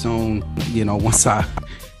coming soon. You know, once I,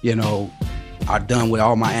 are done with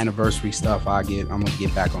all my anniversary stuff, I'm gonna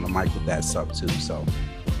get back on the mic with that stuff too. So,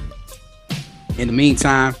 in the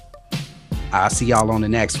meantime, I'll see y'all on the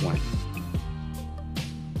next one.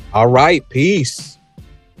 All right, peace.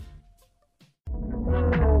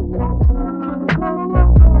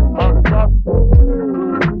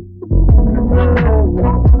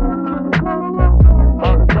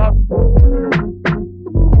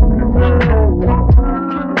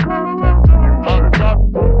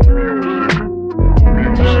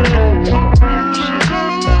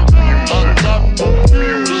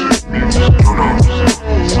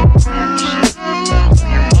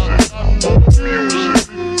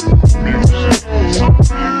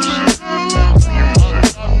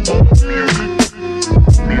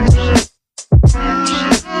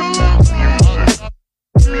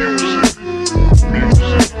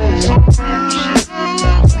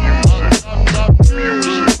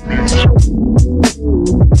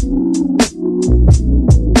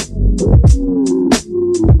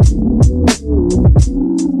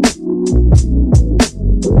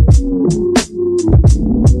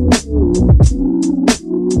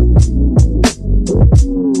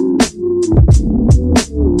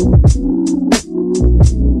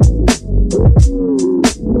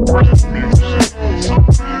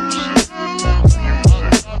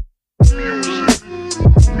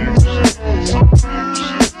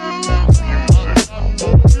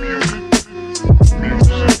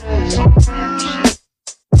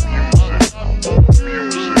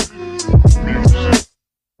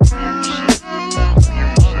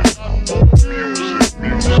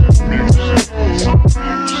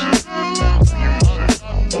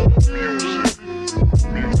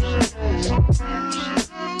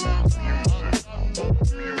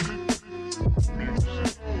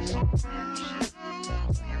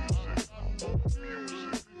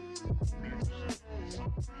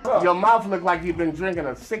 Your mouth look like you've been drinking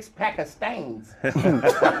a 6-pack of Stains.